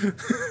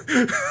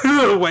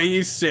 The way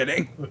he's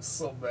sitting. I'm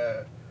so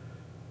mad.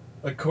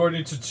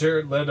 According to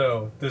Jared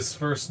Leto, this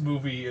first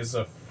movie is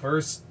a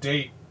first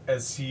date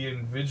as he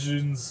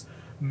envisions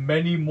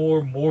many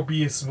more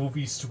Morbius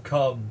movies to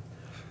come.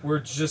 We're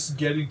just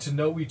getting to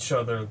know each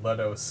other,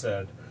 Leto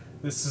said.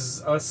 This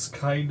is us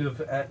kind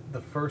of at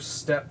the first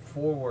step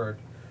forward.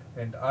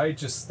 And I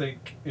just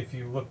think if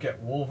you look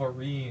at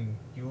Wolverine,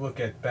 you look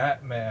at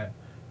Batman,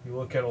 you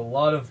look at a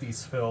lot of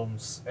these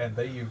films, and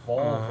they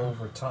evolve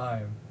over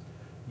time.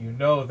 You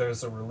know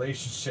there's a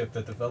relationship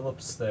that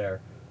develops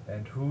there.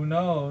 And who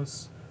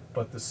knows,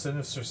 but the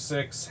Sinister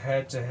Six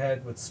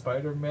head-to-head with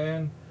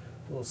Spider-Man,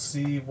 we'll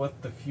see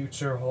what the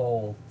future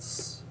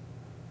holds.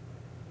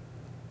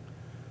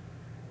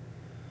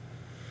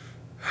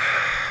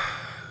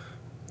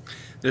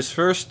 This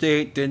first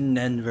date didn't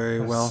end very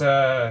well.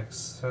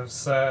 Sex.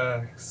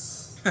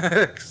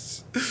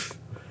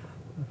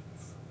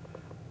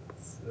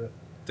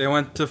 They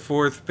went to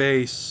fourth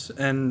base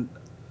and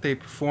they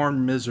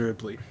performed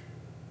miserably.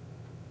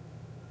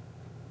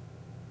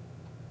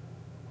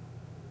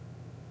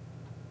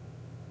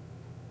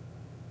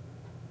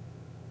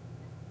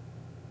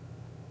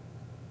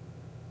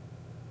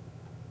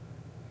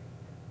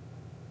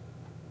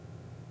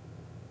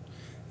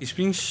 He's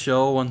being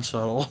so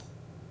unsubtle.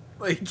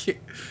 Like, he's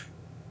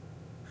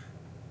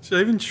not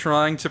even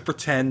trying to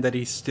pretend that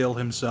he's still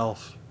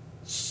himself.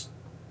 Just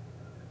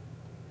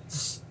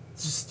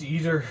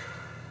eat her.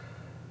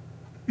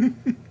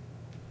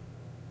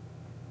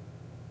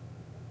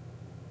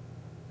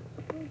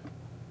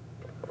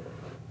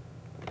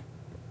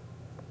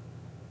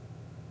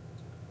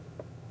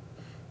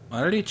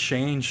 Why did he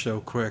change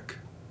so quick?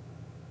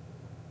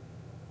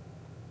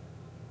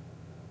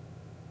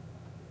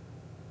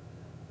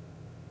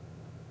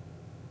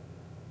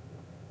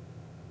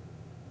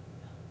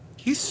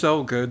 He's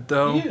so good,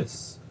 though. He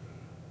is.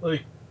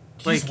 Like,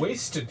 he's Like,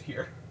 wasted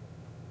here.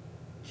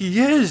 he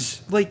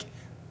is. Like,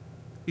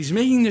 he's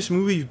making this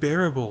movie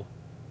bearable.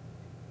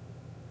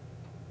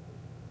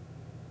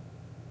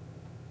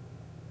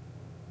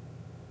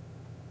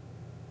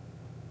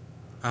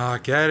 Ah,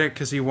 get it?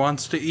 Because he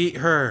wants to eat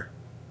her.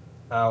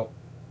 Out.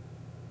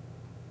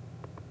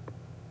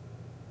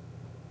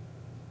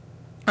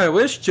 I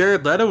wish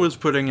Jared Leto was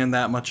putting in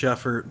that much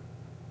effort.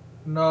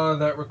 No,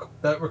 that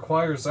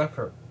requires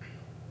effort.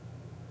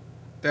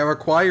 That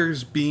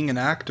requires being an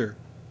actor.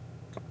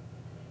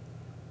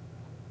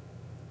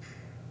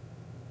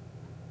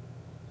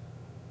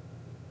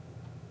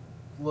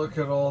 Look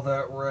at all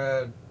that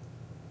red.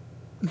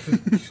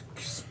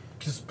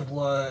 Cause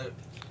blood.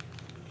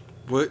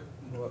 What?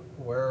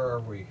 Where are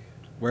we?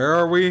 Where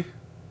are we?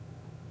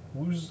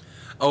 Who's...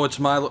 Oh, it's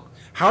Milo.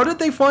 How did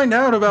they find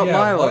out about Yeah,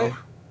 Milo? what?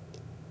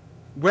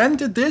 When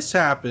did this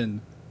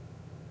happen?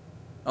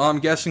 Oh, I'm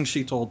guessing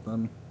she told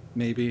them.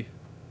 Maybe.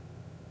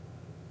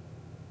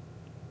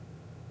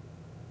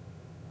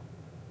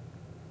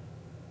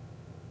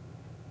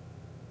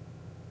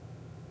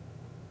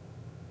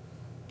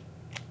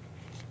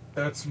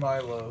 That's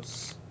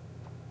Milo's.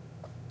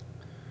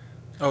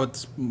 Oh,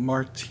 it's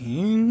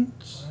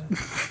Martine's?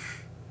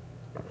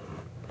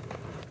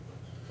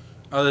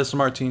 Oh, this is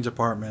Martine's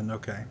apartment.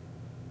 Okay.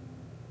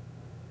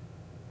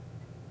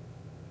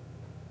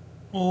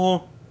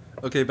 Oh.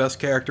 Okay, best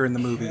character in the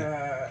movie.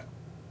 Cat.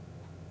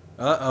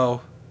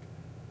 Uh-oh.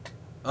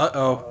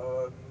 Uh-oh.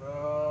 Oh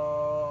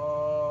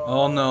no.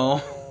 Oh,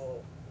 no.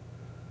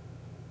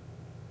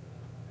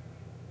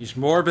 He's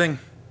morbing.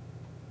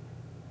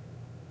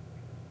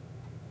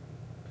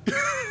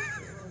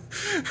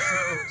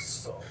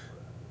 So...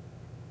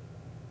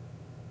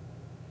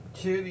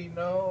 Kitty,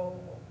 no.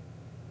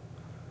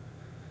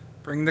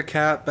 Bring the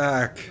cat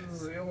back.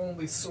 This is the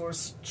only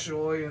source of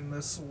joy in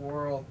this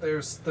world.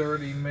 There's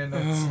 30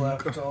 minutes Oh,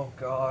 left. God. Oh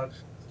god.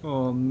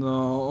 Oh,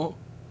 no.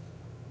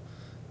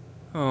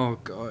 Oh,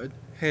 God.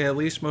 Hey, at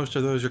least most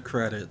of those are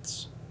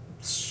credits.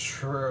 It's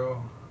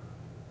true.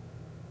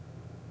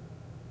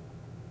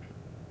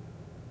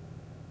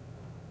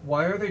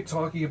 Why are they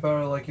talking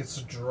about it like it's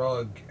a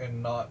drug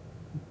and not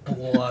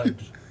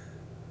blood?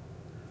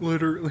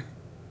 Literally.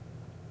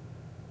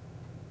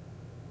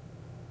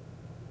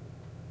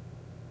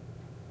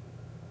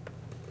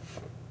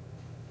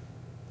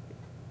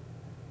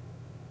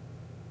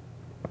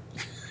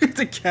 It's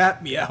a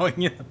cat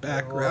meowing in the I love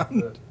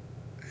background. it.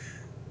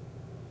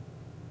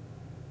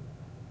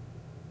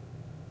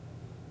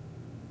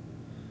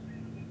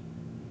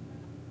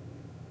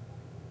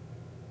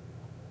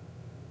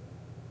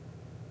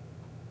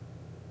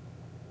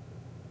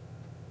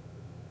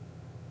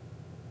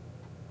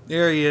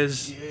 There he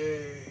is.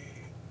 Yay.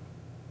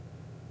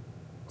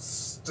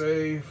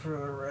 Stay for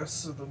the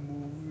rest of the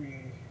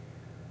movie.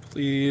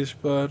 Please,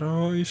 bud.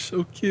 Oh, he's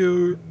so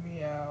cute.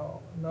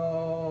 Meow.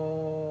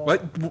 No.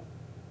 What?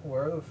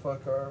 Where the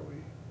fuck are we?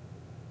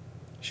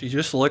 She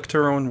just licked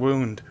her own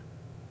wound.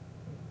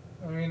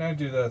 I mean, I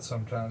do that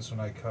sometimes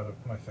when I cut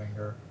up my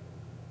finger.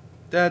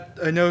 That,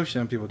 I know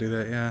some people do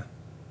that, yeah.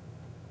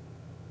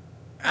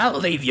 I'll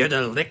leave you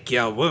to lick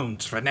your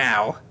wounds for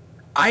now.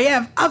 I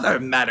have other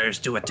matters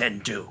to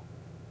attend to.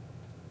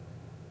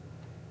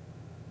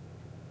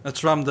 That's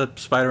from the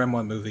Spider-Man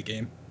 1 movie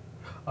game.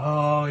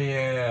 Oh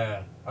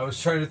yeah, I was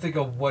trying to think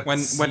of what When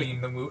scene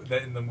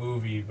that in the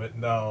movie, but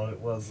no, it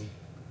wasn't.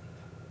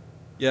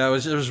 Yeah, it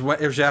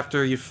was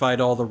after you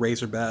fight all the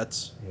razor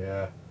bats.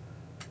 Yeah,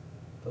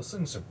 those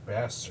things are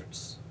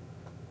bastards.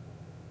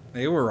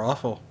 They were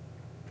awful.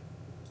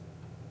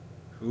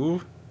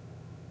 Who?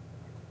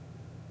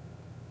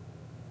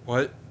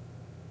 What?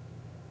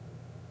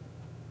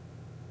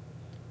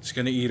 He's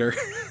gonna eat her.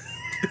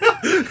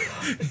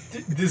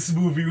 This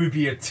movie would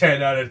be a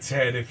 10 out of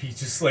 10 if he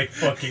just like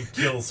fucking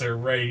kills her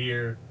right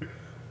here.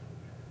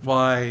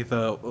 Why,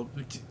 though?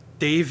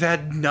 They've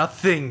had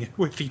nothing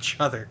with each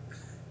other.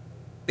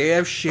 They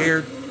have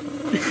shared...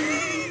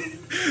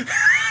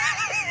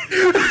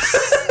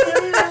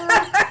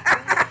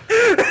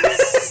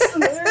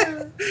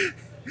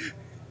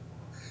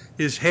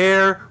 His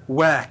hair,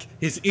 whack.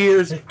 His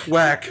ears,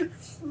 whack.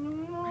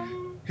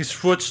 His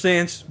foot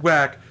stance,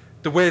 whack.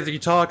 The way that he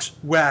talks,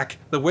 whack.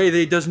 The way that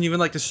he doesn't even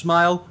like to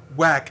smile,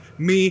 whack.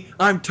 Me,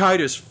 I'm tight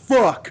as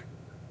fuck.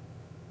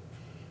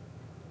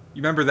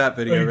 You remember that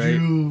video, right?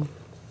 do.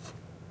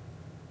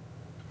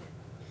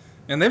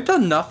 And they've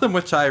done nothing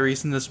with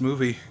Tyrese in this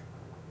movie.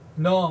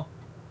 No.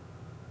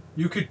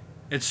 You could.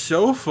 It's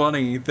so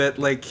funny that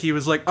like he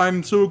was like,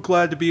 I'm so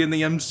glad to be in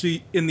the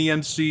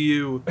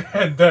MCU.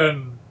 And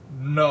then,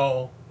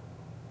 no.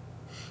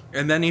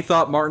 And then he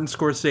thought Martin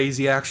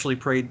Scorsese actually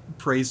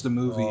praised the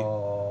movie.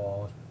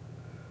 Oh.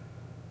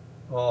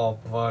 Oh,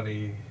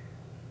 buddy.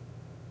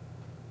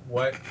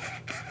 What?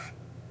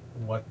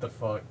 What the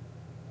fuck?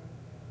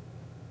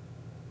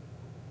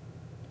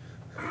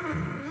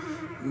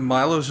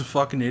 Milo's a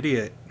fucking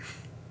idiot.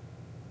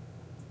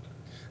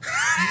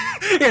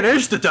 It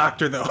is the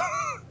doctor, though.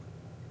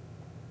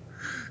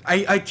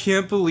 I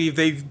can't believe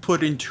they've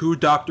put in 2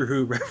 Doctor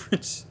Who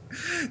references.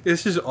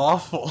 This is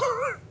awful.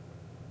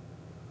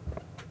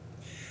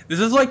 This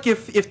is like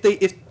if they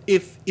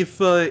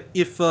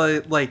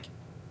like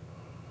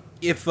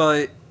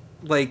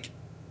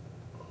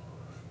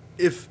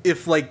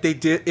like they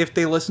did if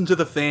they listened to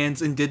the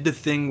fans and did the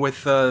thing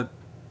with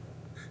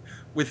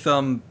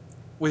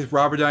with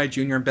Robert Downey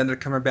Jr. and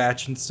Benedict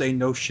Cumberbatch and say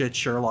no shit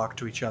Sherlock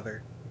to each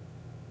other.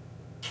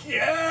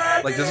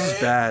 Get Like, this is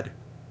bad.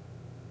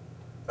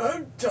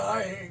 I'm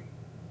dying.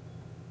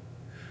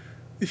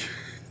 I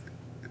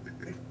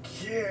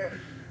can't.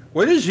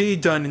 What has he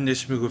done in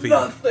this movie?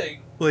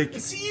 Nothing. Like,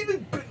 Has he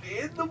even been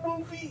in the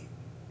movie?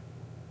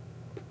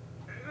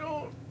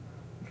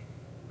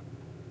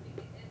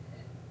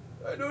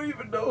 I don't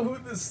even know who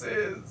this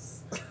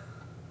is.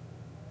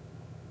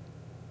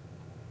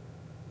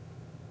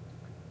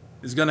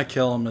 he's gonna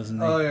kill him, isn't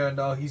he? Oh yeah,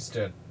 no, he's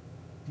dead.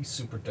 He's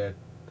super dead.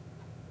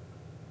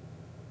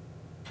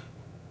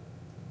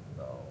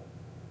 No.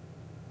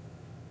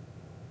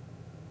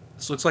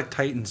 This looks like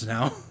Titans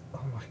now.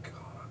 Oh my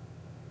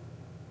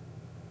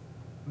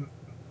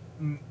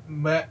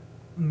god.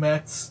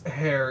 Matt's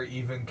hair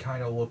even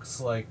kind of looks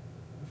like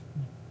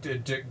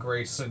Dick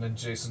Grayson and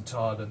Jason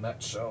Todd in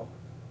that show.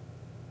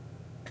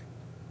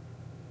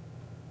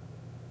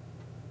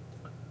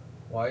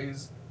 Why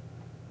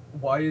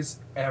is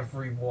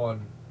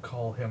everyone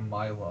call him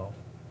Milo?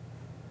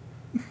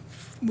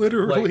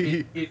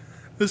 Literally. Like,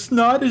 it's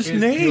not his it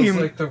name. feels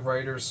like the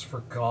writers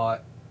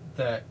forgot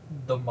that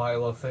the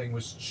Milo thing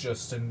was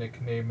just a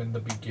nickname in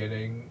the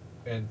beginning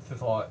and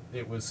thought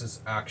it was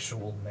his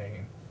actual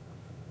name.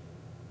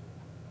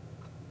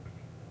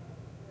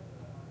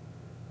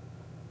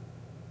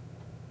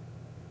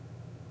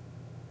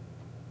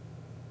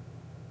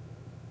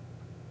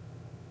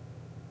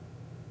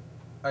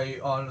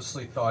 I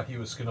honestly thought he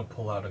was gonna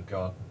pull out a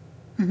gun.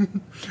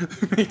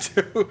 Me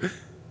too.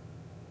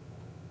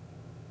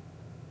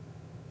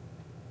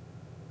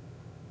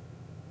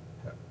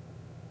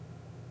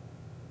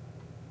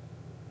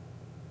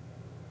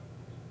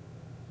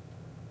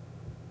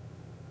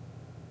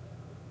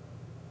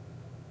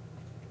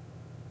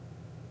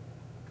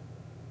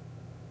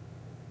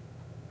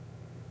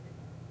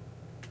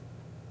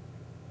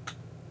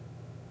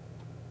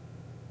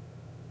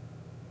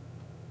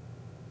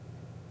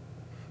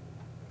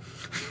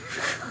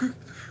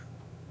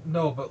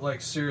 No, but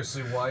like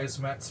seriously, why is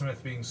Matt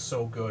Smith being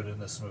so good in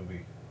this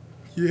movie?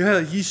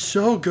 Yeah, he's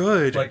so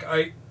good. Like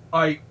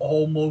I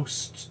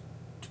almost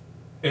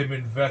am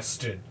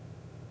invested.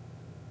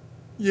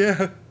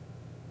 Yeah.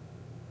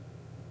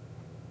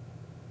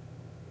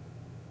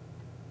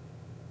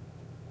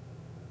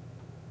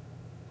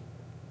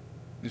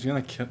 He's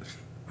gonna kill.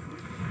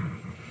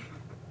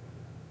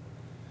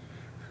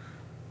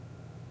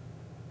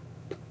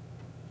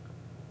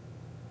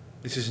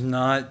 This is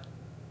not.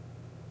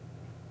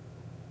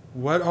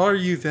 What are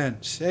you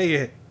then? Say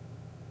it.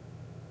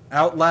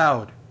 Out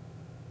loud.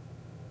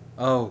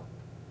 Oh,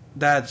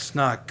 that's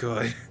not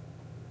good.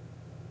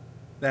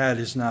 That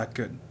is not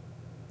good.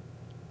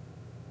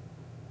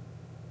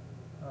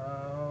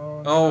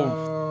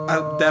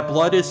 Oh, that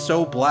blood is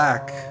so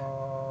black.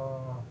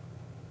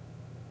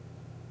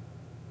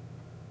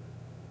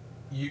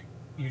 You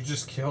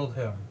just killed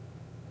him.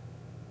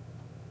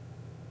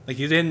 Like,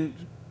 you didn't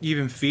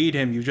even feed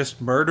him, you just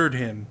murdered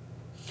him.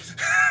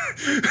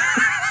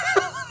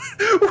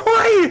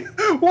 Why?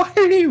 Why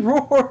did he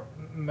roar?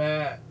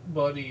 Matt,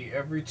 buddy,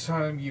 every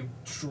time you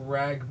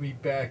drag me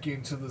back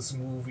into this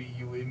movie,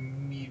 you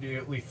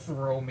immediately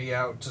throw me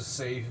out to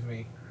save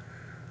me.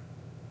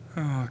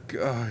 Oh,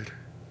 God.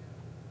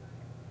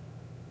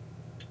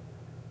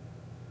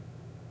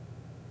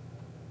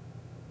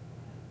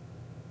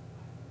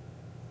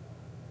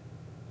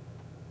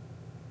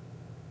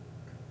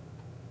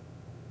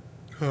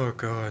 Oh,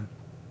 God.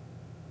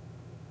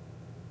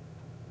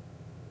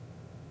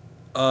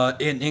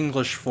 In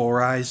English,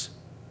 4 eyes.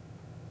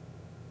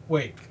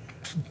 Wait,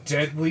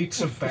 deadly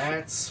to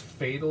bats,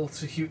 fatal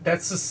to humans.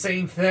 That's the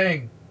same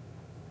thing.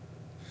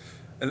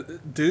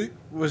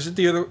 Was it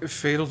the other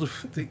fatal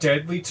to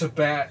Deadly to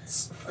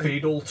bats,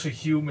 fatal to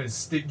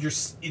humans.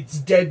 It's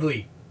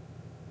deadly.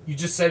 You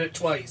just said it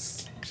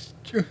twice.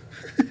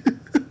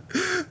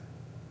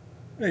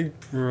 Hey,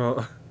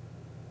 bro.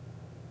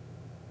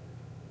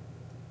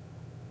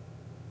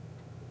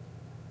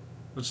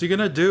 What's he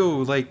gonna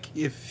do, like,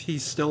 if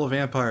he's still a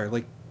vampire?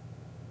 Like...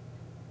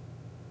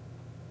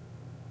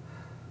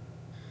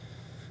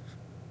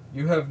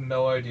 You have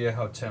no idea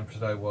how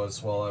tempted I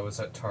was while I was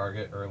at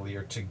Target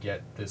earlier to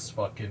get this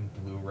fucking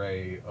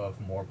Blu-ray of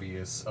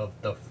Morbius of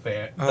the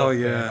fan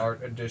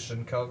art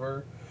edition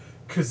cover,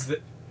 because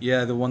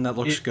yeah, the one that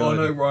looks good.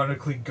 It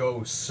unironically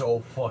goes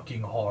so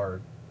fucking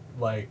hard.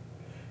 Like,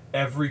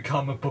 every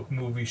comic book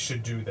movie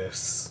should do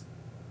this.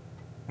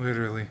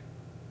 Literally.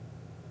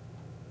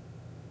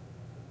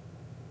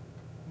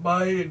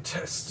 My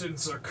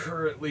intestines are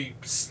currently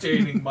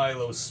staining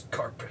Milo's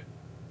carpet.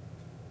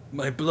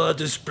 My blood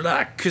is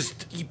black because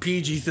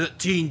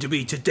PG-13 to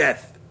me to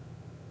death.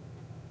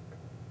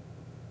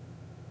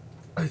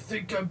 I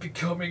think I'm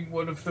becoming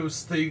one of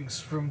those things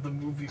from the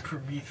movie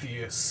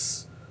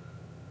Prometheus.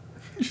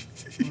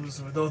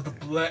 Those with all the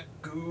black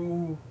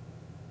goo.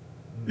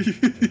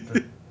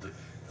 The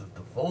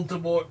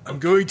Voldemort. I'm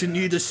going to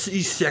need a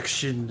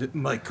C-section,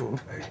 Michael.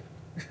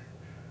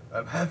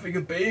 I'm having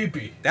a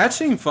baby. That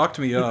scene fucked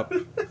me up.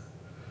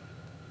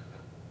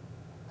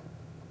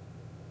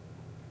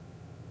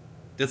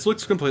 This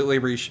looks completely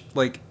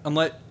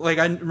unless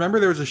I remember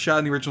there was a shot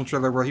in the original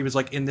trailer where he was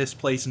like in this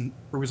place and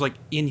where he was like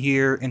in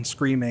here and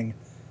screaming,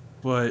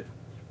 but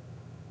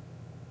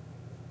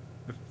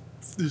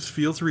this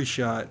feels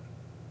reshot.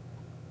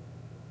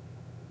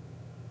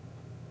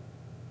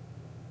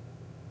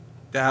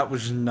 That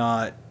was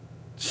not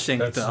synced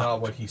That's up.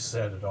 not what he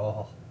said at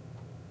all.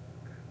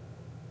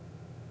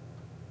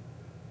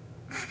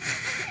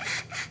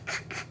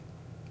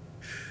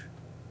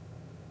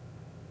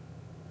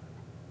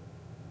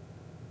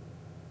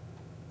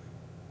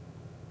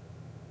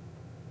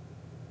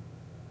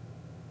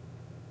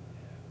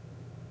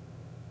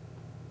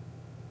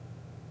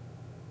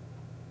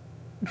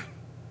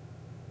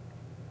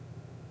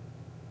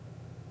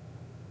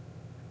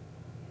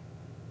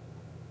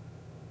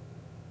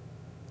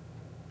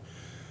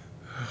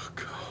 Oh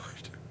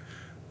god.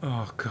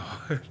 Oh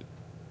god.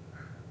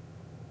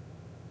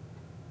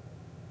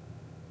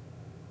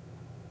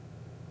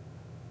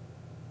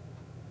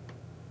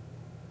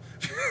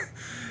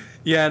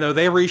 Yeah, no,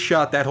 they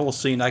reshot that whole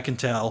scene, I can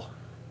tell.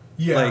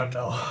 Yeah,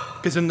 no.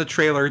 Because in the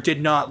trailer, it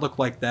did not look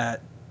like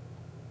that.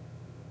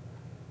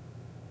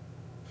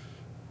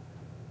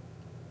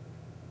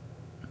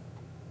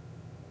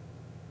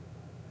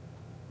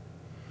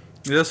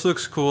 This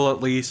looks cool, at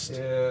least.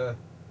 Yeah.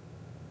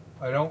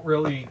 I don't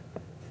really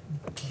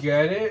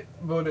get it,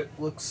 but it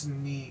looks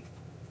neat.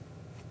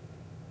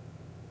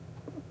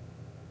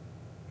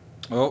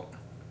 Oh.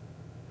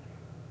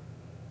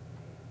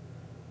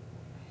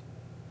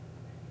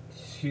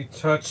 He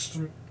touched.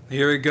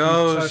 Here he He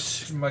goes.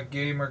 touched my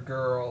gamer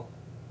girl.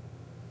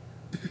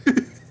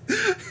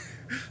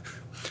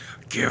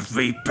 Give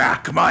me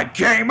back my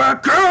gamer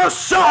girl,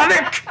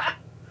 Sonic!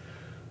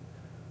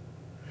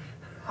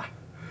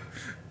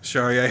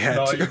 Sorry, I had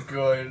No, to. you're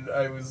good.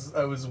 I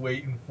was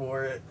waiting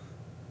for it.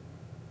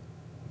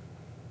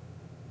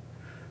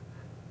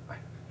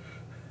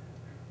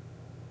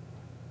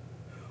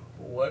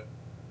 What?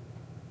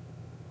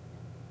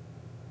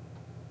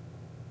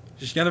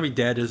 She's gonna be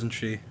dead, isn't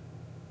she?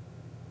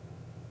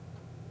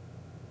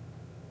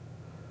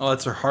 Oh,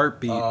 that's her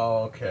heartbeat.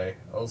 Oh, okay.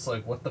 I was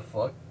like, what the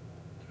fuck?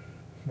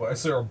 Why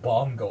is there a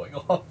bomb going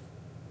off?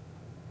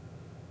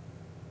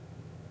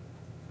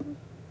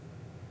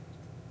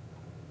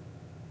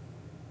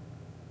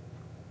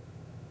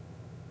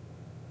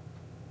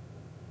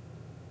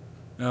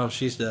 Oh,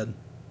 she's dead.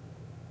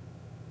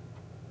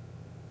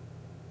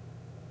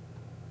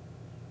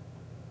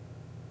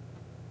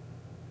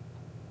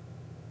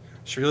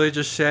 She really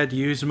just said,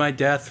 use my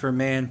death for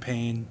man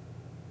pain.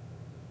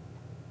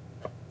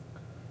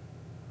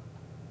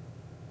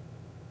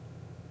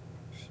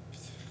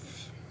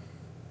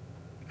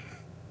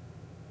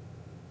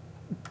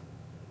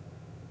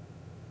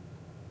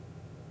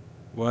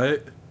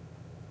 What?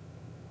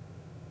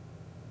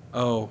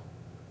 Oh.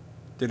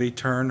 Did he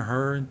turn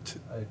her into...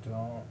 I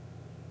don't.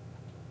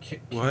 Can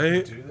What?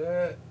 you do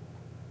that?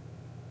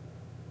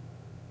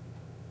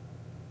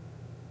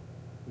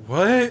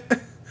 What?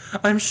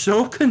 I'm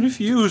so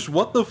confused.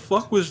 What the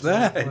fuck was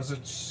that? Was it?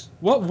 Just,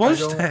 What was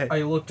I don't- that?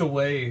 I looked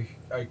away.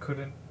 I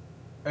couldn't.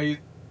 I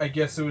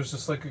guess it was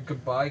just like a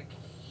goodbye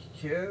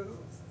kiss.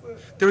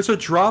 There was a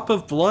drop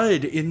of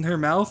blood in her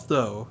mouth,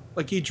 though.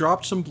 Like, he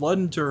dropped some blood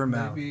into her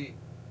mouth.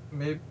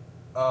 Maybe.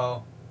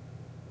 Oh,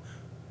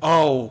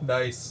 Oh.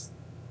 nice.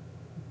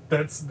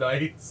 That's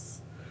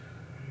nice.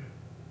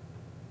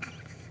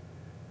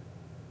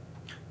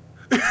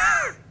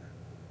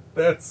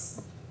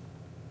 That's.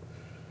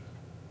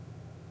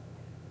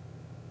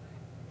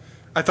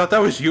 I thought that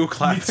was you Me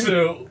clapping.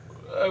 too.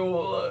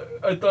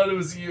 I thought it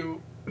was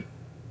you.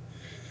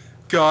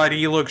 God,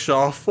 he looks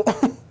awful.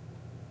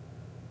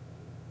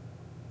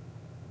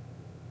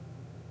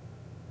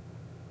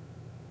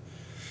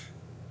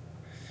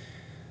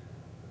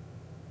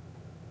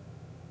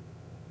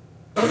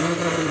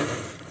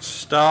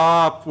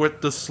 Stop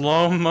with the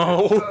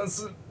slow-mo.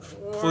 Doesn't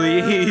work.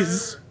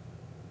 Please.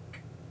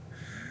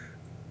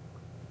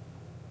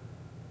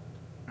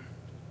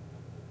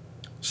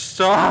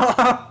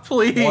 Stop,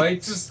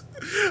 please.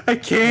 I Why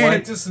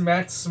can't. does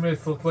Matt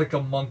Smith look like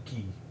a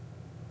monkey?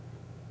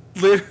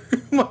 Oh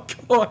my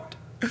god.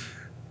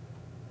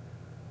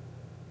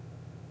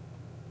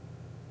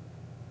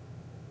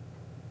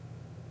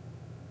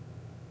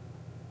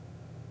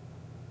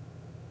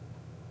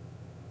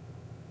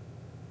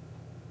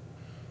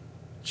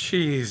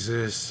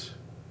 Jesus.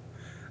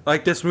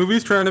 Like, this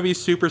movie's trying to be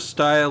super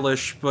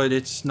stylish, but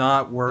it's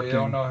not working. They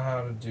don't know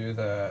how to do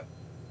that.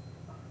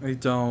 They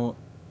don't.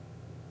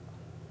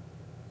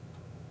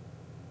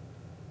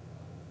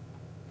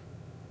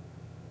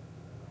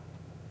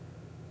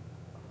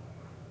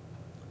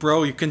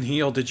 Bro, you can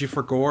heal. Did you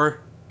for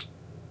gore?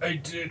 I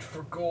did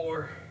for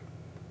gore.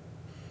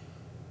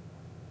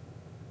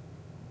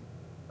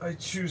 I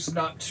choose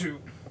not to.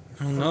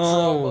 Oh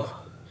no. Drama.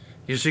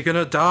 Is he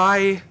gonna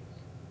die?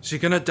 Is he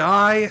gonna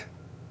die?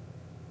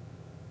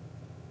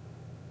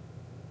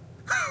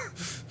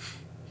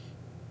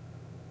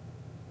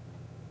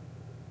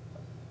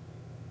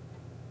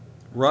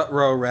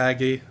 Ruh-roh,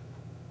 Raggy.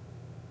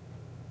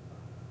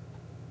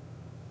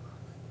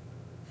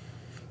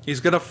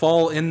 He's gonna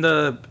fall in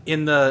the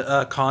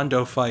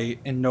condo fight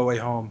in No Way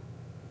Home.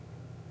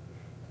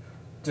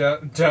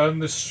 Down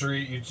the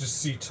street, you just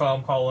see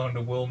Tom Holland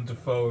and Willem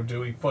Dafoe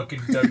doing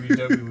fucking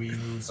WWE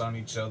moves on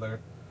each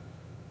other.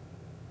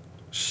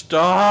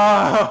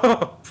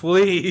 Stop,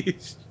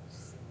 please.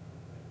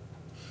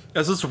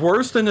 This is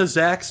worse than a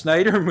Zack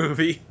Snyder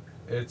movie.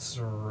 It's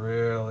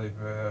really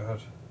bad.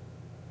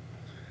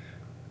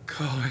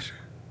 God.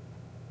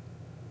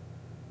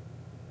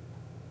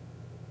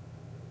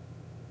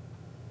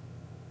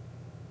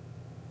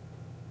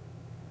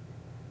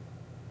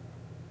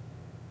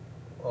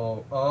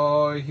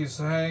 Oh, he's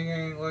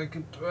hanging like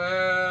a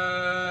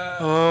bat.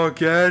 Oh,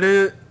 get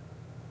it?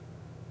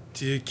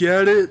 Do you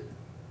get it?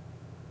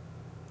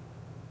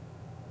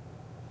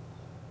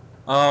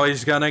 Oh,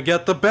 he's gonna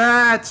get the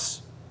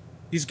bats!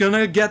 He's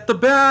gonna get the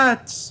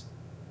bats!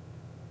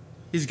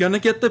 He's gonna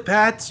get the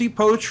bats he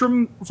poached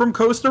from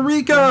Costa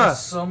Rica!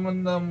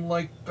 Summon them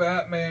like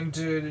Batman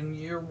did in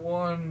Year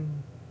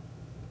One.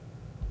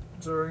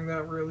 During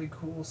that really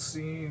cool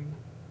scene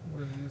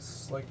where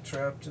he's like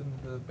trapped in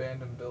the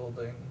abandoned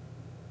building.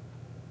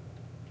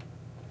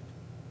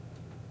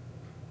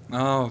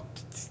 Oh,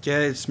 yeah,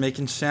 it's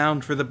making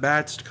sound for the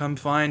bats to come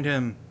find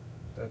him.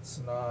 That's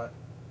not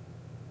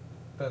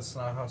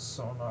how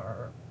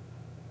sonar.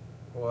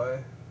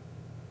 What?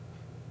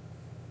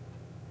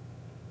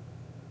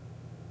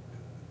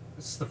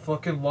 Is the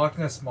fucking Loch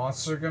Ness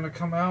Monster gonna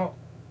come out?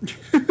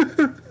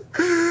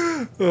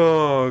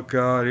 Oh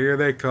god, here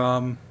they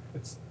come.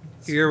 It's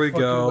Here we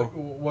fucking, go. like,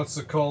 what's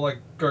it called? Like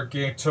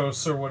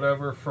Gargantos or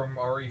whatever from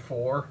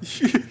RE4?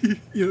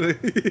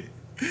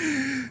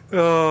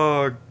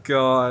 Oh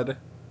god.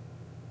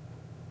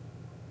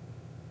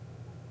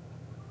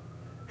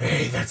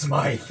 Hey, that's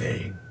my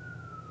thing.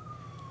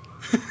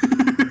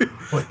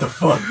 What the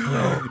fuck,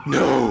 bro?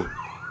 No!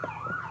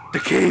 The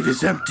cave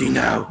is empty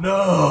now.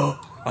 No!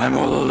 I'm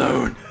all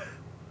alone.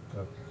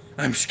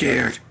 I'm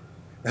scared.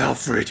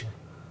 Alfred,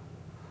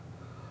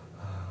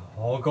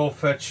 I'll go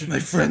fetch my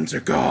it. friends are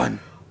gone.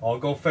 I'll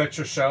go fetch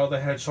your Shadow the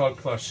Hedgehog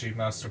plushie,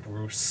 Master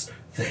Bruce.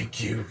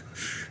 Thank you.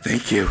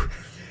 Thank you.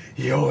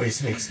 He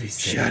always makes me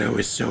sick. Shadow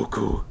is so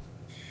cool.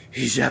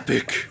 He's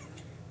epic.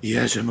 He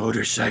has a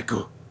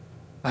motorcycle.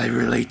 I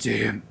relate to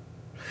him.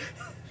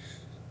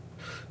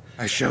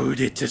 I showed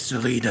it to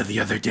Selena the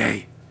other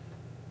day.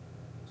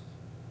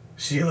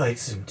 She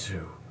likes him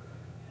too.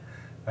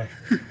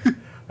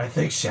 I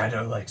think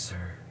Shadow likes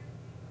her.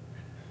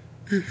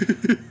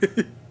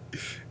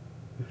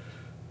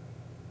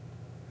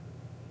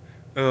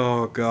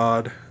 Oh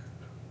god.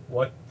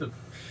 What the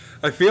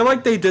I feel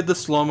like they did the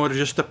slow-mo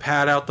just to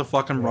pad out the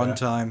fucking Yeah.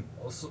 runtime.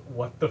 Also,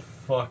 what the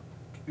fuck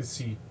is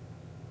he?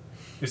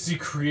 Is he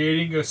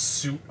creating a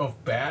suit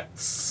of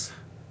bats?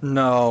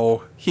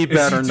 No, he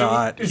better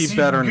not. He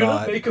better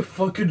not. Make a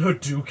fucking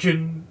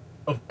Hadouken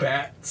of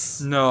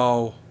bats?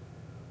 No.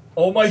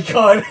 Oh my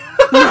god!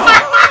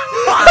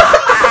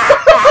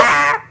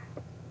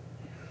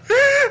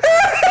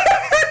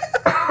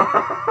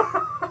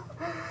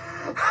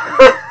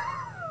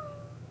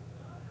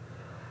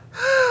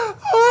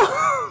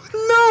 Oh,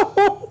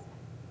 no!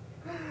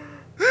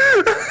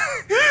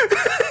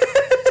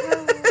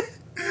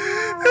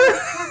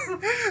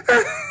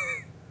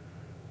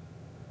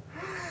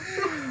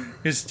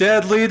 It's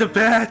deadly to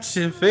bats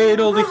and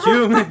fatal to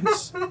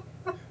humans.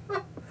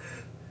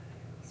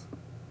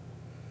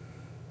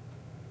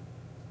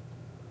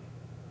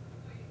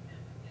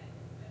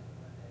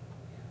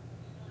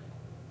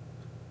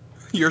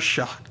 You're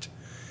shocked.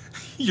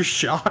 You're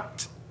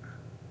shocked.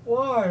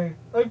 Why?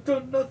 I've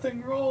done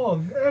nothing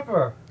wrong,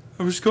 ever.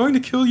 I was going to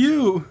kill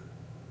you.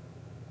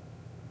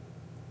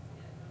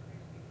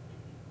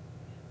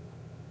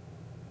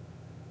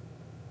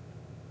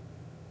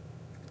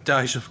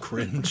 Dies of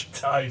cringe.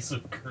 Dies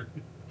of grief.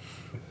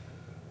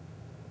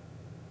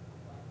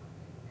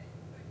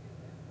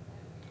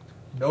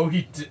 No,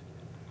 he did.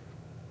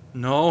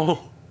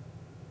 No.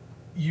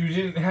 You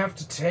didn't have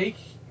to take.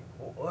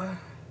 What?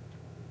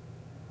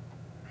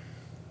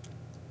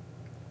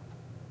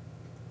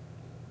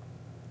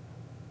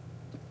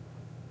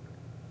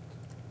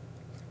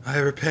 I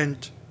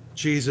repent.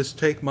 Jesus,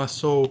 take my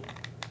soul.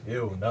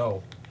 Ew,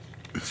 no.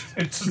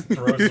 It just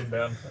throws him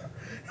down.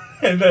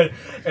 And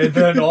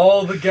then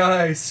all the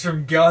guys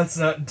from God's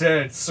Not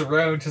Dead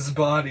surround his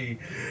body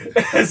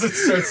as it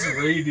starts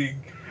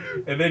raining.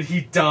 And then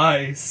he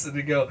dies. And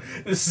they go,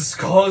 "This is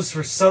cause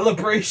for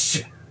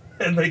celebration."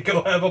 And they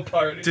go have a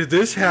party. Did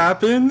this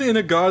happen in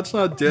a God's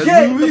Not Dead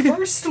Yeah, movie? the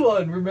first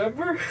one,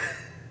 remember?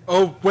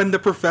 Oh, when the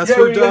Yeah,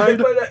 professor we got hit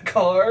died? by that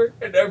car,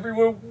 and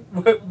everyone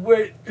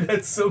went,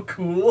 "That's so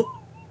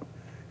cool."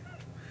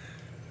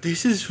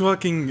 This is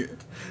fucking...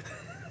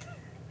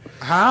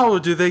 How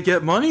do they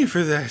get money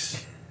for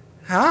this?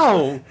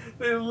 How?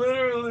 They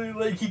literally,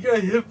 like, he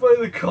got hit by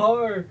the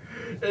car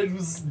and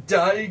was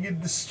dying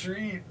in the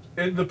street.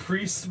 And the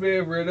priest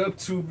man ran up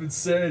to him and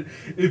said,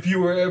 if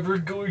you are ever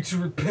going to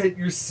repent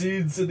your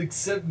sins and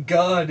accept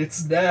God,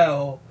 it's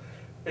now.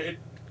 And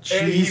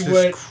Jesus he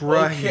went,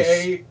 Christ.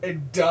 okay,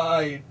 and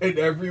died. And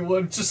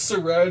everyone just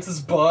surrounds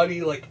his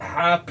body, like,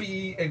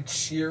 happy and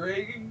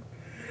cheering.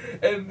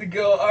 And they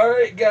go,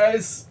 alright,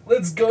 guys,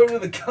 let's go to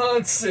the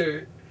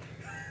concert.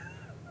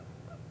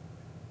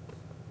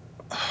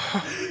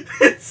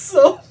 It's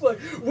so fun.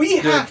 We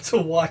have to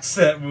watch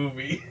that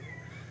movie.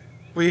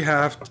 We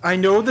have. I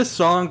know the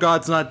song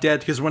 "God's Not Dead"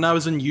 because when I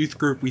was in youth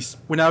group,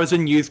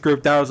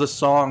 that was a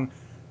song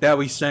that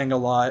we sang a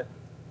lot.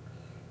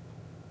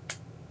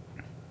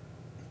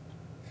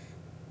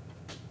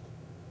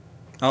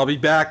 I'll be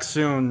back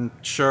soon,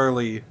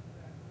 surely.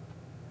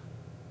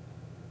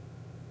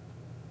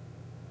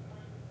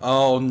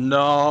 Oh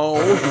no!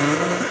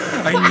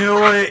 I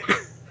knew it.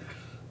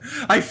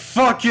 I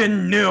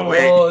fucking knew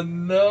it. Oh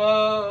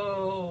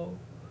no!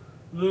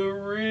 The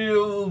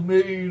real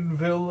main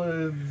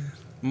villain.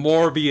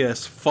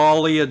 Morbius,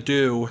 folly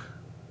adieu.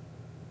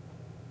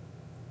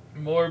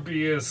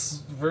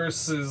 Morbius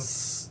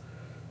versus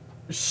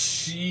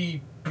Sheebius.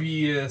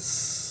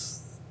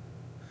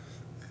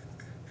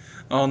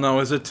 Oh no,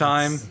 is it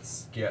time?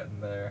 It's getting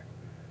there.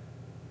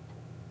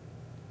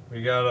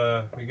 We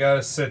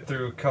gotta sit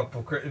through a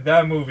couple.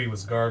 That movie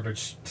was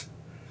garbage.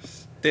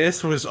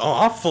 This was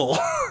awful.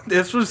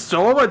 This was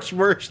so much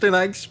worse than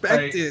I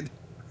expected.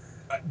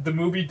 The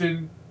movie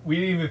didn't. We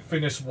didn't even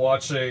finish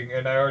watching,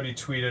 and I already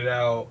tweeted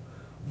out.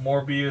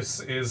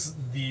 Morbius is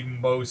the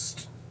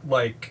most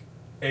like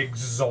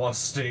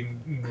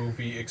exhausting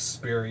movie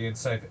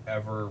experience I've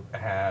ever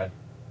had.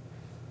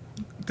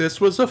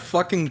 This was a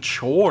fucking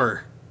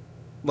chore.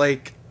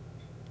 Like,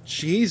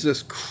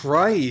 Jesus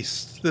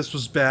Christ, this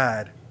was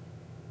bad.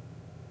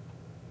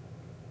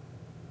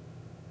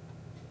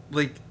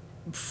 Like,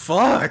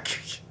 fuck.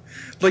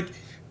 Like,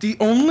 the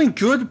only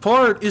good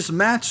part is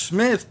Matt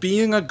Smith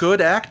being a good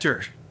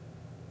actor.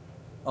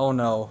 Oh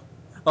no.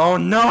 Oh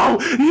no!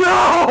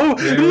 No!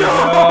 Here we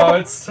No! go.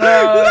 It's time.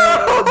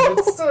 No!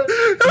 It's time.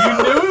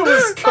 You knew it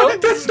was coming.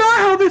 That's not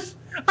how this...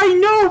 I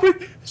know, but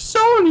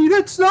Sony,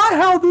 that's not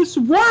how this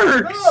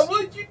works!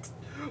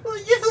 No,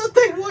 you thought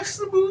they watched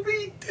the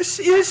movie? This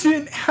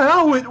isn't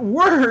how it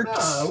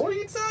works! What are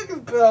you talking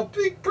about?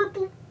 Big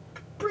purple,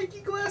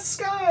 breaky glass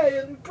sky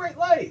and bright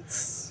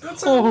lights.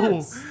 That's how it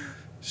works.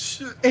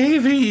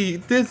 Avi,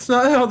 that's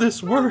not how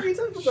this What are works. you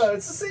talking about?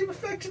 It's the same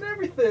effect and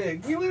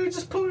everything. You literally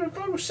just put it in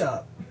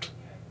Photoshop.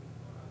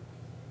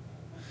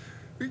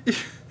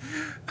 It's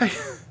I'm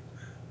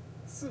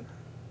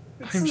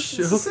the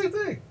sure. same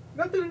thing.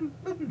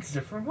 Nothing's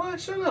different. Why?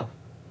 Shut up.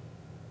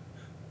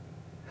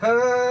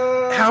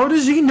 How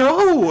does he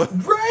know?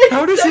 Right?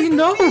 How does he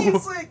know?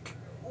 It's like,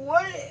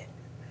 what?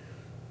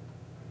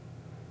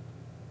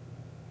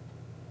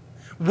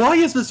 Why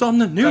is this on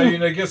the news? I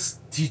mean, I guess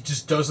he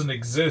just doesn't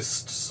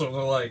exist, so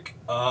they're like,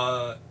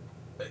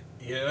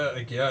 yeah,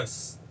 I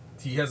guess.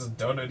 He hasn't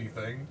done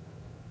anything.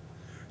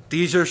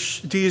 These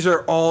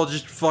are all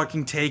just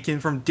fucking taken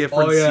from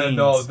different scenes.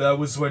 No, that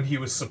was when he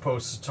was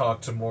supposed to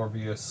talk to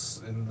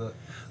Morbius in the...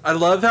 I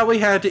love how we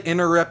had to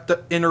interrupt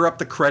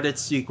the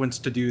credits sequence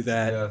to do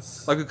that.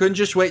 Yes. Like, we couldn't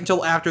just wait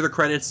until after the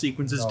credits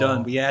sequence is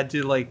done. We had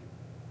to, like...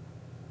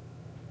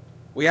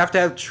 We have to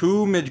have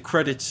 2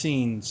 mid-credit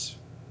scenes.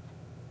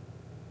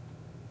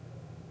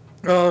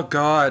 Oh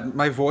god,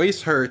 my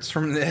voice hurts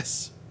from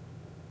this.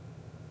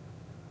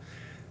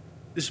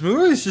 This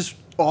movie is just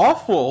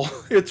awful.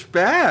 It's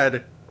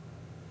bad.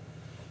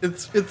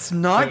 It's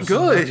not There's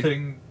good.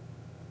 nothing...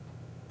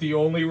 The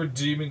only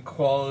redeeming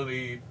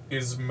quality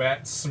is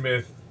Matt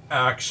Smith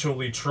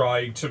actually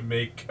trying to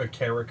make a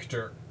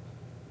character.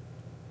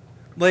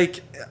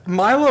 Like,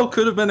 Milo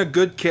could have been a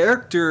good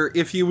character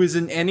if he was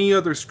in any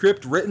other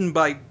script written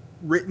by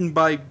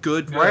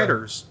good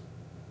writers.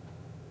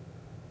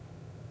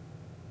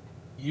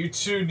 You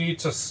two need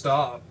to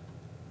stop.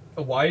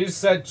 Why is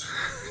that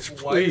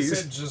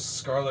just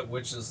Scarlet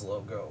Witch's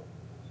logo?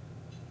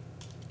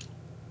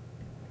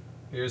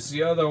 Here's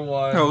the other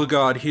one. Oh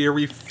god, here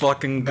we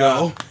fucking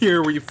go.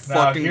 Here we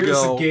fucking here's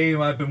go. a game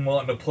I've been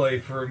wanting to play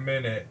for a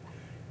minute.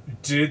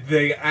 Did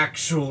they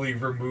actually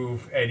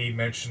remove any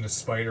mention of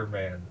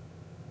Spider-Man?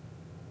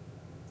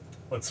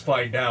 Let's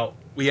find out.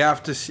 We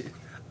have to see.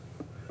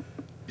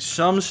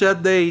 Some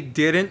said they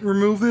didn't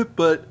remove it,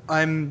 but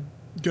I'm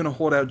gonna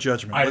hold out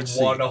judgment. I Let's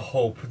want to see.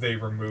 hope they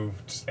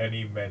removed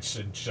any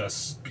mention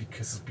just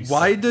because it'd be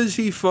Why so... does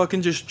he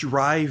fucking just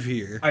drive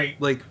here? I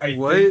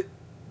what?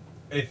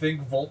 I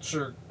think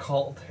Vulture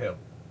called him.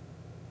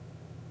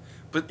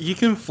 But he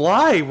can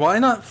fly. Why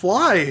not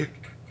fly?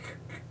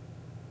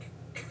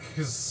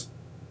 His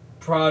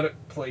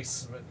product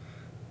placement.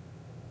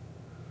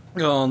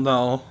 Oh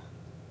no.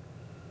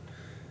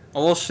 I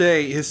will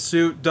say his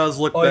suit does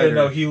look Oh better. yeah,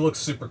 no, he looks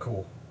super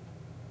cool.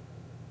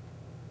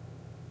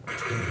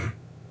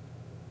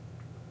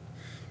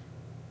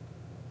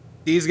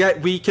 These guys,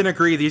 we can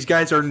agree, these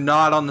guys are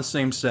not on the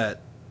same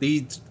set.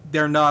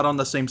 They're not on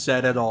the same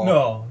set at all.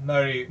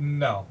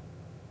 No.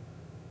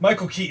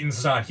 Michael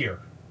Keaton's not here.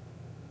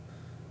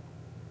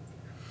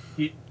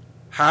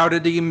 How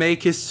did he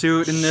make his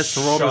suit in this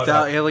world Shut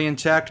without up. alien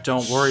tech?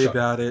 Don't worry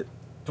about it.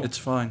 Don't- It's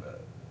fine.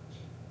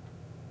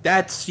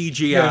 That's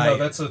CGI. Yeah, no,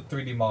 that's a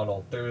 3D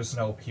model. There is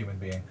no human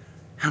being.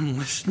 I'm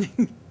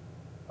listening.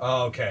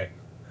 Oh, okay.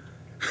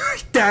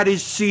 That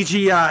is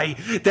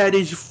CGI. That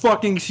is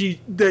fucking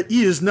that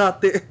he is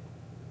not there.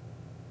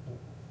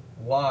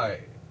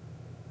 Why?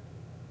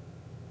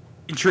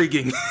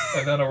 Intriguing.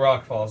 And then a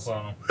rock falls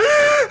on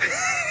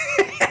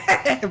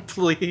him.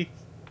 Please.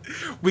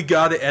 We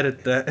gotta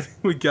edit that.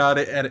 We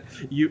gotta edit.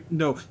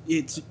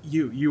 It's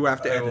you. You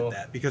have to edit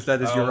that because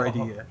that is your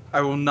idea.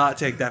 I will not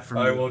take that from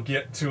you. I will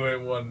get to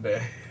it one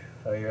day.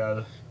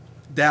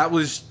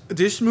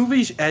 This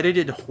movie's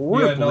edited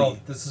horribly. Yeah, no,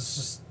 this is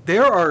just...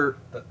 There are,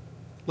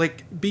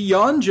 like,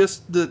 beyond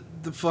just the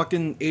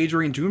fucking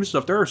Adrian Doom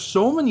stuff, there are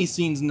so many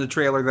scenes in the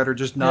trailer that are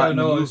just not in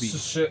the movie. It's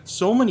just shit.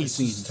 So many It's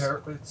scenes.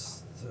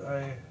 just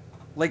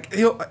Like,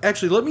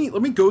 actually, let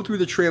me go through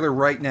the trailer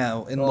right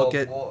now and look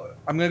at... Boy.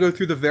 I'm gonna go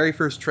through the very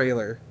first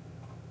trailer.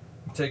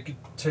 Take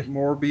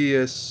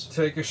Morbius.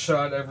 Take a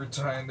shot every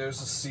time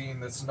there's a scene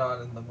that's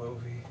not in the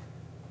movie.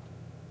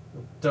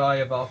 You'll die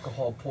of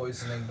alcohol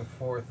poisoning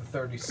before the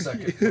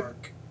 30-second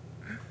mark.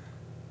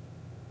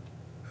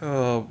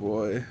 Oh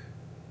boy.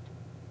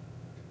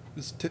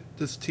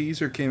 This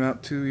teaser came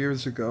out 2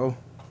 years ago.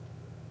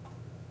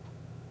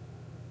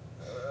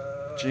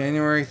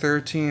 January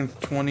 13th,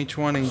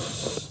 2020.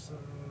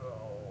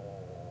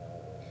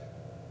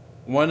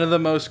 One of the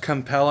most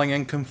compelling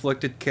and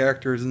conflicted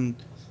characters in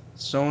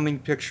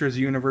Sony Pictures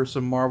universe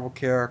of Marvel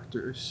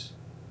characters.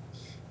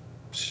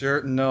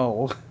 Sure,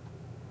 no.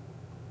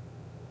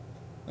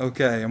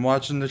 Okay, I'm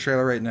watching the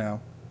trailer right now.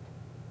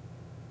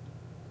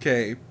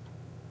 Okay.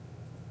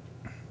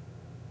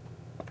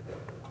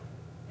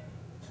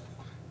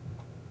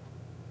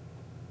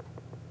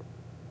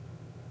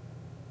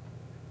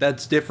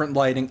 That's different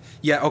lighting.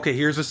 Yeah, okay,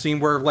 here's a scene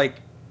where,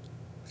 like,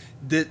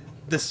 the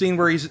scene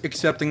where he's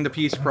accepting the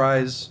Peace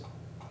Prize.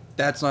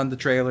 That's on the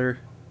trailer.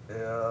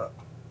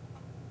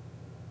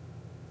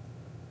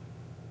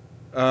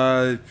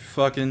 Yeah.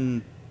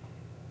 Fucking...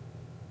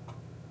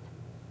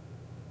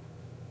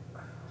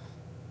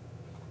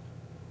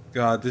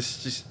 God,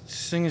 this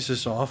thing is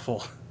just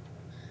awful.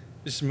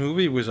 This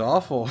movie was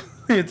awful.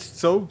 It's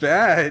so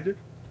bad.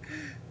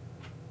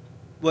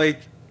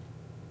 Like,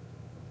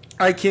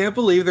 I can't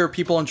believe there are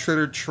people on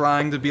Twitter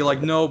trying to be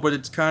like, no, but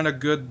it's kind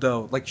of good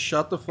though. Like,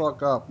 shut the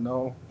fuck up.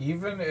 No.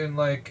 Even in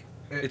like,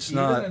 It's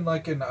even not. in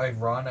like an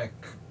ironic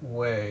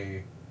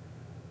way,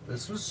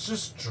 this was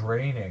just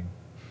draining.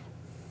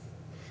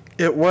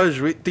 It was.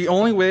 The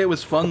only way it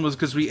was fun was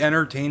because we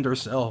entertained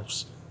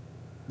ourselves.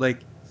 Like,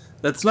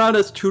 that's not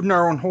us tooting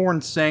our own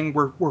horns saying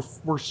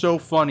we're so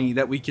funny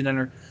that we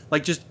can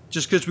like just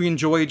because we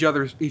enjoy each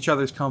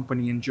other's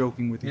company and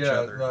joking with each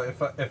other. No,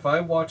 if I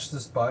watched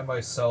this by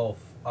myself,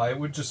 I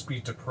would just be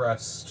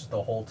depressed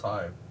the whole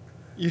time.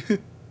 Yeah.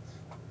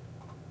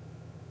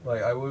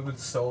 Like I would be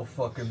so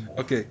fucking.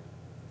 Okay.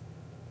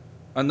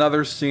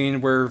 Another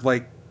scene where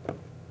like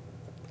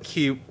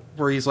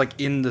he's like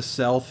in the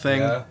cell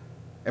thing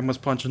and was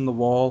punching the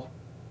wall.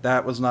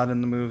 That was not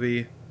in the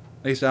movie.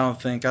 At least I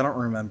don't think. I don't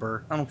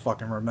remember. I don't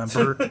fucking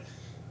remember.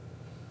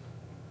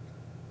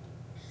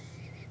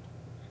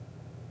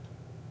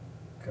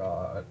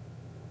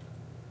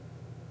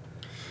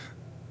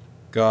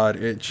 God,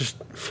 it just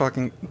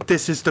fucking...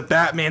 This is the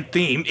Batman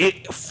theme.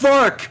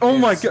 Fuck! Oh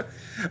my god.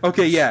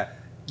 Okay, yeah.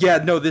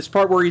 Yeah, no, this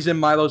part where he's in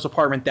Milo's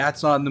apartment,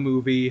 that's not in the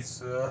movie.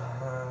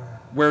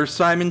 Where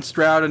Simon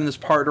Stroud and his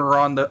partner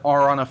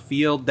are on a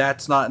field,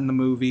 that's not in the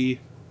movie.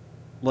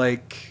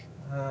 Like...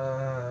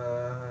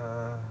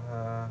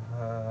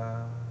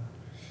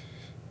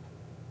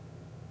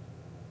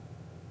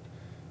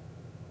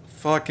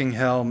 Fucking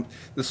hell.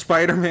 The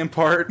Spider-Man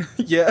part,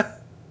 yeah.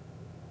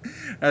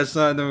 That's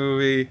not in the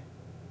movie.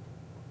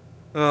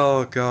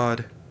 Oh,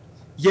 God.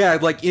 Yeah,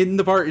 like, in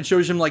the part, it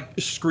shows him, like,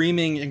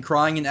 screaming and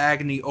crying in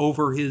agony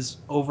over,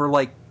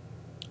 like,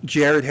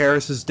 Jared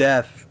Harris's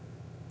death.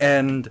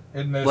 And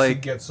this like, he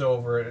gets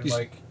over it in,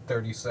 like,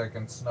 30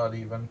 seconds, not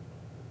even.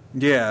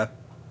 Yeah,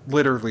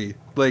 literally.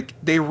 Like,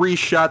 they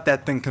reshot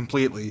that thing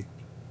completely.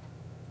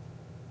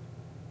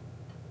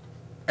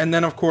 And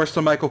then, of course,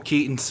 the Michael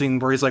Keaton scene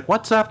where he's like,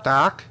 "What's up,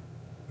 Doc?"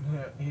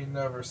 Yeah, he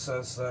never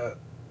says that.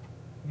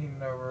 He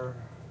never...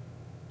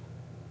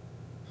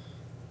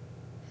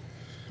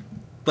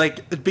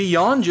 Like,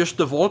 beyond just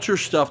the Vulture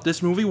stuff,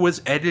 this movie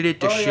was edited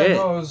to shit. Yeah,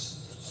 no, it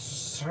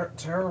was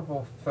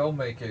terrible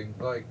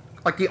filmmaking.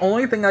 Like, the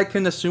only thing I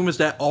can assume is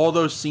that all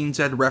those scenes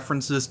had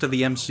references to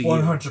the MCU.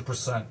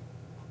 100%.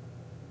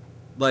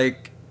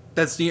 Like,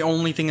 that's the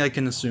only thing I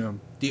can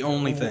assume. The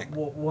only thing.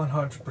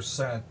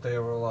 100%. They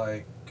were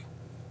like,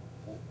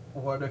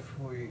 what if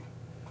we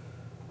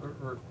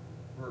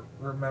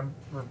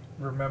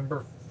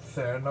remember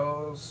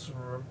Thanos,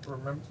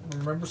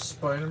 remember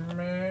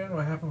Spider-Man?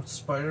 What happened with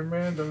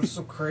Spider-Man? That was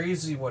so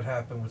crazy what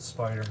happened with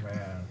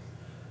Spider-Man.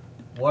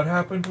 What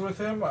happened with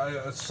him?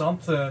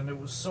 Something. It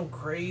was so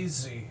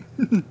crazy.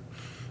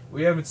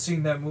 We haven't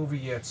seen that movie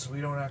yet, so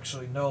we don't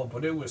actually know,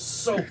 but it was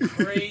so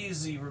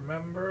crazy,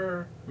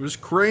 remember? It was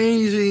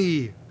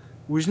crazy. It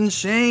was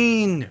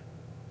insane.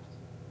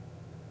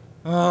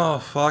 Oh,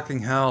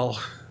 fucking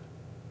hell.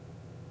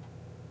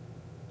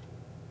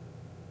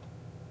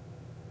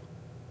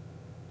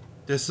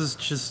 This is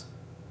just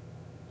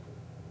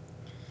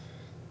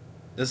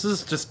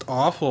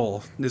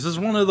awful. This is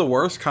one of the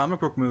worst comic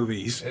book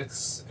movies.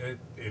 It's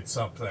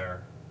up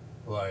there.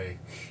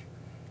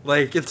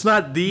 Like, it's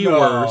not the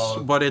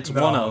worst, but it's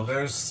one of.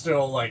 There's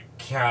still, like,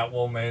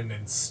 Catwoman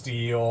and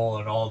Steel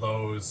and all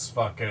those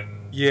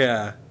fucking...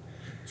 Yeah.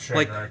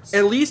 Like, wrecks.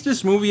 at least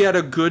this movie had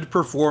a good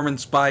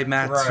performance by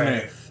Matt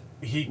Smith.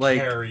 He like,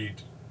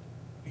 carried.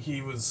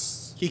 He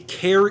was... He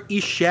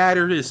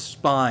shattered his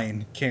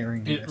spine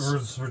carrying It this.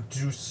 was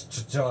reduced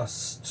to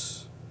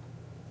dust.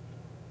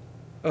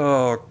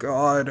 Oh,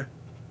 God.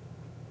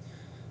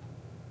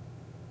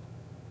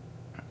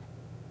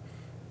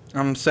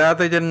 I'm sad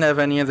they didn't have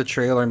any of the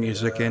trailer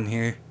music in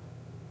here.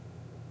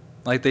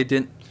 Like, they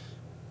didn't...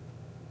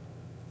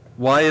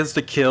 Why is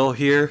the kill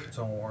here?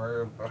 Don't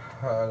worry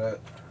about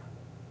it.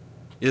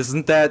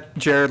 Isn't that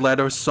Jared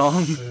Leto's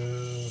song?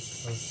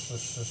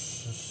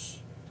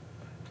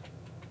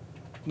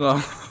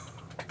 No.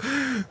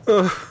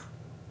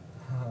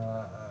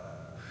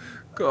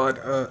 God,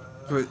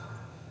 but...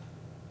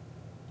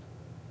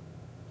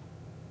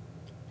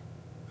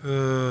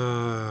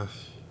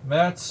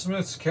 Matt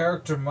Smith's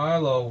character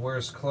Milo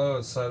wears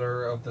clothes that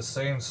are of the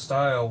same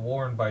style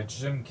worn by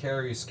Jim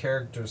Carrey's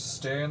character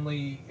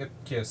Stanley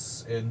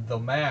Ipkiss in The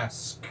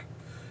Mask,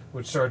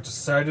 which are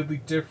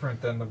decidedly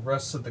different than the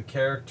rest of the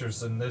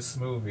characters in this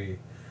movie.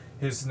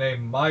 His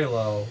name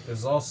Milo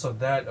is also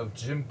that of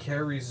Jim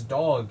Carrey's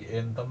dog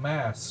in The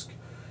Mask.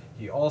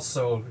 He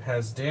also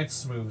has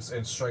dance moves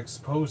and strikes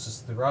poses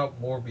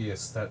throughout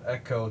Morbius that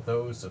echo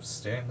those of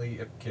Stanley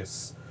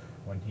Ipkiss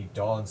when he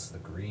dons the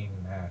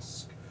green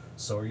mask.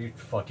 So are you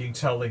fucking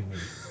telling me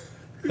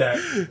that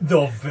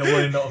the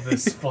villain of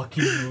this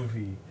fucking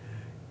movie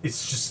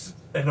is just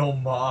an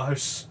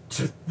homage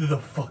to the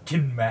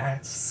fucking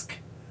Mask?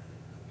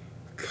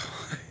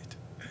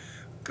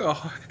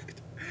 God.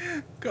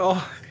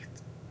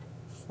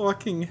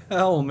 Fucking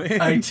hell,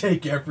 man. I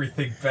take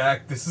everything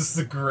back. This is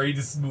the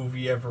greatest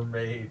movie ever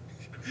made.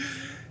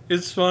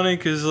 It's funny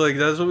because, like,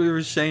 that's what we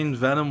were saying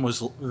Venom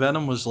was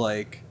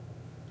like.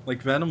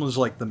 Like, Venom was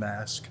like The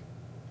Mask.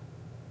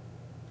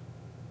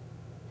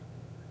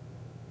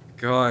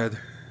 God.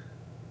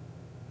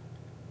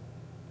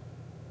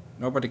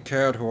 Nobody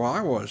cared who I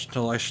was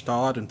till I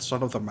starred in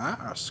Son of the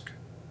Mask.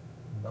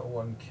 No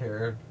one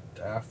cared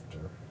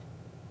after.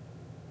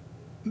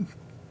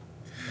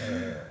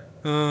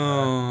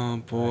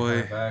 Oh, boy. I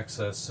have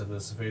access to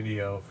this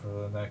video for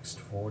the next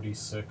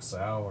 46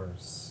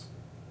 hours.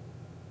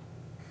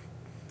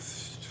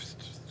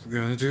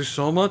 We're gonna do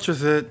so much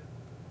with it.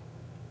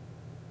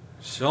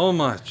 So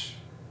much.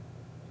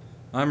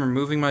 I'm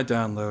removing my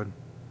download.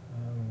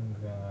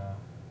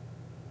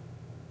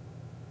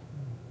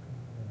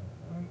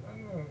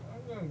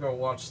 I'm gonna go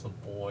watch The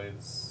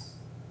Boys.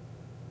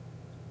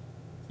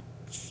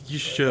 You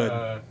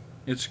should.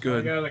 It's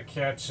good. I gotta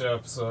catch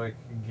up so I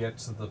can get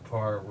to the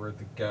part where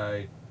the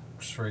guy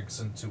shrinks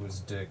into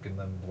his dick and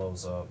then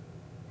blows up.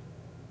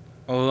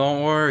 Oh,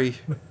 don't worry.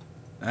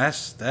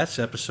 That's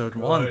episode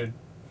 1.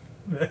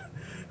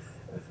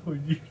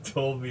 When you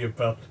told me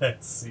about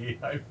that scene,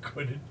 I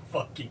couldn't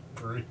fucking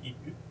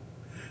breathe.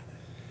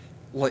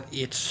 Like,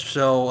 it's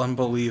so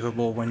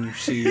unbelievable when you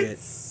see it.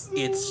 So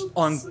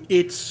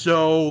It's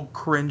so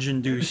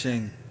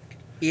cringe-inducing.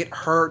 It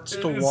hurts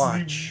to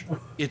watch.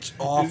 It's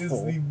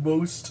awful. It is the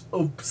most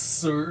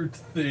absurd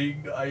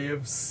thing I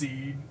have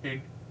seen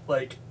in,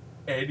 like,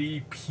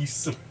 any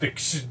piece of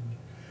fiction.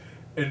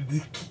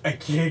 And I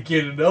can't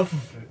get enough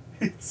of it.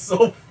 It's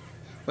so...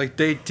 Like,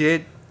 they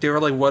were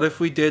like, what if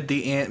we did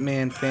the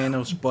Ant-Man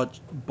Thanos butt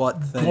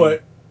thing?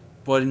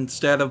 But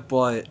instead of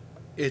butt,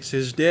 it's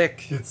his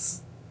dick.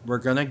 We're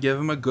gonna give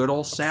him a good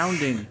old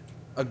sounding.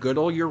 A good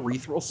old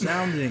urethral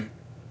sounding.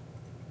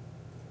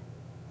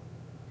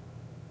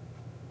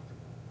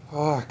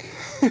 Fuck.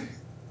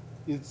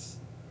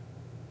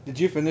 Did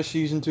you finish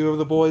season 2 of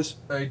The Boys?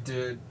 I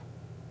did.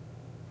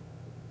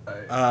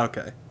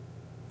 Okay.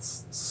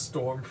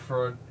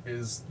 Stormfront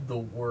is the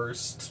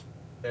worst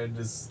and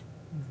is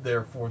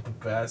therefore the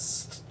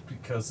best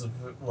because of,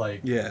 like...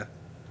 Yeah.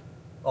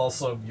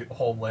 Also,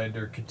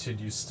 Homelander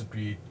continues to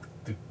be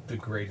the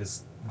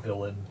greatest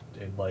villain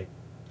in, like,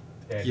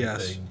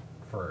 anything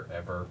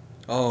forever.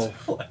 Oh.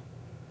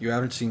 You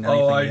haven't seen anything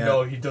yet. Oh, I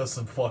know. He does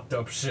some fucked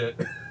up shit.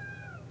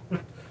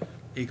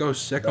 He goes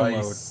sicko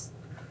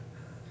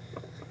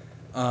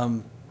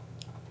mode.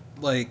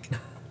 Like,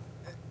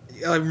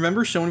 I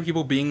remember so many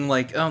people being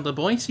like, "Oh, The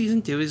Boys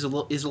season 2 is a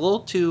little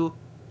too,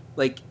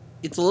 like,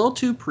 it's a little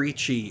too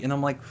preachy," and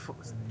I'm like,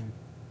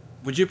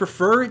 Would you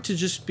prefer it to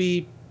just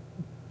be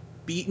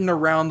beaten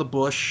around the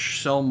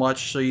bush so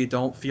much so you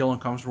don't feel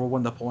uncomfortable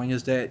when the point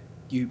is that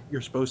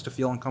you're supposed to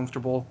feel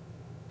uncomfortable?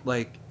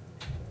 Like,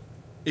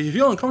 if you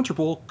feel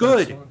uncomfortable,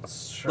 good. That's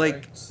what's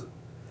Like, trying to-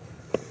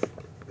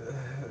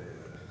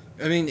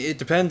 I mean, it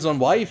depends on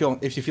why you feel.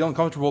 If you feel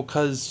uncomfortable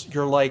because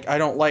you're like, I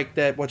don't like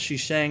that what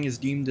she's saying is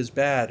deemed as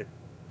bad,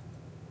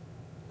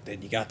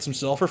 then you got some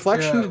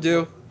self-reflection to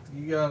do.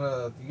 You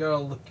gotta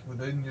look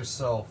within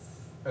yourself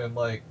and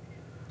like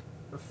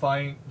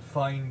find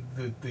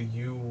the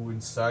you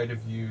inside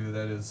of you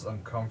that is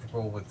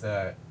uncomfortable with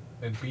that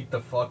and beat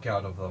the fuck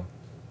out of them.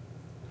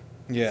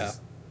 Yeah.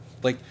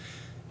 Like,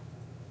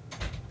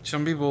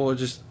 some people are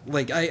just,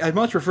 like, I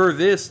much prefer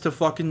this to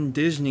fucking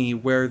Disney,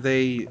 where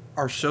they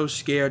are so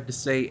scared to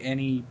say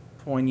any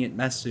poignant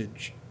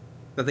message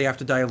that they have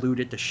to dilute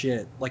it to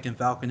shit, like in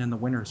Falcon and the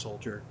Winter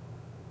Soldier.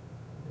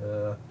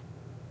 Yeah.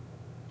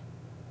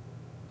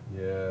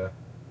 Yeah.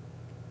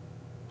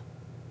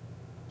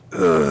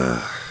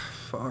 Ugh,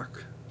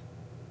 fuck.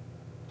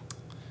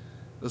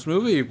 This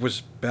movie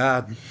was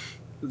bad.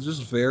 It's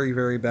just very,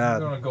 very I'm bad.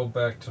 gonna go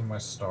back to my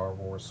Star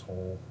Wars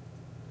hole.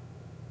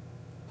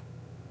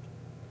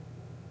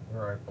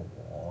 Where I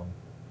belong.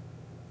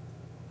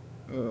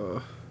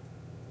 Ugh.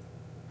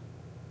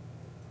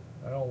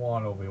 I don't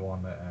want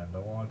Obi-Wan to end. I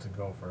want it to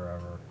go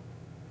forever.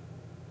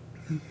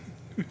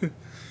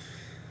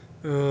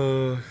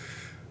 I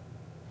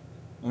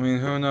mean,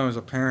 who knows?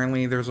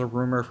 Apparently, there's a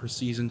rumor for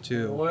season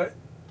 2. What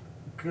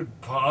could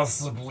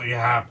possibly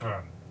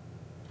happen?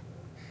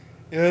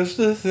 Yeah, that's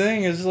the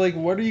thing. It's like,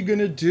 what are you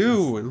gonna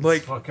do?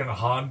 Is fucking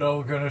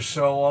Hondo gonna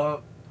show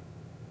up?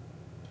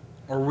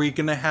 Are we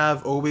gonna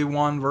have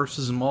Obi-Wan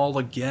versus Maul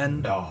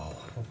again? No.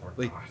 We're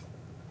Like- not.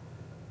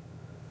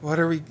 What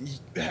are we?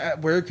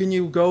 Where can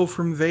you go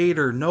from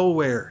Vader?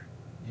 Nowhere.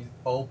 You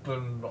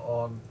opened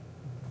on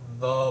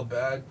the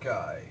bad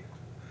guy.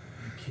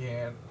 You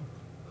can't.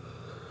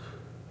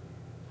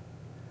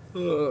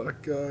 Oh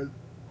God.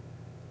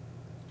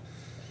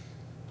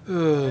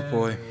 Oh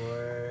boy.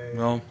 Anyway.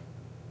 Well,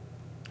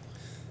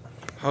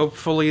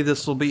 hopefully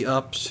this will be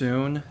up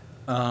soon.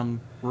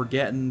 We're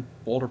getting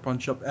Boulder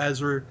Punch up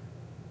as we're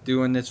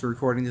doing this. We're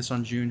recording this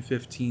on June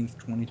 15th,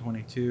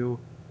 2022.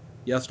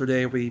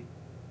 Yesterday we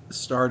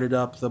started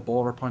up the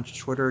Boulder Punch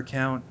Twitter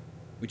account.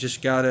 We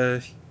just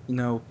gotta,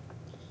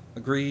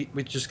 agree.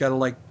 We just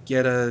gotta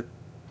get a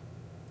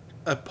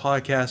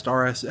podcast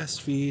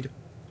RSS feed,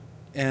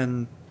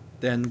 and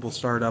then we'll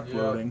start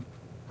uploading.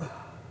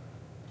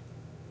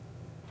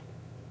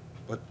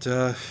 But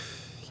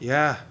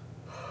yeah,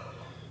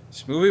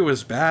 this movie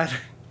was bad.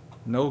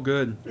 No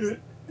good.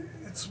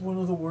 It's one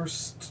of the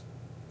worst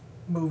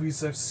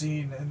movies I've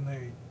seen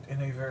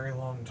in a very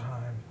long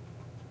time.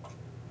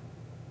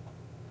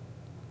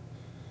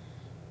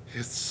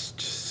 It's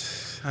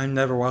just, I'm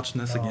never watching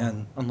this No.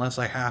 again unless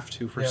I have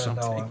to for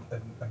something. No,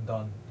 I'm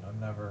done.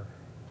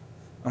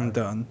 I'm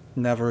done.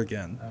 Never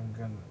again. I'm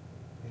gonna.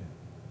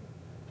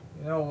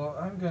 You know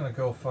what? I'm gonna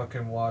go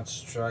fucking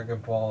watch Dragon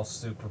Ball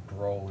Super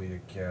Broly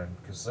again,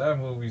 because that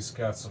movie's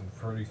got some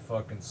pretty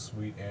fucking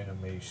sweet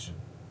animation.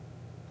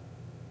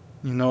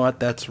 You know what?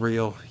 That's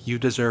real. You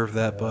deserve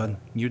that, Yeah. bud.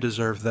 You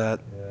deserve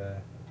that. Yeah.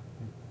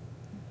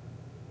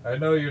 I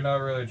know you're not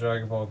really a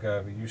Dragon Ball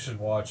guy, but you should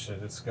watch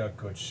it. It's got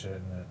good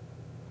shit in it.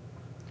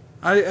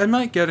 I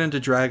might get into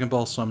Dragon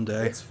Ball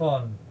someday. It's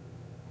fun.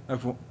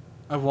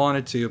 I've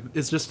wanted to.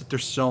 It's just that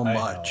there's so I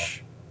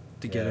much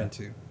to get Yeah.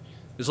 into.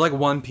 It's like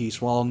One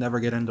Piece. Well, I'll never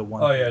get into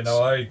One Oh Piece. yeah,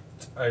 no,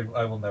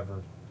 I will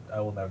never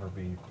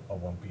be a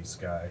One Piece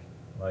guy.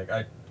 Like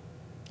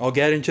I'll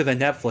get into the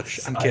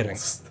Netflix. I'm I kidding.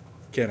 will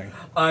Kidding.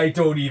 I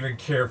don't even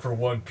care for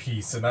One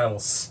Piece, and I will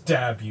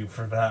stab you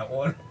for that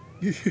one.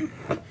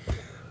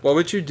 What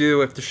would you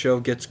do if the show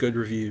gets good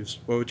reviews?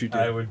 What would you do?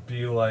 I would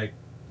be like,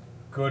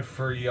 good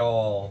for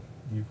y'all.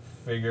 You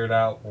figured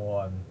out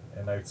one,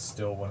 and I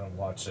still wouldn't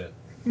watch it.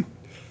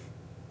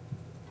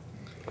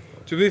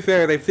 To be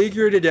fair, they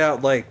figured it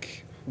out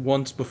like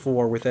once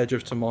before with Edge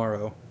of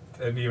Tomorrow.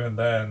 And even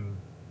then,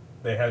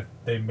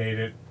 they made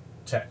it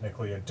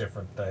technically a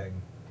different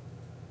thing.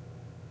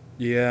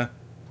 Yeah.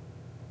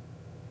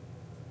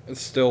 It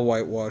still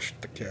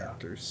whitewashed the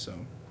characters,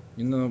 so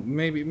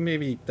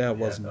maybe that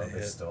wasn't a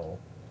hit.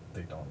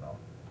 They don't know.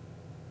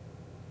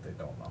 They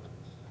don't know.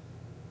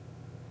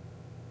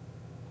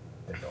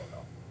 They don't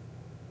know.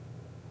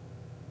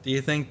 Do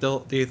you think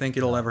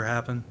it'll ever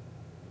happen?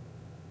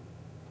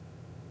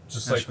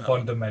 Just That's like valid.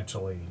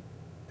 fundamentally,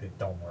 they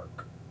don't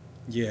work.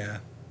 Yeah.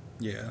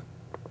 Yeah.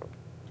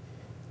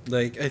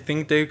 Like, I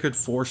think they could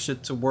force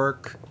it to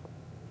work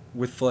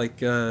with like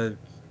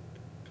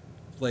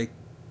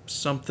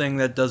something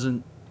that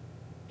doesn't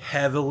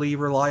heavily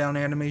rely on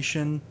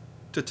animation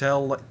to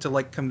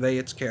convey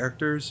its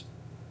characters.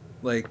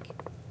 Like,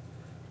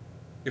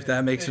 if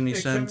that makes any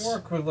sense. It can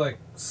work with like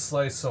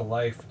slice of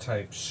life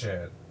type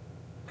shit,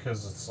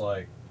 because it's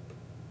like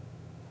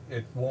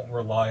it won't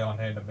rely on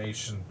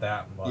animation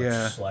that much.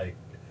 Yeah. Like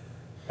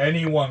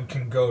anyone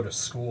can go to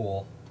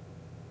school.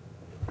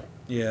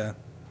 Yeah.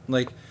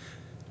 Like,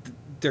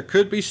 there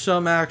could be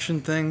some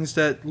action things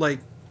that, like,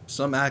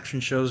 some action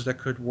shows that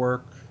could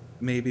work,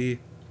 maybe.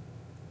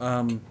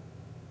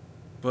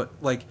 But,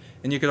 like,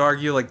 and you could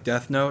argue, like,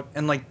 Death Note,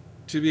 and, like,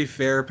 to be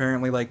fair,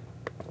 apparently, like,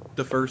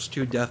 the first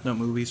 2 Death Note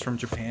movies from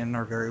Japan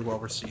are very well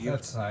received.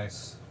 That's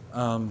nice.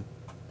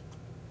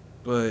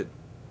 But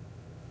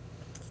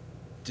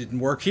didn't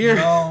work here.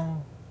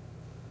 No.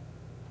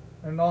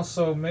 And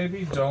also,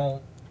 maybe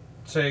don't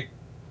take,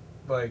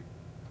 like,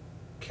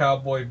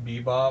 Cowboy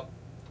Bebop,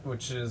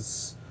 which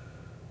is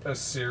a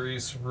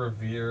series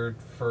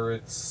revered for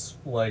its,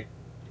 like,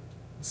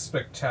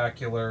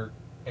 spectacular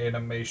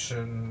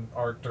animation,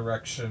 art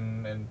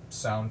direction, and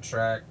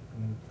soundtrack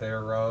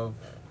thereof,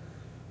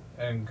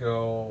 and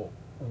go,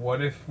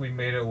 what if we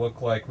made it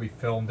look like we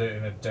filmed it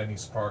in a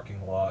Denny's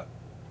parking lot?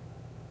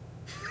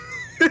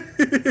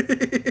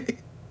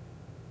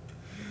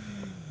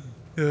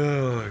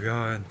 Oh,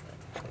 God.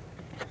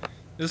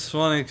 It's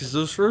funny, because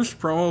those first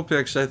promo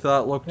pics I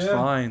thought looked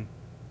fine.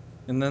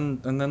 And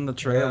then the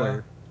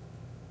trailer.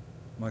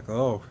 I'm like,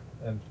 oh.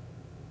 And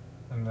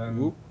then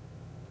Whoop.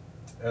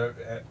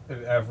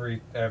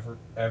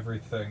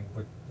 everything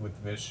with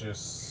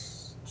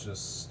Vicious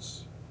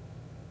just...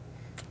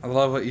 I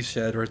love what you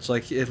said, where it's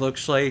like, it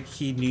looks like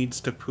he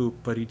needs to poop,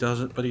 but he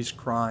doesn't, but he's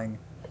crying.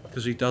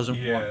 Because he doesn't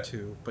want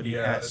to, but he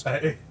has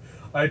to.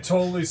 I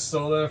totally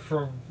stole that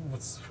from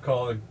what's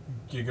called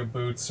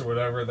Gigaboots or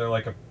whatever.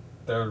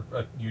 They're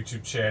a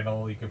YouTube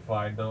channel. You can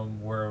find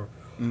them where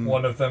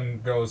one of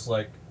them goes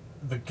like,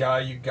 the guy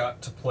you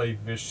got to play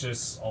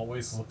Vicious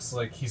always looks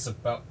like he's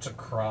about to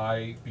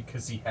cry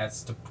because he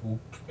has to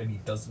poop and he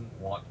doesn't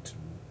want to.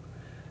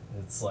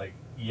 And it's like,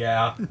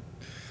 yeah.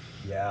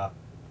 Yeah.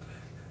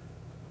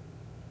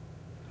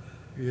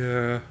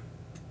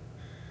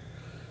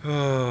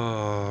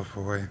 Oh,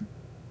 boy.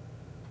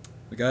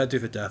 We gotta do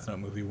the Death Note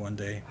movie one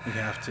day. We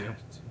have to. Do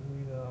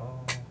we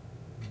though?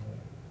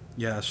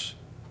 Yes.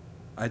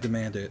 I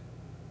demand it.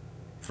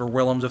 For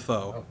Willem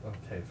Dafoe. Oh,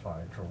 okay,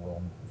 fine. For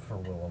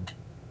Willem.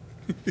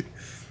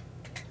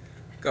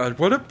 God,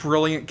 what a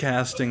brilliant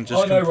casting,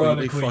 just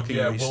completely fucking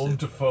wasted. Willem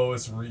Dafoe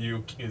as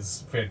Ryuk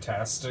is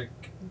fantastic.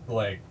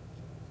 Like,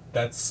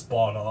 that's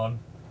spot on.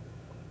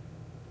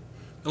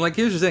 Like,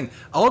 here's the thing.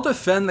 I'll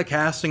defend the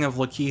casting of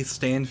Lakeith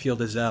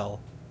Stanfield as L,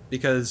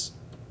 because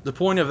the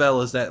point of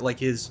L is that, like,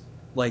 his,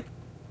 like,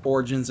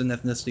 origins and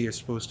ethnicity are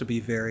supposed to be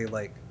very,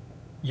 like,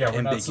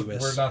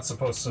 ambiguous. We're not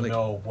supposed to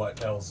know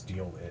what L's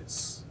deal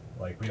is.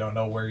 Like, we don't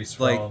know where he's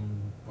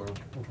from, or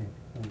who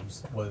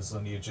was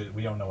lineage.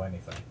 We don't know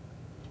anything.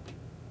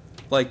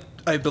 Like,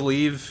 I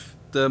believe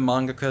the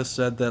mangaka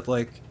said that,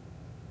 like,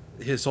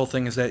 his whole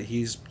thing is that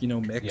he's, you know,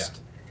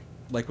 mixed.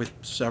 Like, with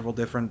several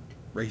different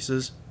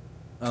races.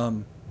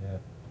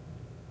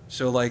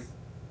 So, like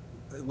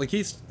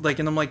he's, like,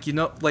 and I'm like, you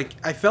know, like,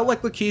 I felt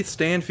like Lakeith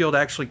Stanfield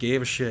actually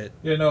gave a shit.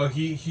 Yeah, no,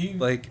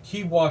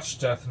 he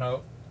watched Death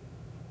Note.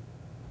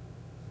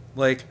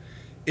 Like,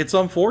 it's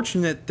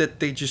unfortunate that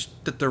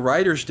that the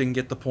writers didn't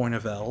get the point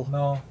of L.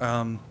 No.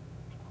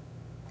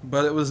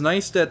 But it was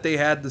nice that they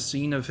had the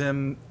scene of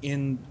him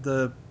in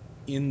the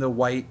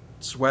white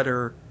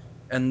sweater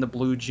and the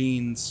blue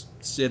jeans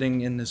sitting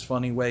in this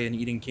funny way and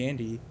eating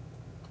candy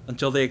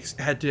until they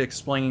had to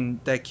explain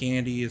that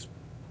candy is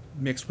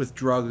mixed with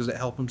drugs that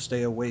help him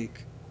stay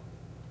awake.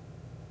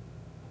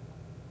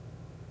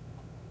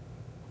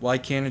 Why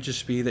can't it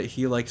just be that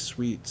he likes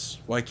sweets?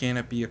 Why can't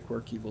it be a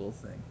quirky little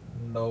thing?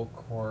 No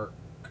quirk,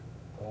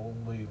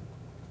 only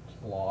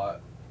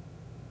plot.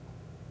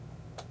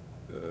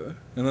 And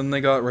then they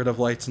got rid of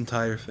Light's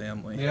entire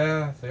family.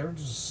 Yeah, they're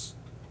just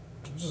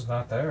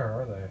not there,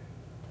 are they?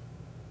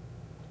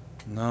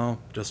 No,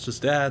 just his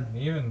dad. And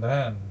even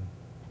then,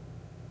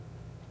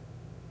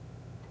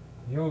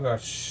 you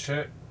got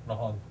shit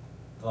on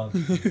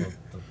the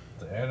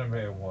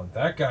anime one.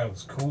 That guy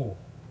was cool.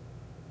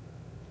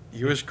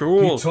 He was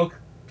cool.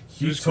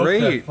 He took great.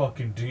 that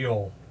fucking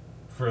deal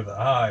for the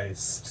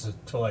eyes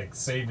to like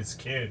save his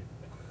kid.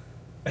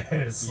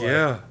 And it's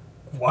like,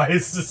 why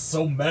is this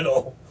so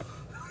metal?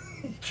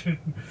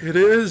 It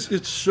is.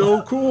 It's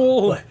so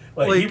cool.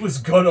 Like he was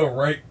gonna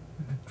write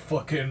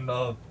fucking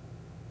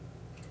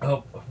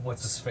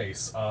what's his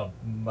face?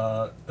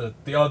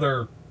 The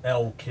other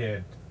L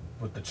kid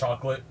with the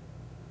chocolate.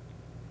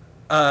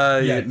 He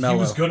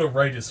was gonna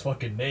write his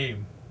fucking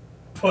name,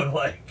 but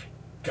like,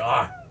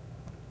 God.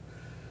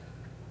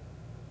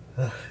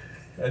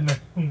 And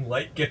then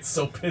Light gets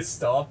so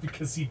pissed off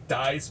because he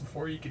dies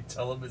before you can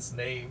tell him his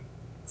name.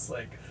 It's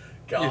like,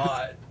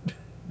 God,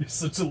 you're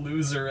such a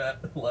loser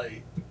at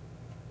Light.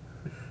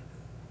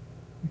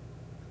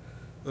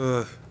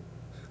 Ugh.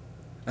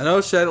 I know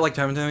I've said it like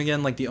time and time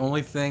again, like the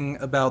only thing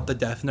about the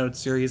Death Note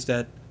series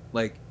that,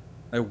 like,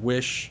 I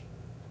wish,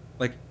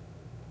 like,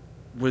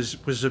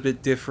 was a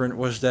bit different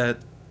was that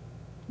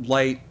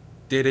Light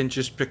didn't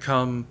just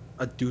become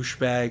a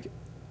douchebag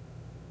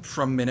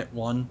from minute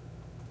one.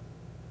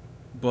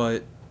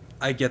 But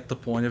I get the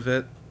point of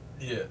it.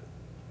 Yeah.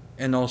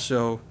 And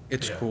also,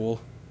 it's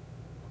cool.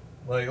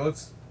 Like,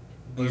 let's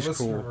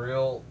cool. be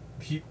real.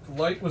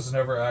 Light was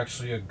never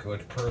actually a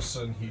good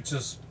person. He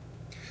just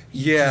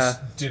he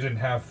just didn't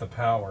have the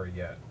power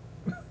yet.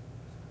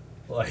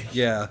 Like,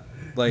 yeah,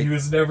 like he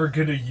was never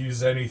gonna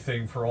use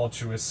anything for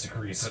altruistic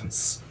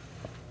reasons.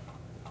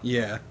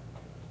 yeah,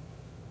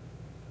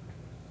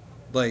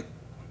 like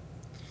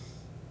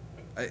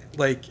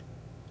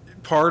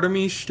part of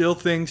me still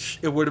thinks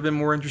it would have been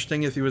more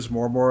interesting if he was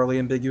more morally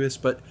ambiguous,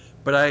 but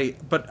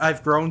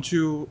I've grown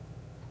to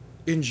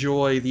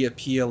enjoy the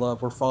appeal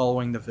of we're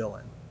following the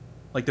villain.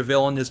 Like, the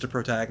villain is the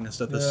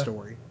protagonist of this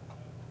story.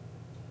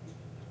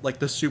 Like,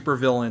 the super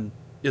villain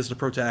is the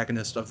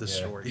protagonist of this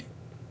story.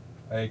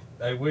 I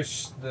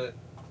wish that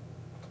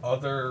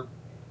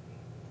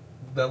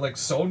like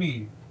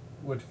Sony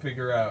would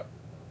figure out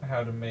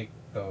how to make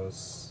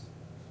those.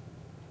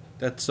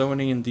 That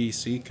Sony and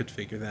DC could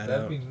figure that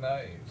out. That'd be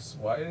nice.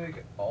 Why do they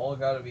all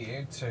gotta be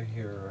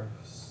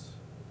anti-heroes?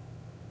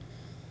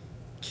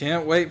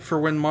 Can't wait for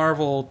when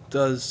Marvel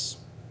does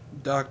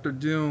Doctor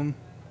Doom.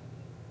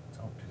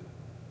 Don't do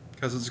that.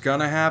 Because it's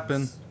gonna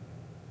happen.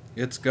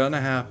 It's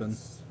gonna happen.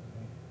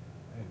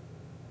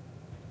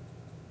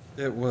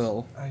 It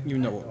will. You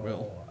know it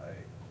will.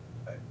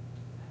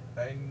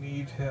 I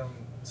need him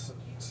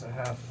to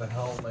have the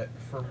helmet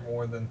for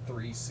more than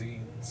 3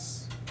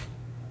 scenes.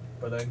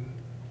 But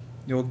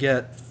You'll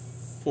get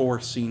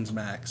 4 scenes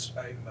max.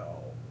 I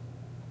know.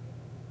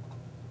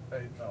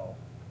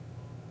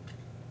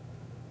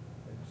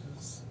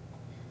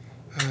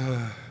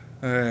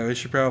 Alright, we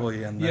should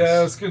probably end this. Yeah,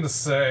 I was gonna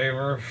say,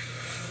 the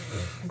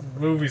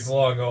movie's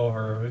long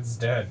over. It's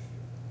dead.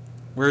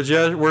 We're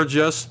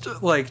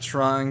just like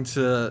trying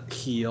to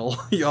heal,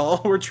 y'all.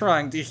 We're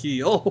trying to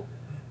heal,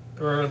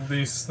 or at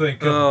least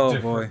think of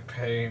different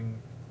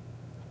pain.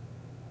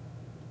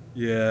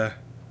 Yeah.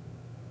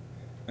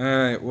 All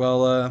right.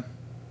 Well,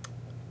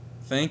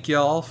 thank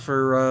y'all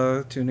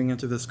for tuning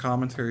into this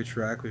commentary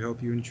track. We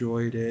hope you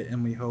enjoyed it,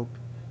 and we hope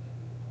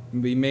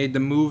we made the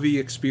movie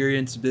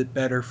experience a bit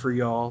better for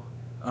y'all.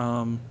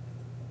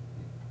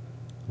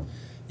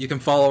 You can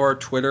follow our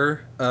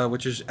Twitter,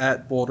 which is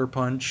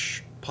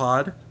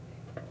 @BoulderPunchPod,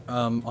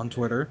 on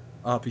Twitter,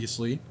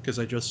 obviously, because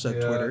I just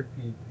said Twitter.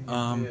 You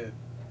did.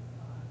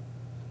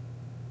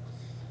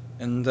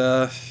 And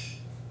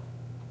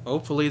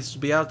hopefully it's to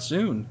be out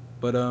soon.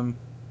 But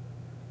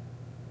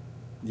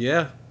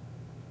yeah.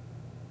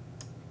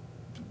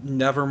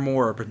 Never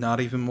more, but not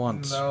even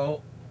once.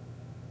 No.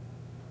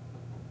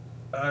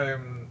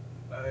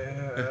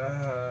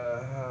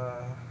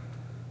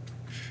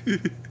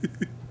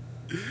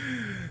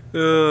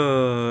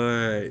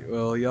 Alright,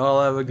 well,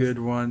 y'all have a good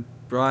one.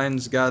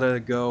 Brian's gotta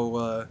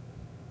go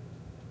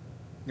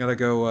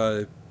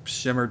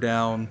simmer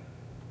down,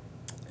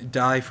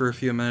 die for a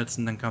few minutes,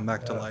 and then come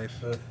back to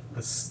life.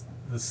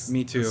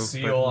 Me too. The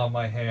seal on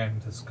my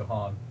hand is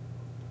gone.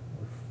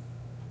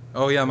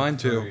 Oh yeah, mine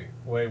too.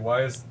 Wait,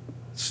 why is...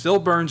 Still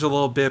burns a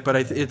little bit, but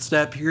it's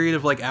that period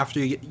of like after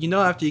you get,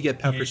 after you get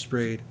pepper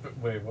sprayed.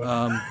 Wait, what?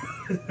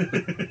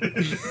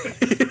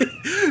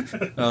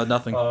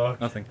 Nothing. Okay.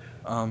 Nothing.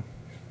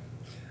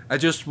 I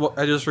just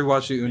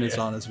rewatched the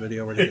Unisana's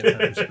video where they get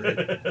pepper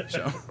sprayed.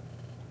 So,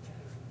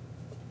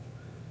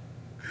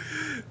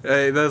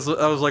 hey,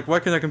 I was like,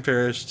 what can I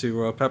compare this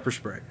to? Pepper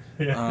spray.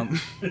 Yeah.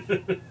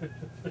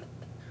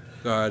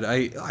 God,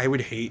 I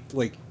would hate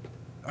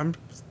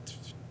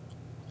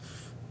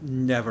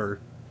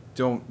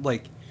don't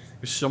like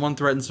if someone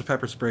threatens to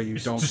pepper spray you,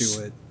 don't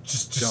do it.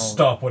 Just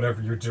stop whatever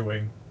you're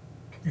doing.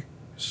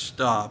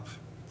 Stop.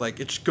 Like,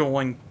 it's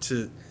going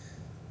to,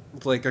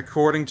 like,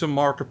 according to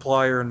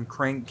Markiplier and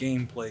Crank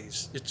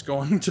Gameplays, it's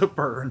going to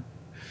burn.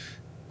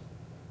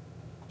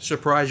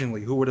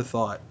 Surprisingly, who would have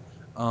thought?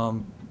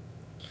 But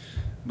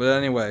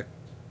anyway,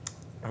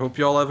 I hope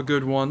y'all have a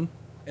good one,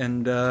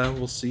 and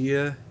we'll see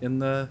you in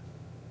the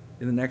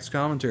next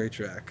commentary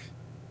track.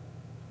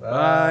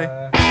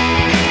 Bye.